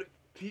he could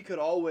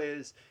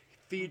always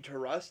feed to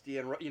Rusty,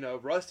 and you know,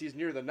 Rusty's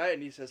near the net,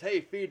 and he says,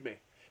 "Hey, feed me."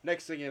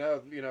 Next thing you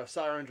know,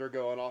 sirens are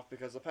going off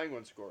because the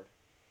Penguins scored.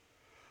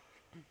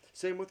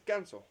 Same with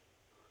Gensel.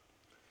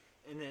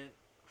 And then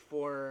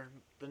for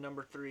the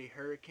number 3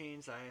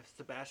 Hurricanes, I have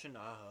Sebastian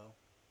Aho.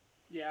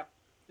 Yeah,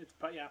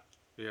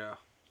 Yeah.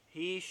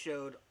 He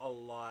showed a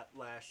lot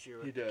last year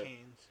with the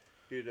Canes.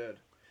 He did.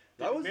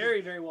 That was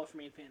very, very well for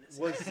me in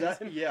fantasy. Was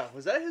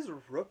that his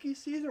rookie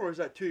season, or was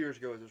that 2 years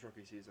ago? Was his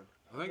rookie season?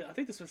 I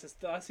think this was his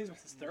last season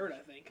was his third. I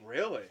think.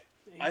 Really?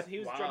 I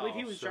believe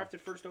he was drafted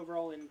first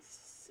overall in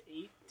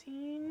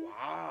 18.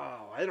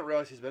 Wow, I didn't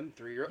realize he's been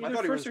 3 years. He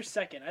was first or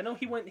second. I know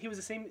he went. He was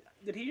the same.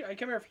 Did he? I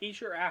can't remember if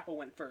Heischer or Apple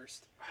went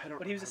first.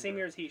 But he was the same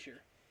year as Heischer.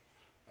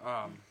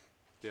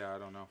 Yeah, I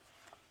don't know.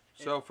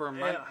 So for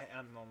my,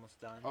 I'm almost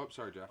done. Oh,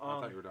 sorry, Jeff.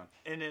 I thought you were done.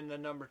 And in the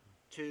number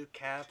 2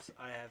 Caps,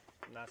 I have,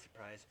 not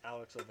surprised,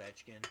 Alex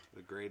Ovechkin.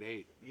 The grade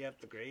 8.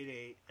 Yep, the grade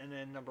 8. And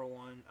then number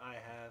 1, I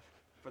have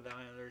for the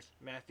Islanders,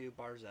 Matthew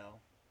Barzal.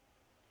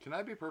 Can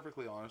I be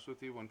perfectly honest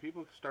with you? When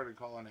people started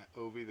calling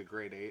Ovi the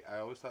grade 8, I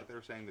always thought they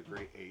were saying the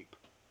great ape.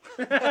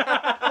 And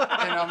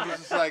I'm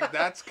just like,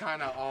 that's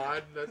kind of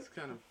odd. That's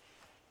kind of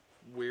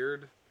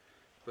weird.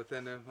 But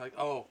then they're like,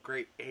 oh,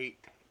 great 8.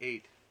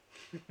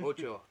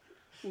 Ocho.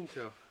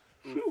 So.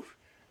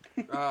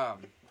 All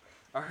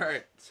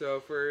right. So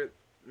for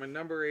my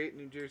number 8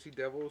 New Jersey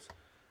Devils,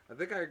 I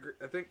think I agree.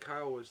 I think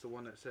Kyle was the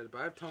one that said it,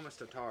 but I have Thomas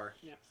Tatar.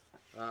 Yeah.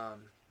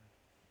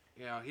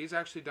 You know, he's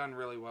actually done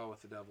really well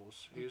with the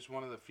Devils. He's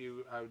one of the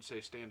few, I would say,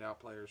 standout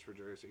players for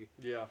Jersey.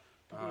 Yeah.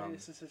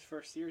 This is his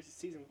first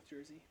season with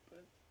Jersey,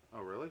 but.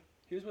 Oh really?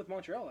 He was with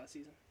Montreal last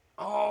season.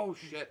 Oh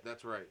shit,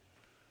 that's right.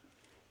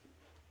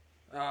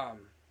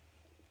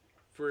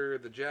 For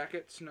the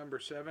Jackets, number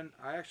 7,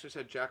 I actually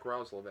said Jack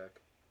Roslovic.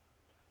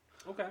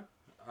 Okay.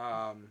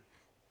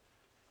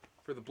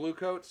 For the Blue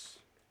Coats,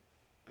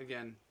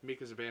 again,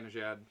 Mika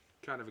Zibanejad,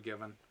 kind of a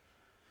given.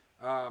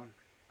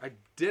 I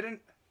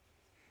didn't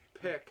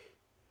pick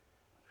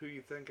who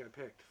you think I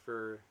picked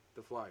for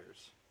the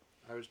Flyers.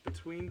 I was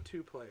between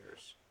 2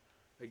 players.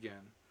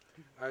 Again,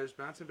 I was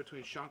bouncing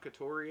between Sean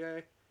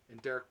Couturier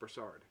and Derek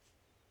Brassard.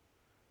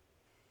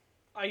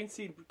 I can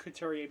see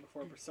Couturier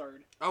before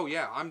Brassard. Oh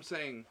yeah, I'm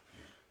saying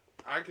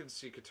I can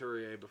see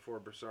Couturier before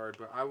Brassard,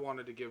 but I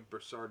wanted to give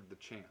Brassard the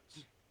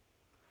chance.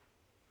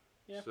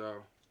 Yeah.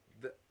 So,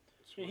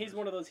 he's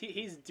one of those.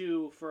 He's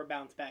due for a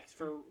bounce back.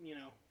 For a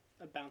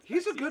bounce back.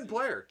 He's a good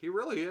player. He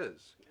really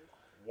is.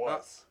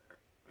 Was.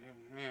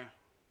 Yeah.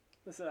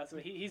 Listen,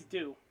 he's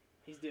due.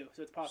 He's due.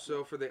 So it's possible.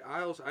 So for the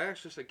Isles, I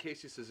actually said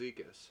Casey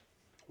Cizikas.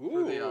 Ooh.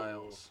 For the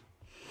Isles.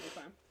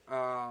 Okay.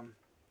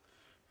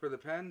 For the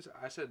Pens,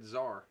 I said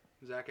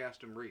Zach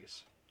Aston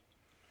Reese.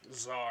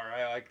 Czar,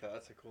 I like that.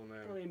 That's a cool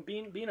name. I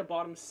mean, being a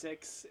bottom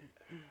 6,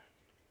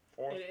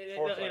 it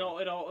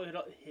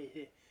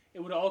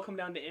would all come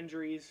down to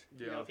injuries.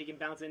 Yeah. You know, if he can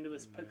bounce into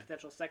his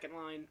potential second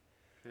line.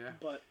 Yeah.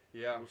 But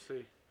yeah, we'll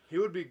see. He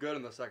would be good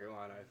in the second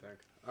line, I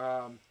think.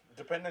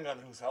 Depending on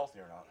who's healthy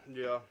or not.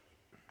 Yeah.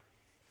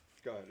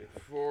 Go ahead.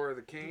 For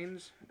the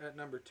Canes at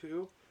number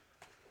 2,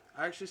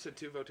 I actually said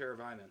Teuvo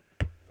Teravainen.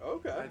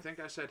 Okay. I think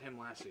I said him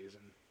last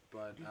season,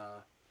 but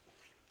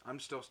I'm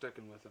still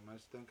sticking with him. I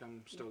think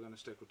I'm still going to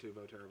stick with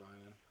Teuvo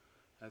Teravainen.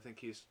 I think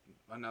he's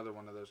another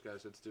one of those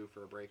guys that's due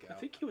for a breakout. I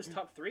think he was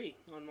top 3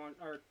 on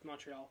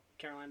Montreal,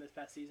 Carolina this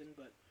past season,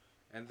 but.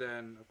 And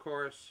then, of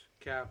course,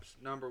 Caps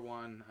number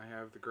 1. I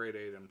have the grade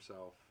 8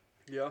 himself.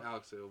 Yeah.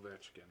 Alex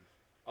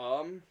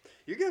Ovechkin.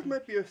 You guys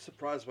might be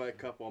surprised by a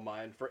couple of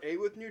mine. For 8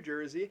 with New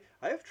Jersey,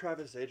 I have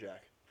Travis Zajac.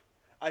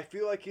 I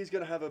feel like he's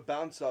gonna have a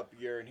bounce up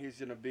year, and he's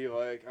gonna be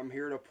like, "I'm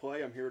here to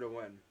play. I'm here to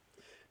win."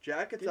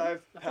 Jackets, I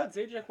thought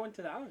Zajac went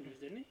to the Islanders,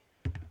 didn't he?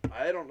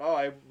 I don't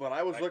know. When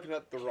I was looking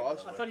at the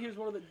roster, I thought he was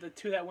one of the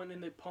 2 that went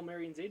in the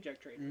Palmieri and Zajac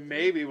trade.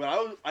 Maybe when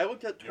I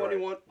looked at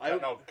 21.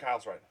 Right. No,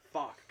 Kyle's right.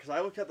 Fuck, because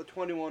I looked at the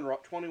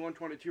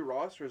 21-22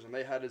 rosters, and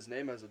they had his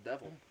name as a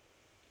Devil.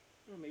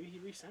 Oh, maybe he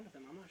re-signed with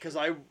them. I'm not Because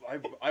sure.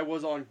 I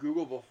was on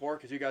Google before,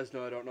 because you guys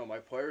know I don't know my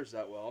players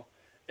that well,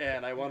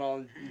 and I went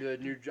on the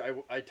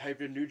I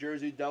typed in New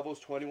Jersey Devils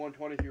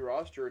 21-22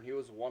 roster, and he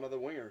was one of the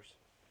wingers.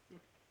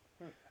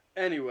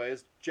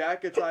 Anyways,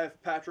 Jackets, I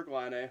have Patrick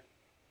Laine.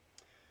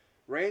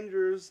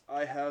 Rangers,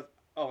 I have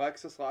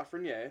Alexis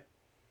Lafreniere.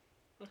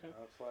 Okay.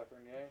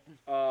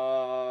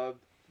 Lafreniere.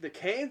 The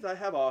Canes, I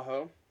have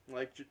Aho,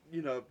 like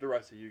the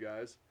rest of you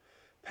guys.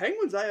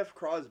 Penguins, I have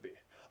Crosby.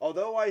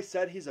 Although I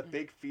said he's a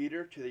big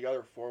feeder to the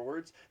other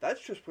forwards,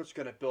 that's just what's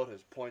going to build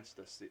his points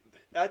this season.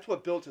 That's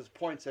what builds his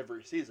points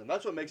every season.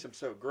 That's what makes him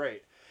so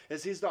great,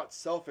 is he's not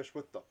selfish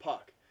with the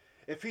puck.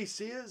 If he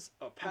sees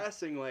a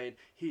passing lane,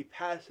 he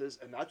passes,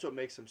 and that's what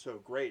makes him so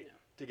great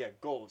to get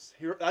goals.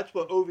 That's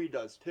what Ovi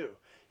does too.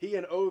 He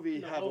and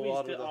Ovi have Ovi's a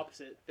lot of the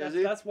opposite. Is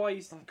he? That's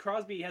why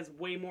Crosby has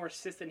way more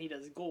assists than he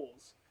does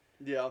goals.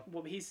 Yeah.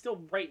 Well, he's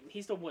still right.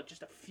 He's still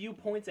just a few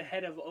points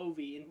ahead of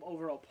Ovi in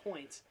overall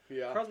points.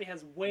 Yeah. Crosby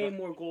has way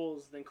more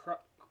goals than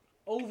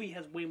Ovi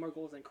has way more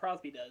goals than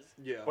Crosby does.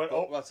 Yeah. But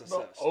less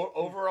assists.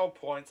 Overall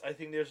points, I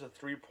think there's a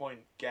 3-point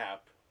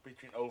gap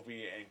between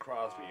Ovi and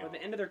Crosby. By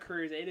the end of their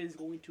careers, it is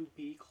going to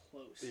be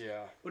close.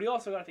 Yeah. But you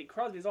also got to think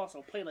Crosby's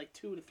also played like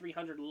 200 to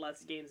 300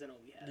 less games than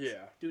Ovi has.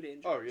 Yeah. Due to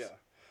injuries. Oh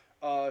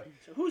yeah.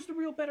 So who's the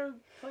real better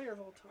player of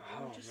all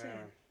time? I'm just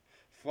saying.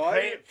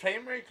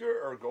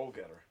 Playmaker or goal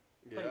getter?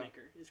 Yeah.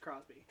 Playmaker is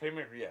Crosby.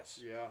 Playmaker, yes.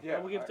 Yeah. I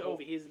will give it to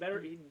Ovi. He's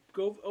better.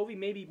 Ovi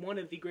may be one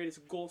of the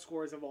greatest goal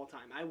scorers of all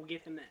time. I will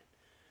give him that.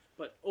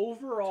 But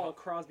overall,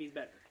 Crosby's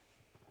better.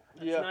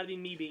 That's not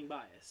even me being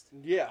biased.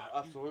 Yeah,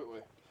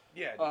 absolutely.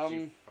 Yeah, you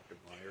fucking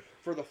liar.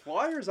 For the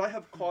Flyers, I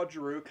have Claude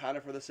Giroux kind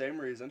of for the same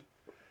reason.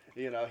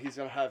 He's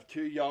going to have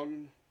 2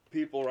 young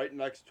people right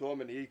next to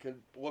him, and he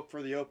can look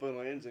for the open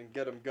lanes and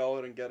get them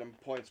going and get them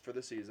points for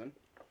the season.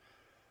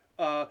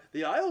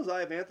 The Isles,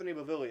 I have Anthony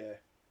Beauvillier.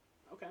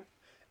 Okay.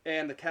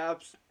 And the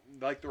Caps,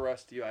 like the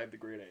rest of you, I have the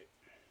grade 8.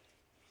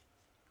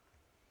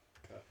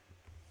 Okay.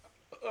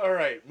 All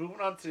right,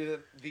 moving on to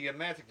the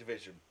Atlantic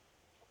Division.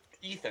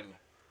 Ethan,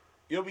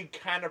 you'll be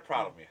kind of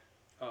proud of me.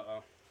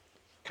 Uh-oh.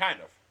 Kind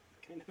of.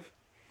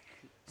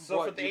 So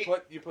what, for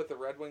the you put the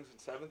Red Wings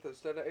in 7th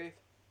instead of 8th?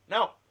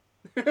 No.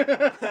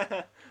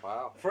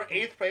 Wow. For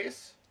 8th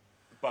place,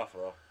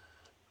 Buffalo.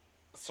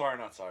 Sorry,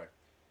 not sorry.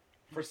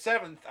 For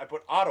 7th, I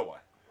put Ottawa.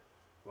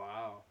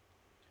 Wow.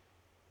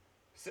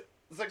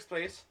 6th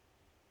place,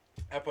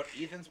 I put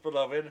Ethan's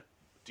beloved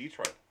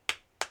Detroit.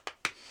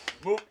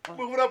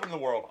 Moving up in the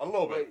world a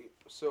little bit. Wait,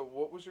 so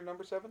what was your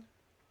number 7?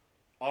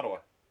 Ottawa.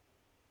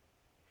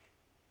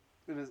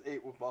 It is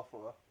 8 with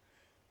Buffalo.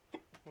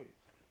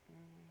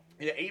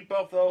 Yeah, 8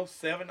 Buffalo,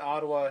 7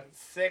 Ottawa,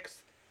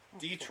 6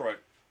 Detroit.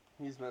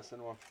 He's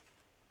missing one.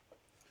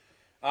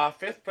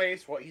 5th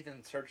place, while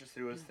Ethan searches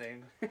through his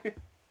thing,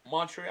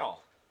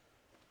 Montreal.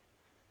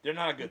 They're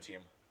not a good team.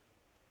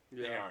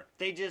 Yeah.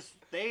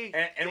 They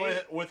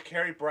aren't. With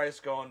Carey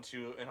Price going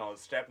to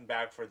stepping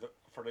back for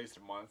at least a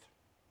month,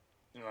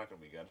 they're not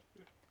going to be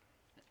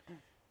good.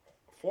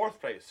 4th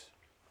place,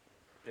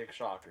 big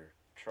shocker,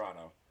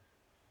 Toronto.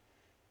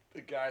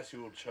 The guys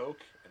who will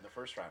choke in the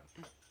first round.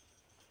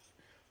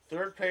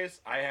 3rd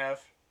place, I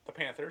have the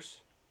Panthers.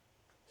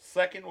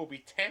 2nd will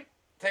be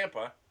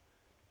Tampa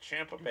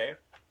Bay.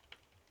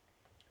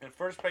 And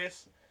 1st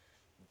place,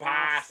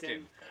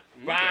 Boston.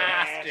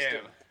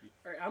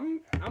 All right,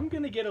 I'm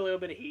gonna get a little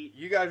bit of heat.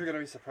 You guys are going to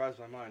be surprised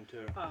by mine,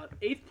 too.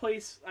 8th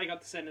place, I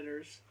got the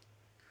Senators.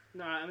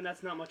 No, I mean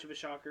that's not much of a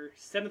shocker.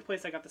 7th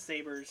place, I got the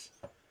Sabres.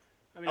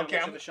 I mean, Okay,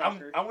 not much of a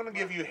shocker. I'm going to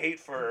give you hate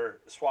for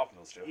swapping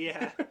those two.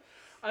 Yeah.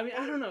 I mean,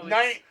 I don't know.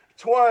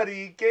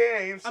 20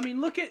 games. I mean,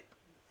 look at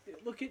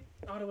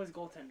Ottawa's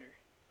goaltender.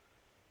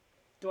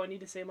 Do I need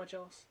to say much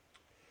else?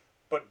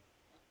 But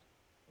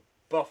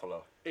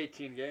Buffalo.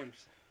 18 games.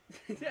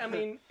 I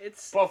mean,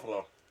 it's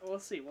Buffalo. We'll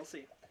see.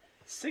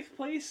 6th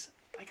place,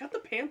 I got the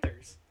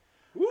Panthers.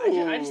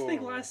 Ooh. I just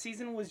think last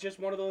season was just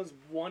one of those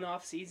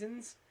one-off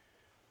seasons.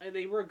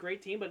 They were a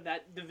great team, but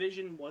that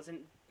division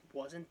wasn't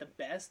the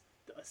best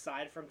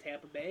aside from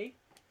Tampa Bay.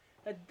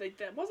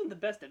 That wasn't the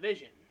best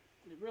division.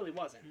 It really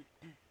wasn't.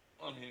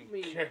 I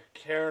mean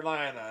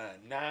Carolina,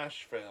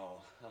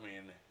 Nashville. I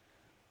mean,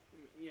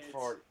 yeah.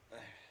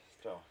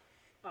 still.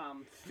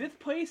 5th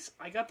place,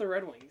 I got the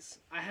Red Wings.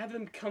 I have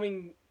them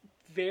coming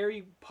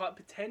very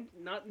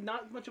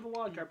not much of a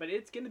wild card, but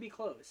it's going to be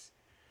close.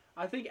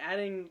 I think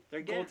adding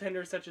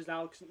goaltenders such as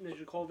Alex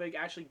Nikolkovic,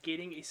 actually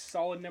getting a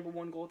solid number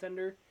one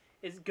goaltender,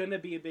 is going to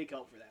be a big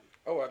help for them.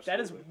 Oh, absolutely. That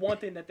is one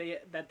thing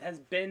that has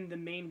been the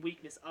main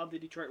weakness of the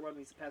Detroit Red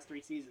Wings the past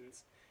 3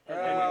 seasons.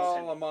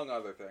 Among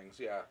other things,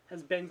 yeah.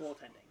 Has been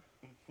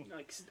goaltending.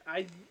 Like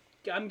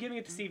I'm giving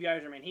it to Steve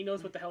Yzerman. He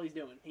knows what the hell he's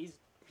doing.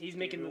 He's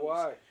making moves.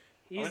 Why?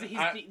 He's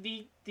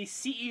the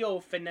CEO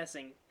of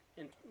finessing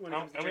when it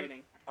comes to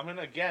trading.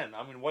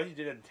 What he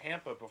did in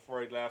Tampa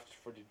before he left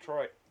for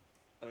Detroit,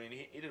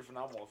 he did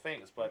phenomenal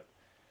things, but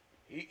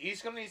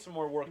he's going to need some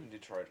more work in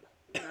Detroit.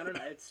 I don't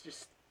know. It's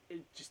just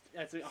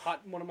that's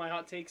one of my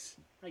hot takes,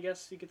 I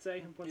guess you could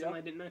say. Something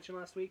I didn't mention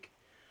last week.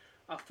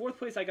 4th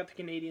place, I got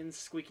the Canadiens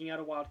squeaking out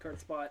a wild card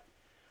spot.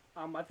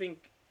 I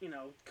think a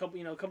couple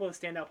of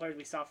the standout players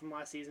we saw from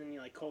last season,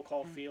 like Cole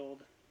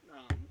Caulfield,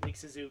 Nick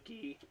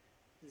Suzuki,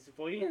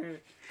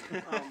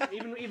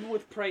 even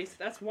with Price.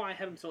 That's why I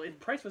have him. So if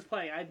Price was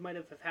playing, I might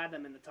have had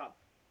them in the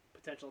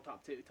potential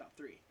top 2, top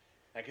 3.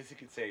 I guess you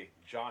could say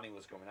Johnny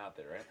was going out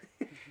there,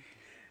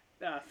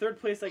 right? 3rd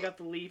place, I got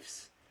the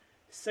Leafs.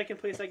 2nd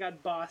place, I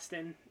got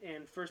Boston.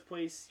 And 1st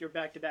place, your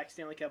back-to-back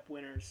Stanley Cup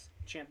winners,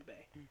 Tampa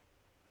Bay.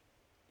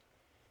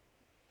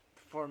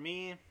 For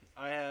me,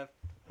 I have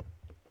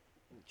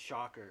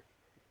shocker,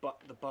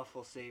 the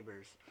Buffalo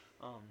Sabres.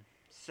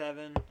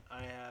 7,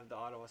 I have the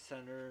Ottawa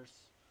Senators.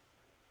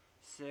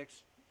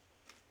 6,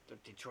 the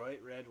Detroit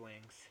Red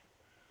Wings.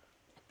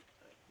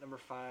 Number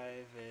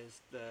 5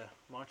 is the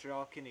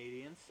Montreal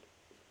Canadiens.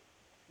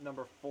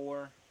 Number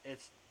 4,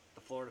 it's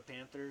the Florida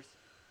Panthers.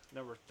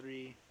 Number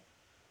 3,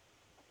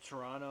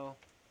 Toronto.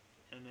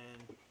 And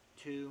then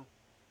 2,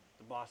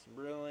 the Boston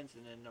Bruins.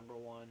 And then number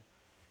 1,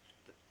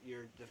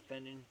 your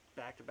defending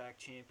back-to-back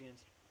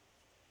champions,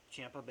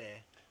 Tampa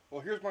Bay.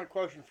 Well, here's my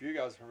question for you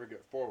guys before we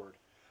get forward.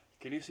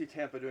 Can you see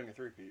Tampa doing a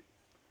three-peat?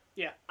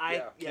 Yeah.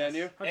 Yes. Can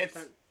you?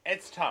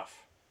 It's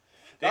tough.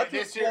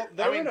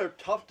 They're in a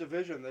tough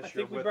division this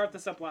year. I think we brought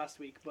this up last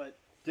week, but...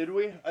 Did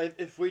we?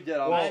 If we did,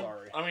 I'm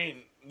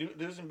sorry.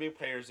 Losing big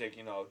players like,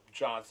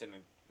 Johnson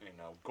and,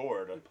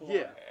 Gord. And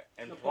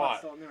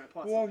Plot.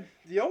 Well,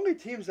 the only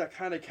teams that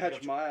kind of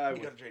catch my eye...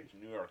 He got traded to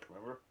New York,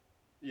 remember?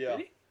 Yeah. Did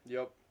he?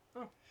 Yep.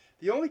 Oh.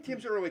 The only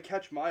teams that really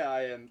catch my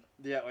eye in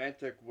the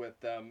Atlantic with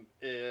them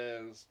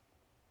is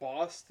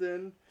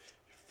Boston,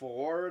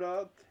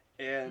 Florida,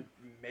 and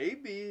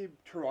maybe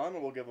Toronto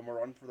will give them a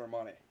run for their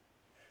money.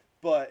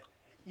 But,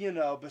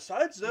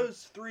 besides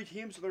those 3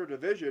 teams in their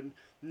division,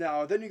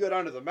 now then you go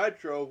down to the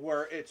Metro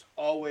where it's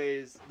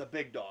always the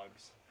big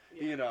dogs.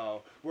 Yeah.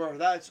 Where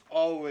that's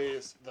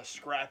always the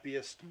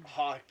scrappiest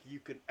hockey you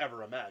can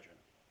ever imagine.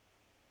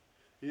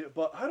 Yeah,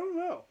 but I don't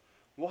know.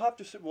 We'll have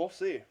to see. We'll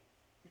see.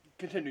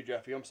 Continue,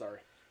 Jeffy. I'm sorry.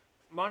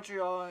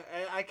 Montreal,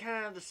 I kind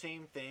of have the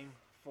same thing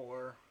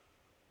for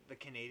the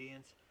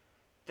Canadiens.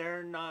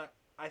 They're not.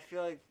 I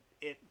feel like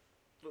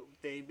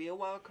they'd be a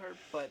wild card,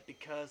 but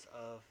because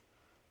of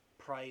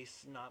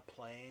Price not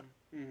playing,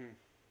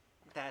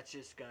 that's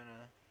just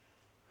gonna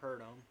hurt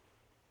them.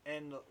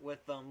 And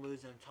with them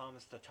losing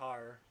Thomas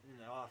Tatar in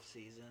the off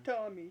season.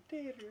 Tommy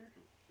Tater.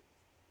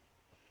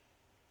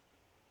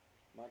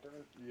 My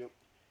turn? Yep.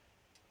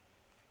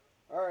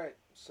 Alright,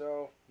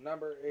 so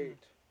number 8.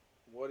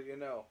 What do you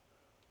know?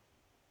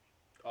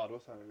 Ottawa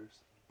Senators.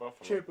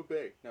 Buffalo. Tampa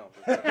Bay. No.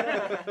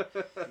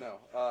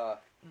 No.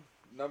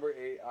 Number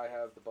 8, I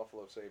have the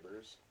Buffalo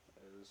Sabres.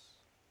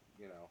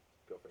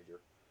 Go figure.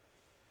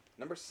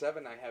 Number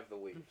 7, I have the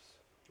Leafs.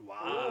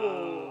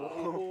 Wow.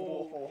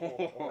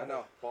 I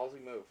know,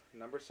 ballsy move.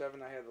 Number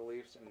 7, I have the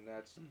Leafs, and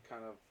that's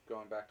kind of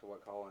going back to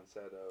what Colin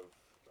said of,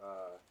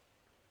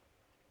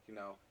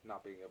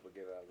 not being able to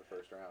get out of the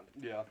first round.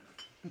 Yeah.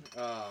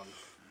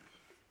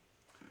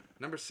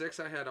 Number 6,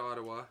 I had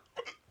Ottawa.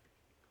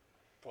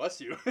 Bless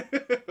you. 5,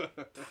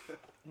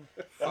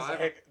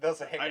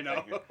 That's a hiccup. I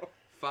know.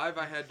 5,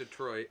 I had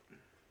Detroit.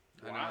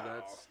 Wow. I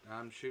know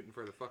I'm shooting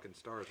for the fucking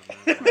stars on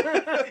that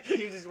one.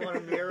 You just want a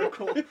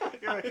miracle.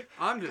 You're like,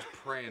 I'm just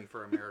praying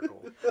for a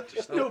miracle.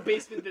 Just no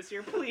basement this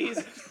year,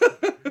 please.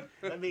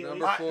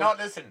 Number 4. No,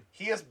 listen.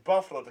 He has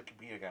Buffalo to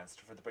compete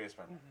against for the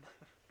basement.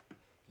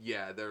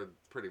 Yeah, they're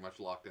pretty much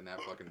locked in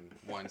that fucking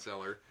wine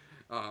cellar.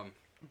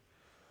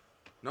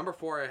 Number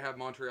 4, I have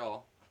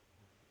Montreal.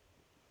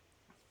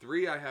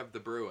 3, I have the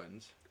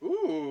Bruins.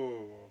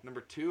 Ooh.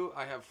 Number 2,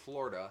 I have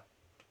Florida.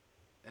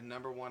 And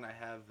number 1, I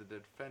have the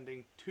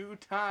defending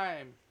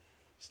 2-time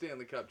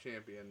Stanley Cup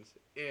champions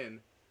in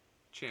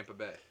Tampa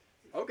Bay.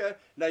 Okay.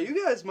 Now,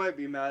 you guys might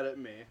be mad at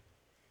me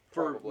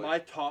for my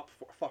top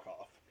 4. Fuck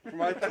off. For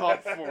my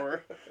top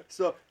 4.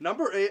 So,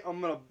 number 8,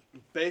 I'm going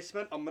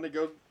to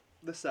go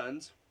the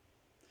Sens.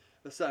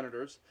 The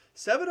Senators.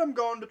 7, I'm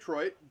going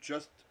Detroit.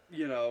 Just,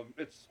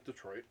 it's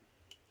Detroit.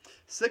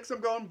 6, I'm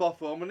going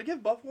Buffalo. I'm going to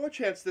give Buffalo a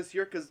chance this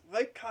year because,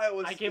 like Kyle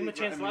was I gave him a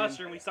chance last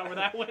year and we saw where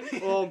that went.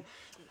 Well,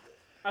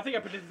 I think I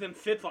predicted them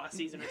 5th last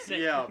season or 6th.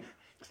 Yeah.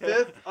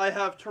 5th, I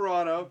have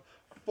Toronto.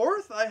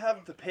 4th, I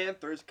have the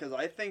Panthers because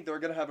I think they're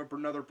going to have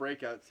another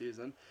breakout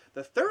season.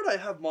 The 3rd, I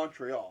have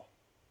Montreal.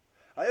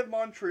 I have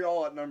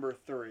Montreal at number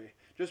 3,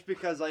 just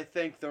because I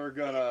think they're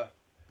gonna,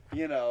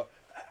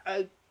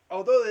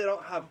 although they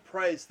don't have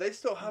Price, they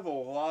still have a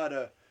lot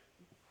of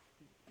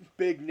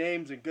big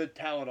names and good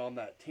talent on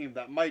that team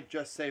that might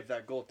just save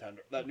that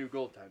new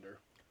goaltender.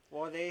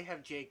 Well, they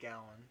have Jake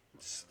Allen.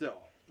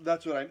 Still,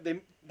 that's what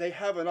they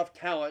have enough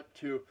talent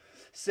to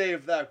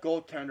save that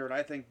goaltender, and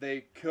I think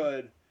they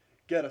could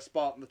get a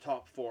spot in the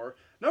top 4.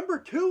 Number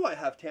 2, I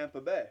have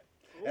Tampa Bay,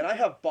 and I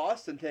have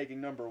Boston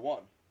taking number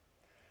 1.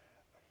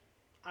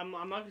 I'm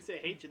not gonna say I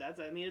hate you.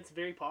 It's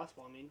very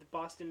possible.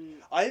 Boston.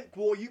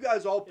 You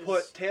guys all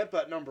put Tampa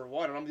at number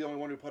 1, and I'm the only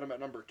one who put them at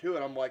number 2,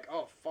 and I'm like,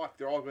 oh fuck,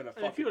 they're all gonna.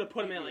 If you would have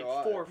put them in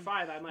 4 or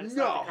 5, I might have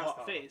slapped across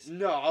the face.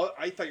 No,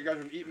 I thought you guys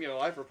would eat me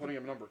alive for putting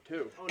him number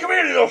 2. Oh, Come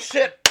here, you little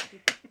shit!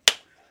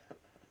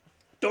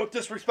 Don't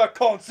disrespect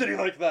Collin City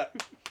like that.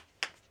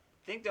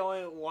 I think the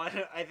only one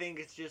I think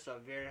it's just a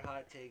very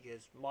hot take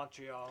is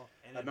Montreal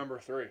and At number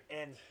 3.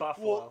 and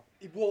Buffalo.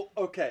 Well,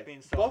 okay.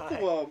 Being so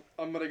Buffalo,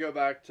 I'm gonna go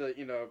back to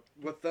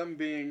with them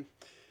being,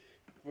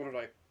 what did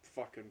I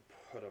fucking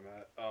put them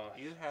at?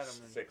 You had them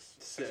in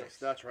 6.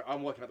 That's right.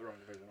 I'm looking at the wrong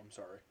division. I'm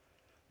sorry.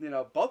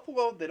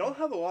 Buffalo, they don't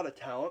have a lot of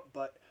talent,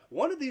 but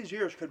one of these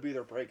years could be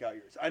their breakout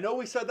years. I know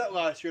we said that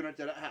last year and it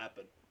didn't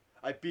happen.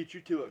 I beat you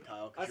to it,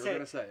 Kyle, because you were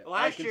going to say it.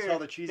 Last I year, can tell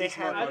the cheesy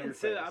smile on your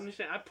face. I'm just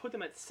saying, I put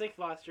them at 6th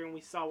last year and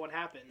we saw what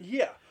happened.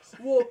 Yeah.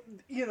 Well,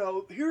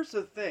 here's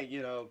the thing,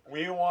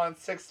 We won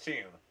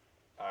 16.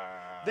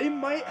 They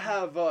might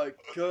have a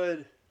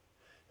good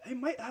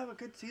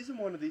season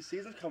one of these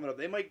seasons coming up.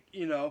 They might,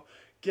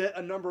 get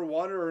a number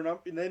 1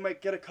 they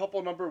might get a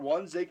couple number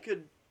 1s. They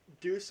could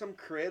do some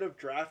creative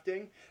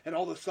drafting, and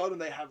all of a sudden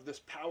they have this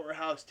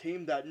powerhouse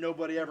team that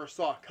nobody ever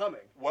saw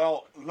coming.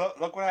 Well,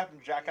 look what happened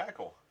to Jack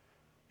Eichel.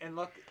 And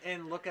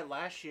look at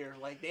last year.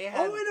 Like they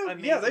had. Oh, I know.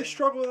 Amazing, Yeah, they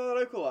struggled without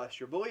Eichel last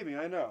year. Believe me,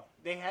 I know.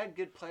 They had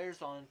good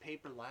players on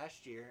paper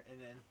last year, and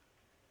then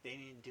they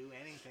didn't do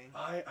anything.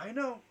 I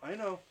know.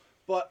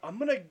 But I'm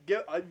gonna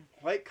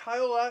like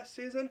Kyle last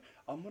season.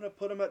 I'm gonna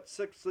put him at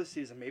 6 this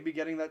season. Maybe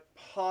getting that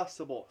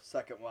possible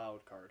second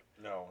wild card.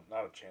 No,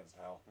 not a chance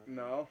in hell.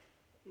 No.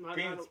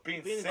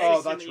 Being sixth,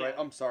 Oh, that's yeah. right.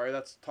 I'm sorry.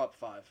 That's top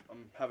 5.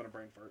 I'm having a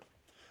brain fart.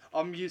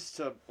 I'm used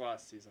to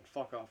last season.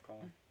 Fuck off,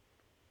 Colin.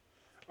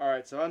 All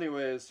right. So,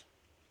 anyways,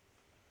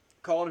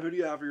 Colin, who do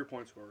you have for your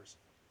point scorers?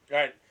 All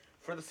right,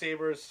 for the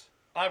Sabres,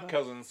 I have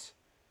Cousins,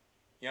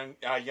 young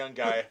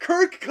guy.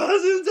 Kirk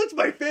Cousins. That's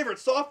my favorite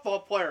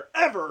softball player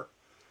ever.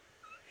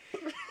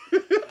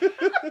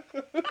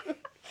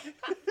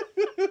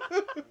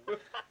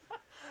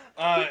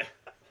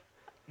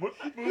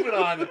 Moving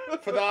on,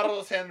 for the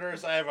Ottawa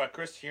Senators, I have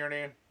Chris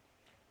Tierney.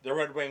 The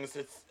Red Wings,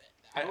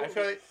 I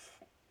feel like...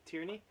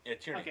 Tierney? Yeah,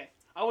 Tierney. Okay.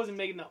 I wasn't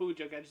making the who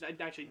joke.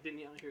 I actually didn't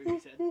hear what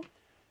you said.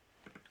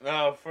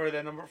 For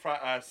the number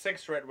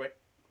 6 Red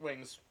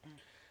Wings,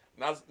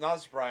 not a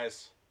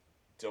surprise,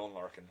 Dylan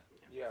Larkin.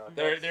 Yeah.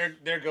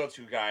 Their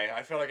go-to guy.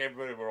 I feel like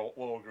everybody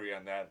will agree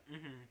on that.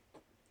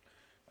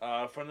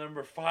 Mm-hmm. For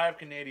number 5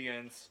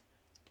 Canadians,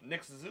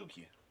 Nick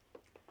Suzuki.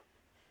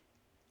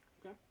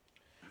 Okay.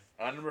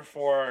 Number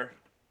 4,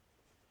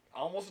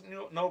 almost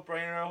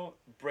no-brainer,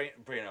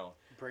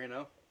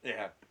 Brano.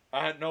 Yeah.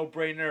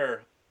 No-brainer,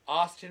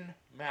 Austin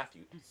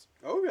Matthews.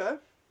 Okay.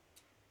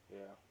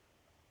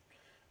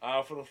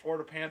 Yeah. For the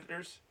Florida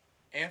Panthers,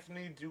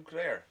 Anthony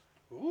Duclair.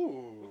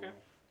 Ooh.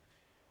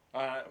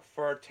 Okay.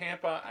 For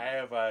Tampa, I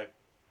have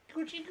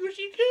Gucci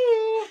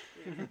Goo.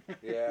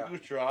 Yeah.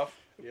 Kucherov.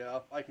 Yeah,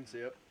 I can see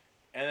it.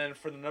 And then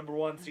for the number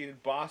 1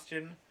 seeded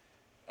Boston,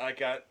 I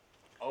got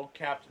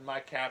my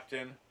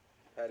captain,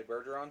 Patty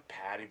Bergeron.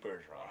 Patty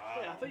Bergeron.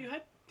 Wait, I thought you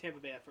had Tampa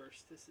Bay at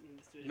first. This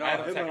division. No, I had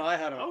him him second. and I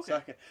had him at Okay.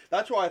 second.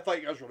 That's why I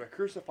thought you guys were going to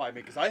crucify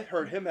me, because I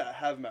heard him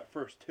have him at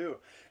first, too.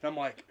 And I'm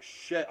like,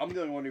 shit, I'm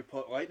the only one who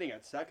put Lightning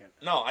at second.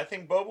 No, I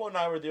think Bobo and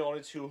I were the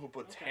only two who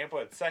put Okay. Tampa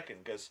at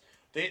second, because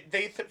they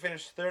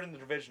finished 3rd in the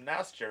division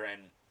last year,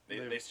 and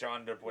they still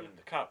ended up winning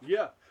the cup.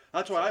 Yeah,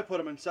 that's why I put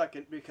him in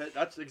second, because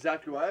that's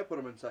exactly why I put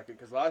him in second,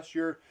 because last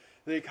year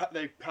they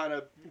kind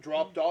of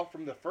dropped off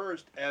from the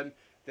first, and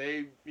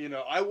they,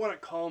 I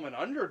wouldn't call them an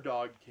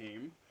underdog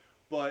team,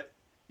 but,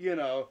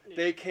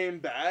 they came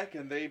back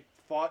and they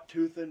fought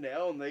tooth and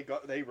nail, and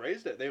they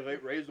raised it. They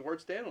raised the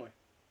word Stanley.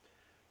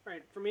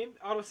 Right. For me,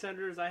 Ottawa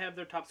Senators, I have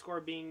their top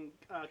scorer being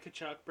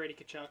Brady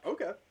Tkachuk.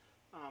 Okay.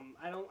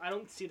 I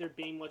don't see there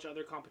being much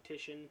other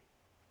competition.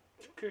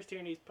 Chris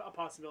Tierney's a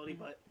possibility,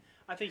 but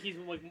I think he's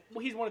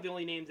one of the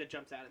only names that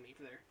jumps out at me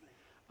for there.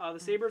 The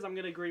Sabres, I'm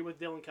going to agree with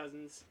Dylan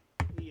Cousins.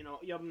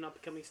 Young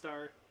up-and-coming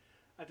star.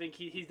 I think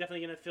he's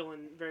definitely going to fill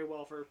in very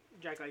well for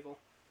Jack Eichel.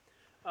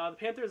 The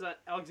Panthers,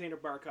 Alexander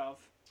Barkov.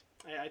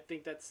 I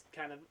think that's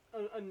kind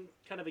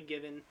of a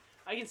given.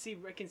 I can see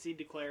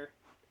Duclair,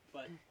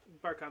 but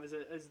Barkov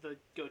is the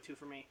go-to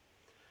for me.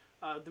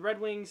 The Red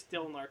Wings,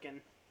 Dylan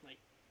Larkin.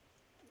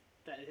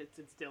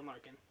 It's Dylan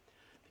Larkin.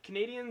 The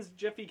Canadians,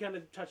 Jeffy kind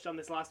of touched on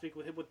this last week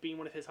with being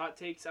one of his hot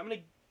takes. I'm going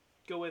to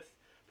go with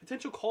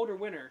potential Calder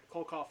winner,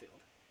 Cole Caulfield.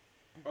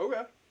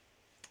 Okay.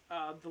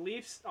 The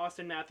Leafs,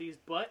 Austin Matthews,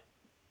 but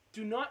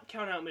do not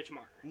count out Mitch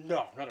Marner.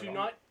 No, not at Do all.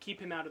 not keep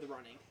him out of the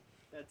running.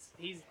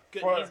 He's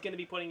good. For- He's going to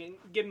be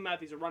giving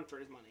Matthews a run for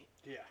his money.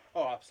 Yeah.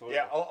 Oh, absolutely.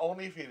 Yeah,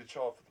 only if he'd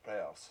show up for the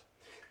playoffs.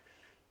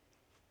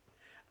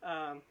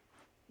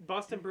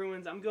 Boston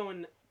Bruins. I'm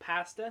going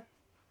Pasta.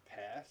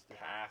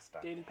 Pasta.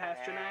 David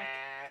Pastrnak.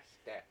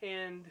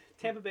 And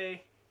Tampa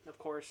Bay, of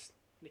course,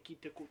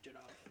 Nikita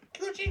Kucherov.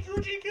 Coochie,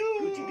 coochie,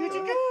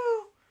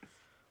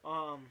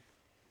 coo.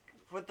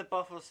 With the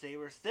Buffalo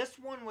Sabres, this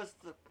one was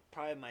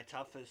probably my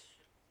toughest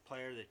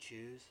player to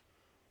choose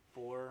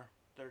for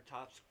their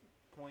top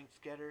points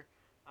getter.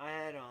 I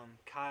had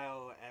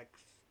Kyle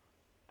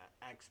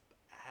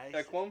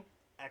Ekblom?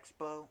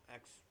 Expo.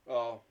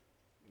 Oh.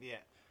 Yeah.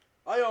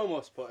 I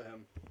almost put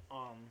him.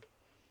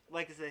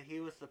 Like I said, he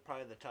was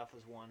probably the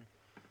toughest one.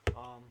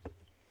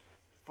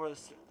 For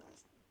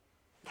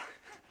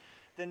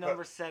the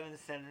number 7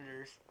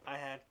 Senators, I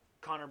had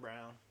Connor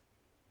Brown.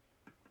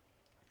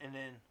 And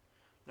then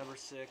number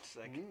 6,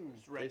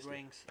 Red tasty.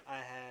 Wings, I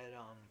had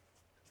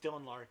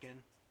Dylan Larkin.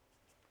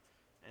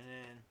 And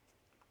then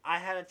I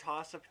had a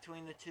toss-up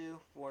between the two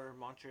for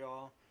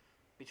Montreal,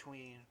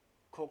 between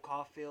Cole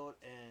Caulfield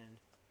and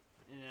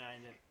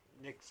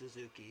Nick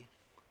Suzuki.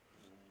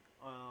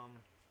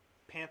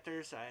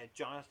 Panthers, I had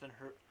Jonathan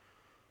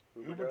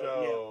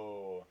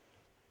Huberdeau.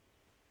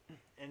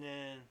 And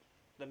then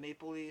the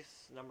Maple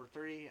Leafs, number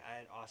 3, I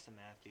had Austin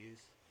Matthews.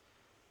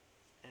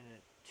 And then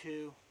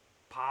 2,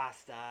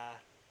 Pasta,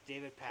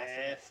 David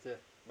Pasta.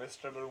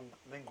 Mr.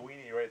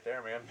 Linguini right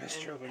there, man.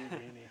 Mr.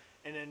 Linguini.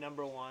 And then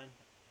number 1,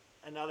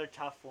 another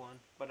tough one,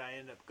 but I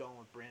ended up going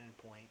with Brandon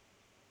Point.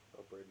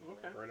 Oh, Braden.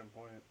 Okay. Braden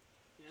Point.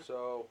 Yeah.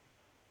 So,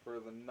 for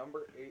the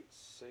number 8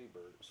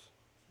 Sabres,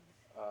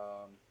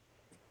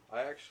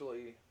 I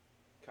actually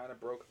kind of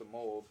broke the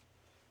mold,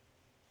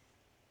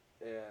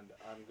 and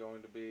I'm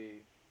going to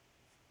be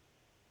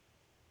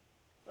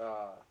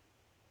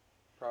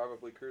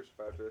probably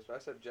crucified for this, but I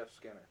said Jeff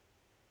Skinner.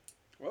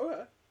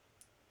 Okay.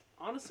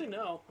 Honestly,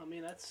 no. I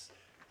mean,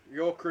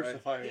 You'll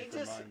crucify me He for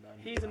just- mine then.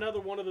 he's another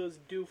one of those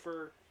due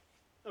for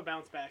a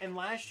bounce back. And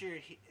last year,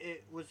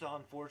 it was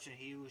unfortunate.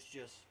 He was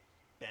just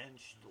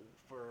benched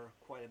for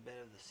quite a bit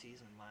of the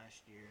season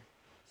last year,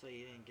 so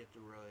he didn't get to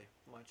really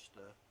much to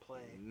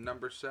play.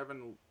 Number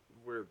 7,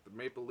 where the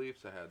Maple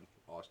Leafs, I had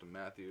Austin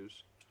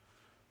Matthews.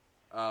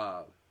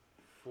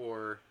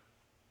 For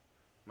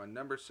my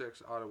number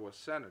 6 Ottawa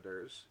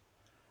Senators,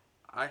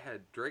 I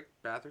had Drake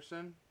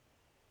Batherson.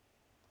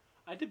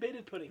 I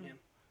debated putting him.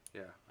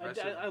 Yeah,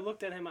 I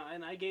looked at him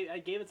and I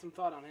gave it some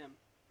thought on him.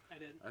 I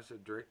did. I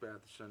said Drake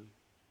Batherson.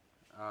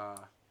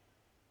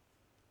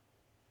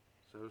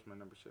 So that was my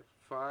number 6.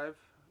 5,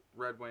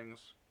 Red Wings,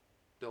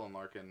 Dylan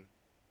Larkin.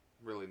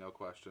 Really no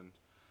question.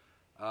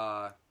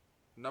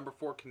 Number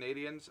 4,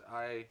 Canadians.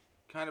 I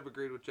kind of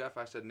agreed with Jeff.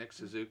 I said Nick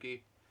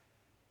Suzuki.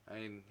 I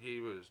mean,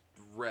 he was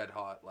red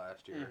hot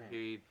last year. Mhm.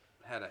 He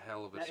had a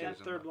hell of a That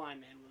season. third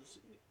line, man, was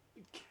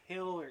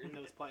killer in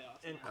those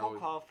playoffs. And Oh, Cole yeah.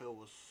 Caulfield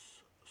was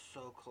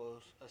so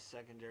close, a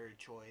secondary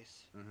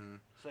choice. Mm-hmm.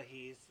 So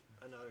he's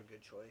another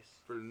good choice.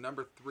 For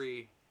number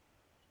 3,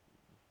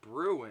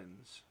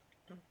 Bruins,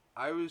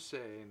 I was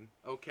saying,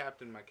 my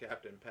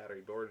captain,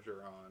 Patty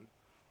Bergeron.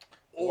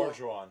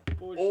 Orgeron.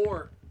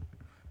 Or,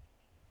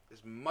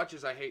 as much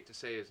as I hate to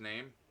say his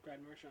name, Brad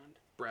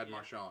Brad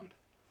Marchand. Marchand.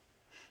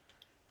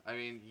 I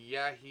mean,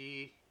 yeah,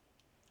 he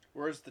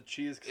Where's the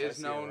cheese? 'Cause Is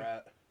I see a known-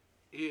 rat.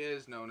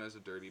 is known as a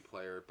dirty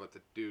player, but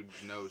the dude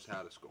knows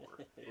how to score.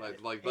 Like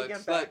He can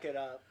let's back it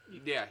up.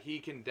 yeah, he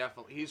can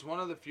definitely. He's one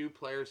of the few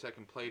players that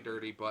can play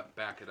dirty but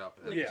back it up.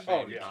 At Yeah. the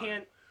same Oh, yeah.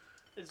 time.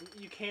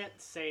 You can't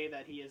say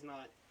that he is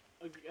not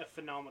a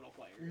phenomenal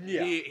player.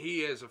 Yeah.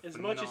 He is a As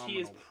phenomenal. much as he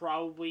is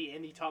probably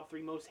in the top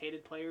 3 most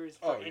hated players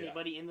for Oh, yeah.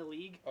 anybody in the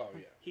league, Oh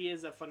yeah. he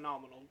is a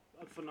phenomenal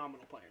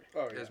player.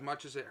 Oh yeah. As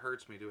much as it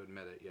hurts me to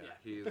admit it, Yeah.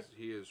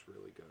 he is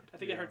really good. I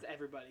think it hurts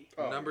everybody.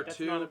 Oh, Number That's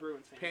 2, not a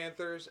Bruins fan.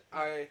 Panthers.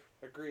 I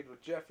agreed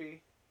with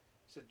Jeffy.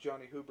 Said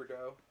Johnny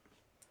Huberdeau.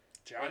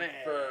 Johnny.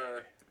 And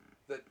for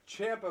the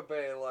Tampa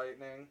Bay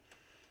Lightning,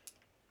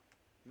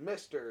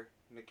 Mr.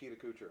 Nikita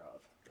Kucherov.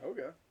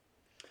 Okay.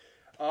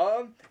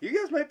 You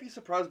guys might be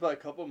surprised by a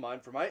couple of mine.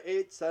 For my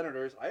 8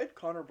 Senators, I had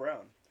Connor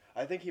Brown.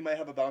 I think he might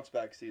have a bounce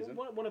back season.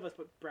 One of us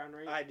put Brown,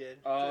 right? I did.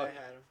 Uh, I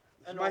had him.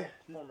 An my- old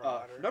former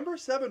Otter. Number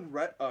 7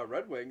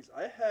 Red Wings,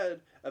 I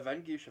had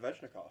Evgeny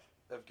Svechnikov.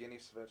 Evgeny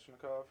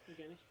Svechnikov.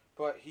 Okay.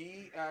 But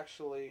he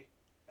actually,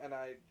 and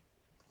I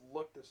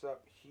looked this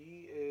up,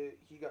 he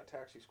got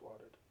taxi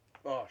squatted.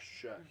 Oh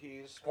shit.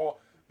 He's Well,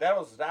 that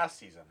was last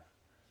season.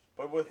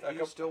 But with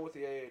he's still with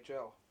the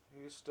AHL.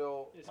 He's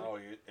still. Is he? Oh,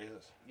 he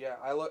is. Yeah,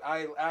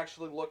 I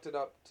actually looked it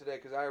up today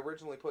because I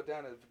originally put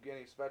down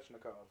Evgeny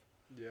Svechnikov.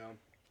 Yeah.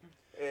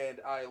 And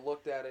I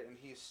looked at it, and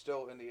he's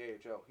still in the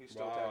AHL. He's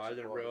still Wow, taxi I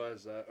didn't squatted.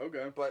 realize that.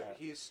 Okay. But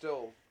he's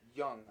still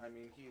young. I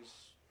mean,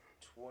 he's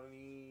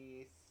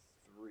 23,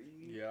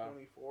 Yeah.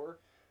 24.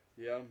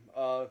 Yeah.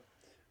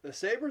 The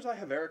Sabres, I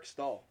have Eric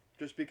Stahl,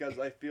 just because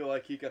I feel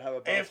like he could have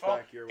a bounce If,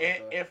 back year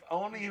with if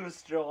only he was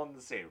still on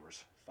the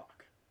Sabres.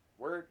 Fuck.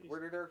 Where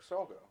did Eric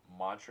Staal go?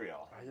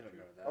 Montreal. I didn't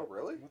know that. Oh,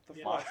 really? What the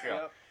Yeah. fuck? Montreal.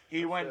 Yep.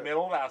 He went shit.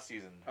 middle last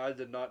season. I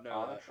did not know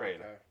On that. a trade.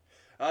 Okay.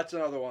 That's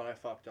another one I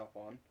fucked up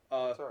on.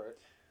 That's all right.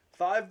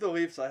 5, the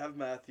Leafs, I have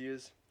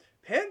Matthews.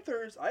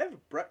 Panthers, I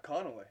have Brett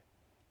Connolly.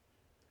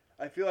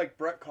 I feel like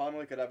Brett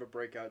Connolly could have a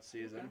breakout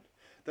season. Okay.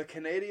 The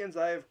Canadians,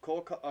 I have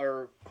Cole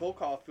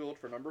Caulfield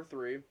for number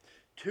 3.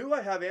 2,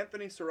 I have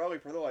Anthony Cirelli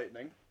for the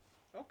Lightning.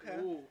 Okay.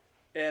 Ooh.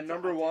 And That's a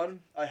number hot 1,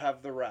 I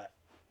have the Rat.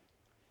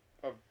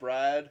 Of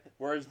Brad,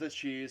 Where's the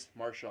Cheese,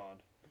 Marchand.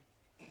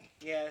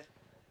 Yeah,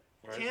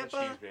 Where's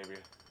Tampa? the cheese, baby?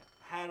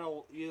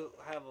 you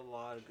have a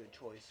lot of good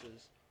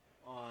choices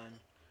on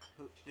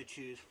who to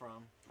choose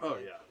from. Oh,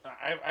 yeah.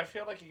 I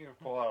feel like you can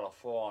pull out a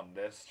full-on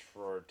list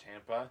for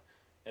Tampa.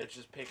 It's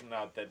just picking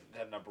out that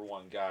number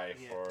 1 guy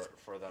Yeah.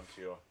 for them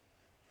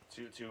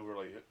to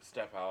really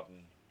step out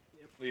and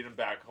Yep. lead them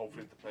back,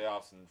 hopefully, to the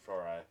playoffs and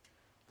for a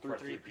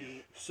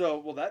Three-peat. So,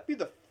 will that be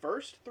the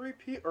first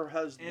 3-peat, or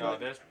has... No,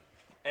 it's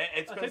I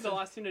been think the since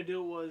last team to do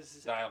it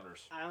was the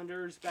Islanders.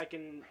 Islanders back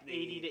in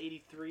 80 to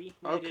 83.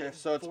 when they Okay, did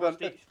so it's four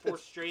been- four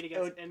straight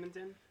against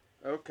Edmonton.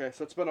 Okay,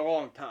 so it's been a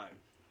long time.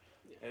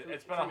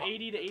 It's been from a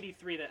 80 to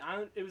 83.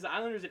 It was the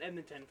Islanders at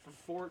Edmonton for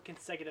 4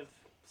 consecutive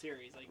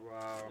series. Like,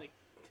 Wow. like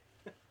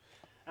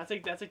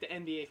that's like the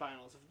NBA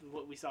Finals of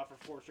what we saw for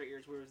 4 straight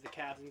years, where it was the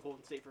Cavs and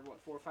Golden State for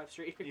 4 or 5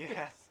 straight years.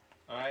 Yes.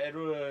 It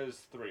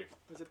was 3.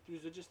 Was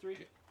it just 3?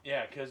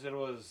 Yeah, because it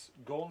was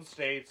Golden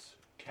State,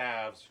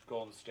 Cavs,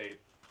 Golden State.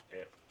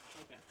 Okay.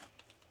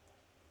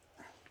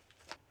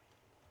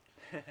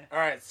 All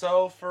right,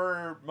 so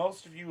for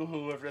most of you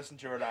who have listened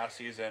to our last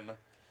season,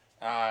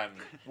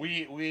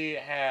 we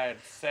had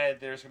said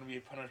there's going to be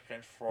a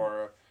punishment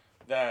for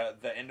the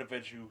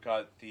individual who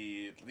got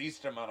the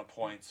least amount of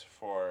points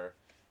for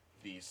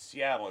the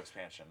Seattle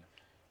expansion.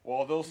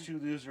 Well, those 2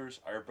 losers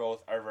are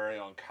both our very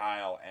own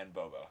Kyle and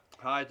Bobo.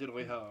 Hi,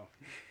 diddly ho.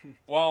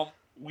 Well,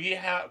 we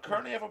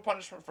currently have a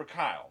punishment for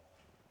Kyle.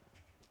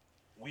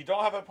 We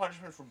don't have a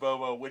punishment for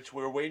Bobo, which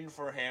we're waiting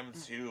for him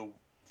to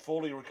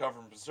fully recover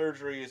from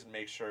surgeries and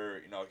make sure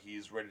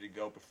he's ready to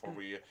go before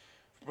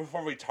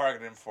we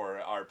target him for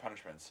our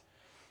punishments.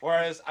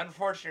 Whereas,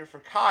 unfortunately for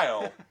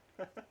Kyle,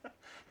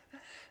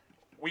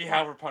 we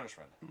have a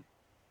punishment.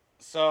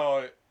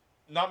 So,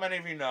 not many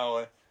of you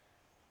know,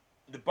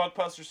 the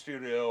Buckpusters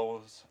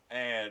Studios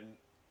and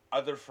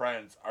other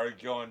friends are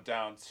going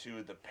down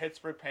to the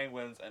Pittsburgh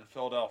Penguins and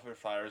Philadelphia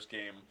Flyers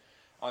game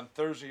on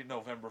Thursday,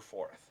 November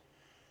 4th.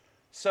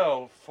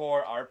 So,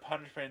 for our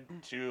punishment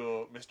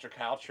to Mr.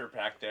 Kyle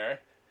Chirpak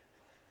there,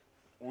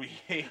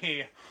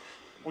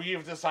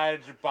 we've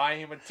decided to buy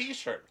him a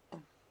t-shirt.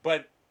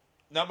 But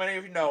not many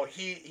of you know,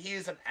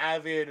 he's an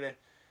avid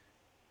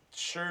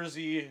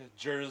jersey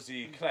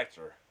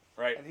collector,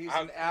 right? And he's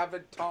an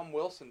avid Tom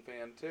Wilson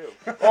fan, too.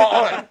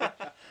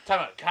 Time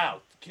out.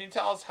 Kyle, can you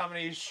tell us how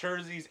many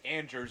jerseys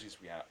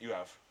you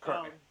have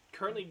currently?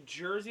 Currently,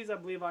 jerseys, I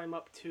believe I'm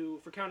up to,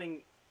 for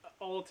counting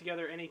all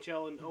together,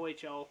 NHL and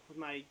OHL, with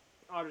my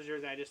Otters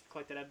jersey I just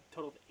collected, a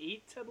total of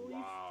 8, I believe.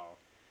 Wow.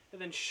 And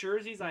then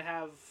jerseys, I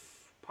have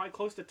probably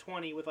close to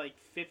 20 with like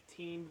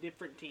 15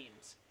 different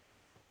teams.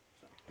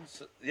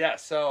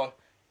 So,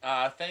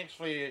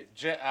 thankfully,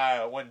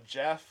 when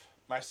Jeff,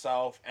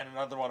 myself, and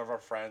another one of our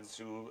friends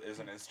who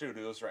isn't in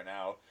studios right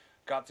now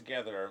got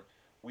together,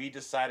 we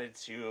decided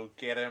to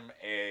get him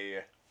a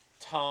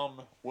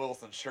Tom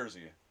Wilson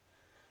jersey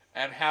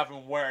and have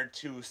him wear it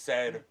to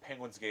said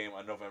Penguins game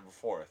on November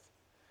 4th.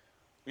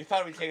 We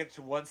thought we'd take it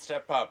to one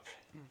step up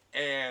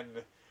and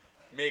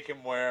make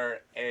him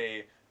wear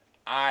a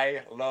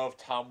I love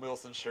Tom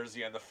Wilson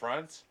jersey on the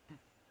front,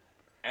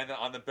 and then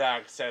on the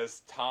back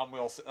says Tom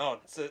Wilson,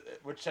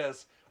 which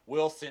says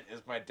Wilson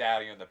is my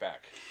daddy on the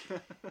back.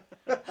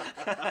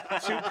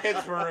 To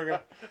Pittsburgh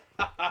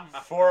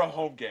for a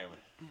home game,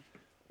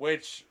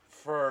 which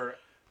for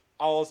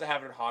all us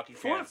avid hockey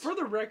fans. For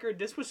the record,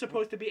 this was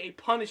supposed to be a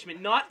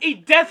punishment, not a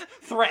death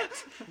threat.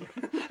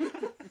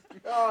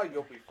 Oh,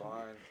 you'll be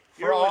fine.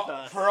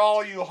 For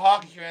all you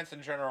hockey fans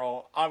in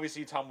general,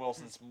 obviously Tom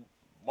Wilson's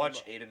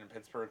much hated in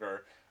Pittsburgh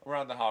or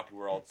around the hockey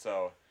world,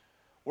 so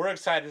we're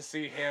excited to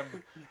see him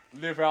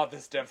live out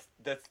this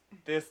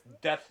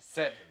death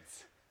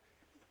sentence.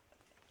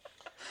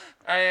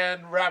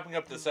 And wrapping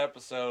up this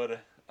episode,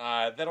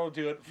 that'll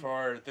do it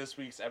for this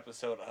week's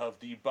episode of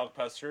the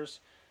Buckpusters.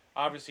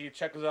 Obviously,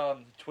 check us out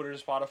on Twitter,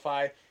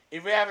 Spotify.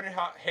 If you haven't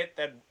hit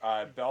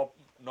that bell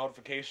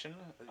notification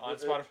on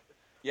Spotify,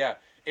 yeah.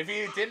 If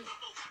you didn't,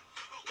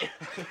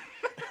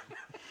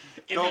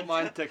 Don't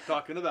mind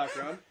TikTok in the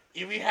background.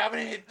 If you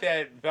haven't hit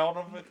that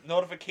bell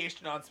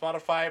notification on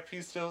Spotify,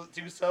 please still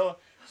do so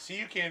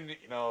you can,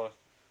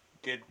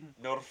 get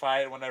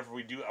notified whenever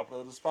we do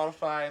upload to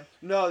Spotify.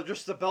 No,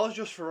 just the bell's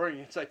just for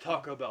ringing. It's like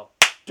Taco Bell.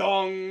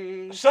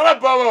 Dong! Shut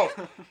up,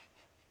 Bobo!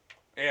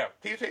 Yeah,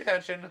 please pay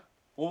attention.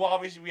 We'll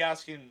obviously be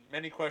asking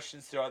many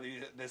questions throughout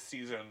this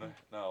season.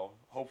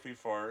 Hopefully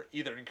for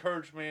either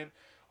encouragement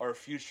or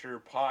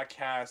future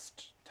podcast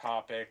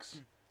topics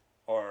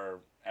or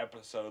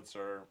episodes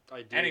or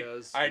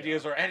Ideas.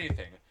 ideas or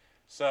anything.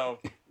 So,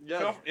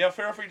 Yeah.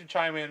 feel free to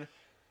chime in.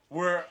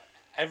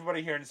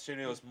 everybody here in the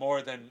studio is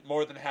more than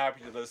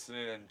happy to listen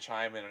in and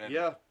chime in. And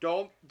yeah,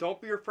 don't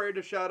be afraid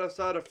to shout us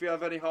out if you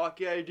have any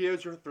hockey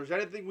ideas or if there's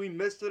anything we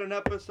missed in an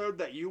episode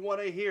that you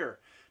want to hear.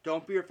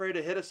 Don't be afraid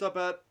to hit us up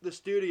at the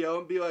studio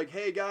and be like,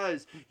 hey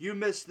guys, you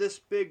missed this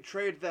big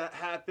trade that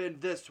happened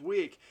this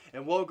week.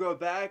 And we'll go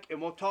back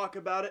and we'll talk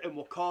about it and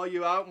we'll call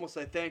you out and we'll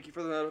say thank you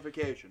for the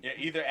notification. Yeah,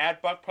 either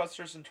at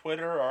Buckpusters on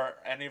Twitter or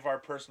any of our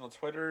personal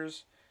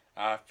Twitters,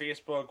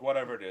 Facebook,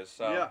 whatever it is.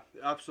 So. Yeah,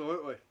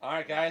 absolutely. All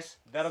right, guys.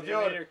 That'll See do you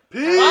it. later.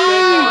 Peace!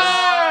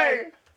 Bye!